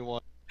tell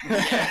anyone.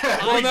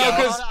 Well,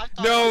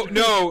 no,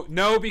 because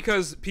no,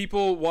 because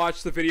people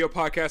watch the video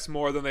podcast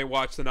more than they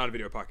watch the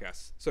non-video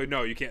podcasts. So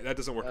no, you can't. That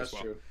doesn't work That's as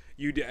well.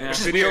 true.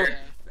 That's Video weird.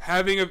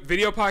 having a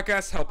video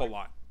podcast help a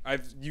lot.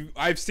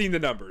 I've seen the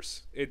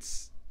numbers.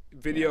 It's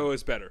video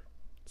is better.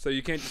 So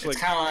you can't just it's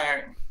like. kind of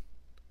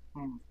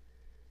like.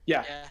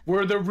 Yeah. Yeah.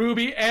 We're the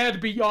RWBY and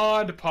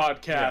Beyond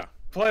podcast. Yeah.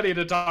 Plenty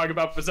to talk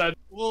about besides.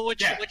 well,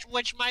 which Yeah.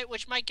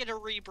 which might get a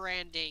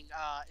rebranding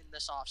in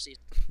this offseason.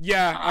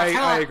 Yeah, I I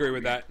kinda- agree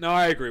with that. No,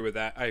 I agree with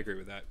that.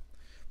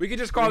 We could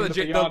just call it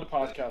the Beyond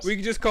podcast. we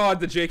could just call it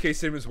the J.K.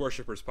 Simmons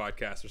Worshippers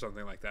podcast or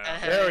something like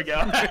that. There we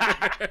go.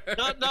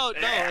 No.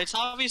 It's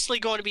obviously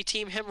going to be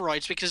Team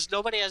Hemorrhoids because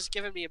nobody has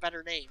given me a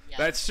better name yet.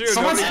 That's true.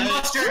 Someone Nobody- said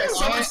mustard.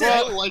 Someone I said.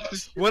 don't like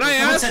this. when I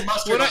Someone asked said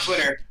mustard on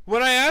Twitter.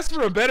 when I asked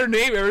for a better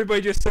name,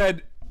 everybody just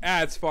said,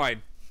 it's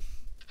fine.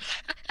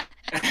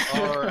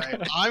 All right,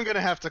 I'm gonna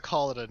have to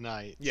call it a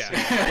night. Yeah.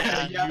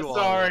 Yeah, you all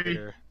sorry.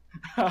 later.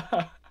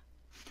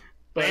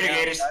 But, Later,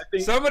 Gators. I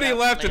think Somebody that's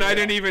left and I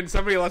later. didn't even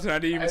stop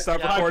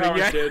Yeah, recording High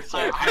yet. Powered did, so-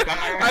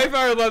 I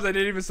powered left. I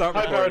didn't even stop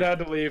High Powered recording. had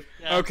to leave.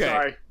 Yeah. Okay.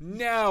 Sorry.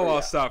 Now Yeah.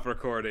 I'll stop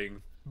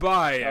recording.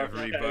 Bye, Okay,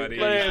 everybody.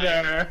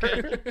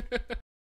 Later.